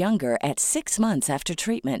 years younger at 6 months after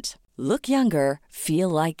treatment. Look younger, feel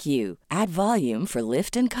like you. Add volume for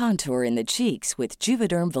lift and contour in the cheeks with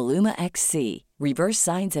Juvederm Voluma XC. Reverse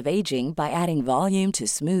signs of aging by adding volume to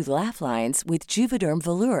smooth laugh lines with Juvederm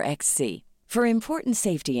Volure XC. For important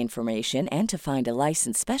safety information and to find a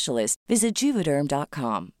licensed specialist, visit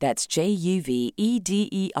Juvederm.com. That's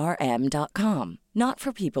JUVEDERM.com. Not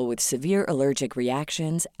for people with severe allergic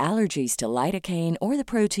reactions, allergies to lidocaine, or the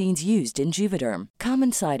proteins used in Juvederm.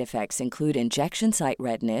 Common side effects include injection site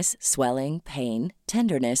redness, swelling, pain,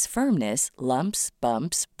 tenderness, firmness, lumps,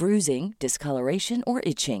 bumps, bruising, discoloration, or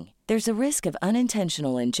itching. There's a risk of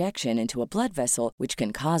unintentional injection into a blood vessel, which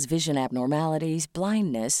can cause vision abnormalities,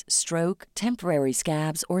 blindness, stroke, temporary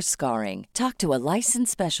scabs, or scarring. Talk to a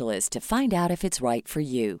licensed specialist to find out if it's right for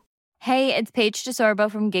you. Hey, it's Paige DeSorbo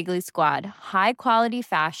from Giggly Squad. High quality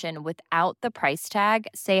fashion without the price tag.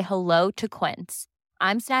 Say hello to Quince.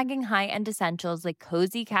 I'm snagging high-end essentials like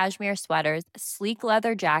cozy cashmere sweaters, sleek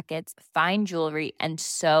leather jackets, fine jewelry, and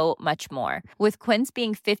so much more. With Quince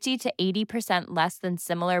being 50 to 80% less than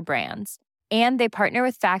similar brands. And they partner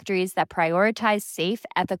with factories that prioritize safe,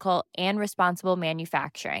 ethical, and responsible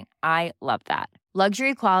manufacturing. I love that.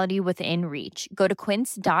 Luxury quality within reach. Go to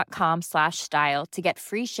quince.com/style to get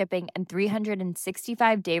free shipping and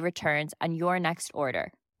 365-day returns on your next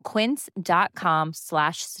order.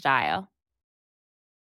 Quince.com/style.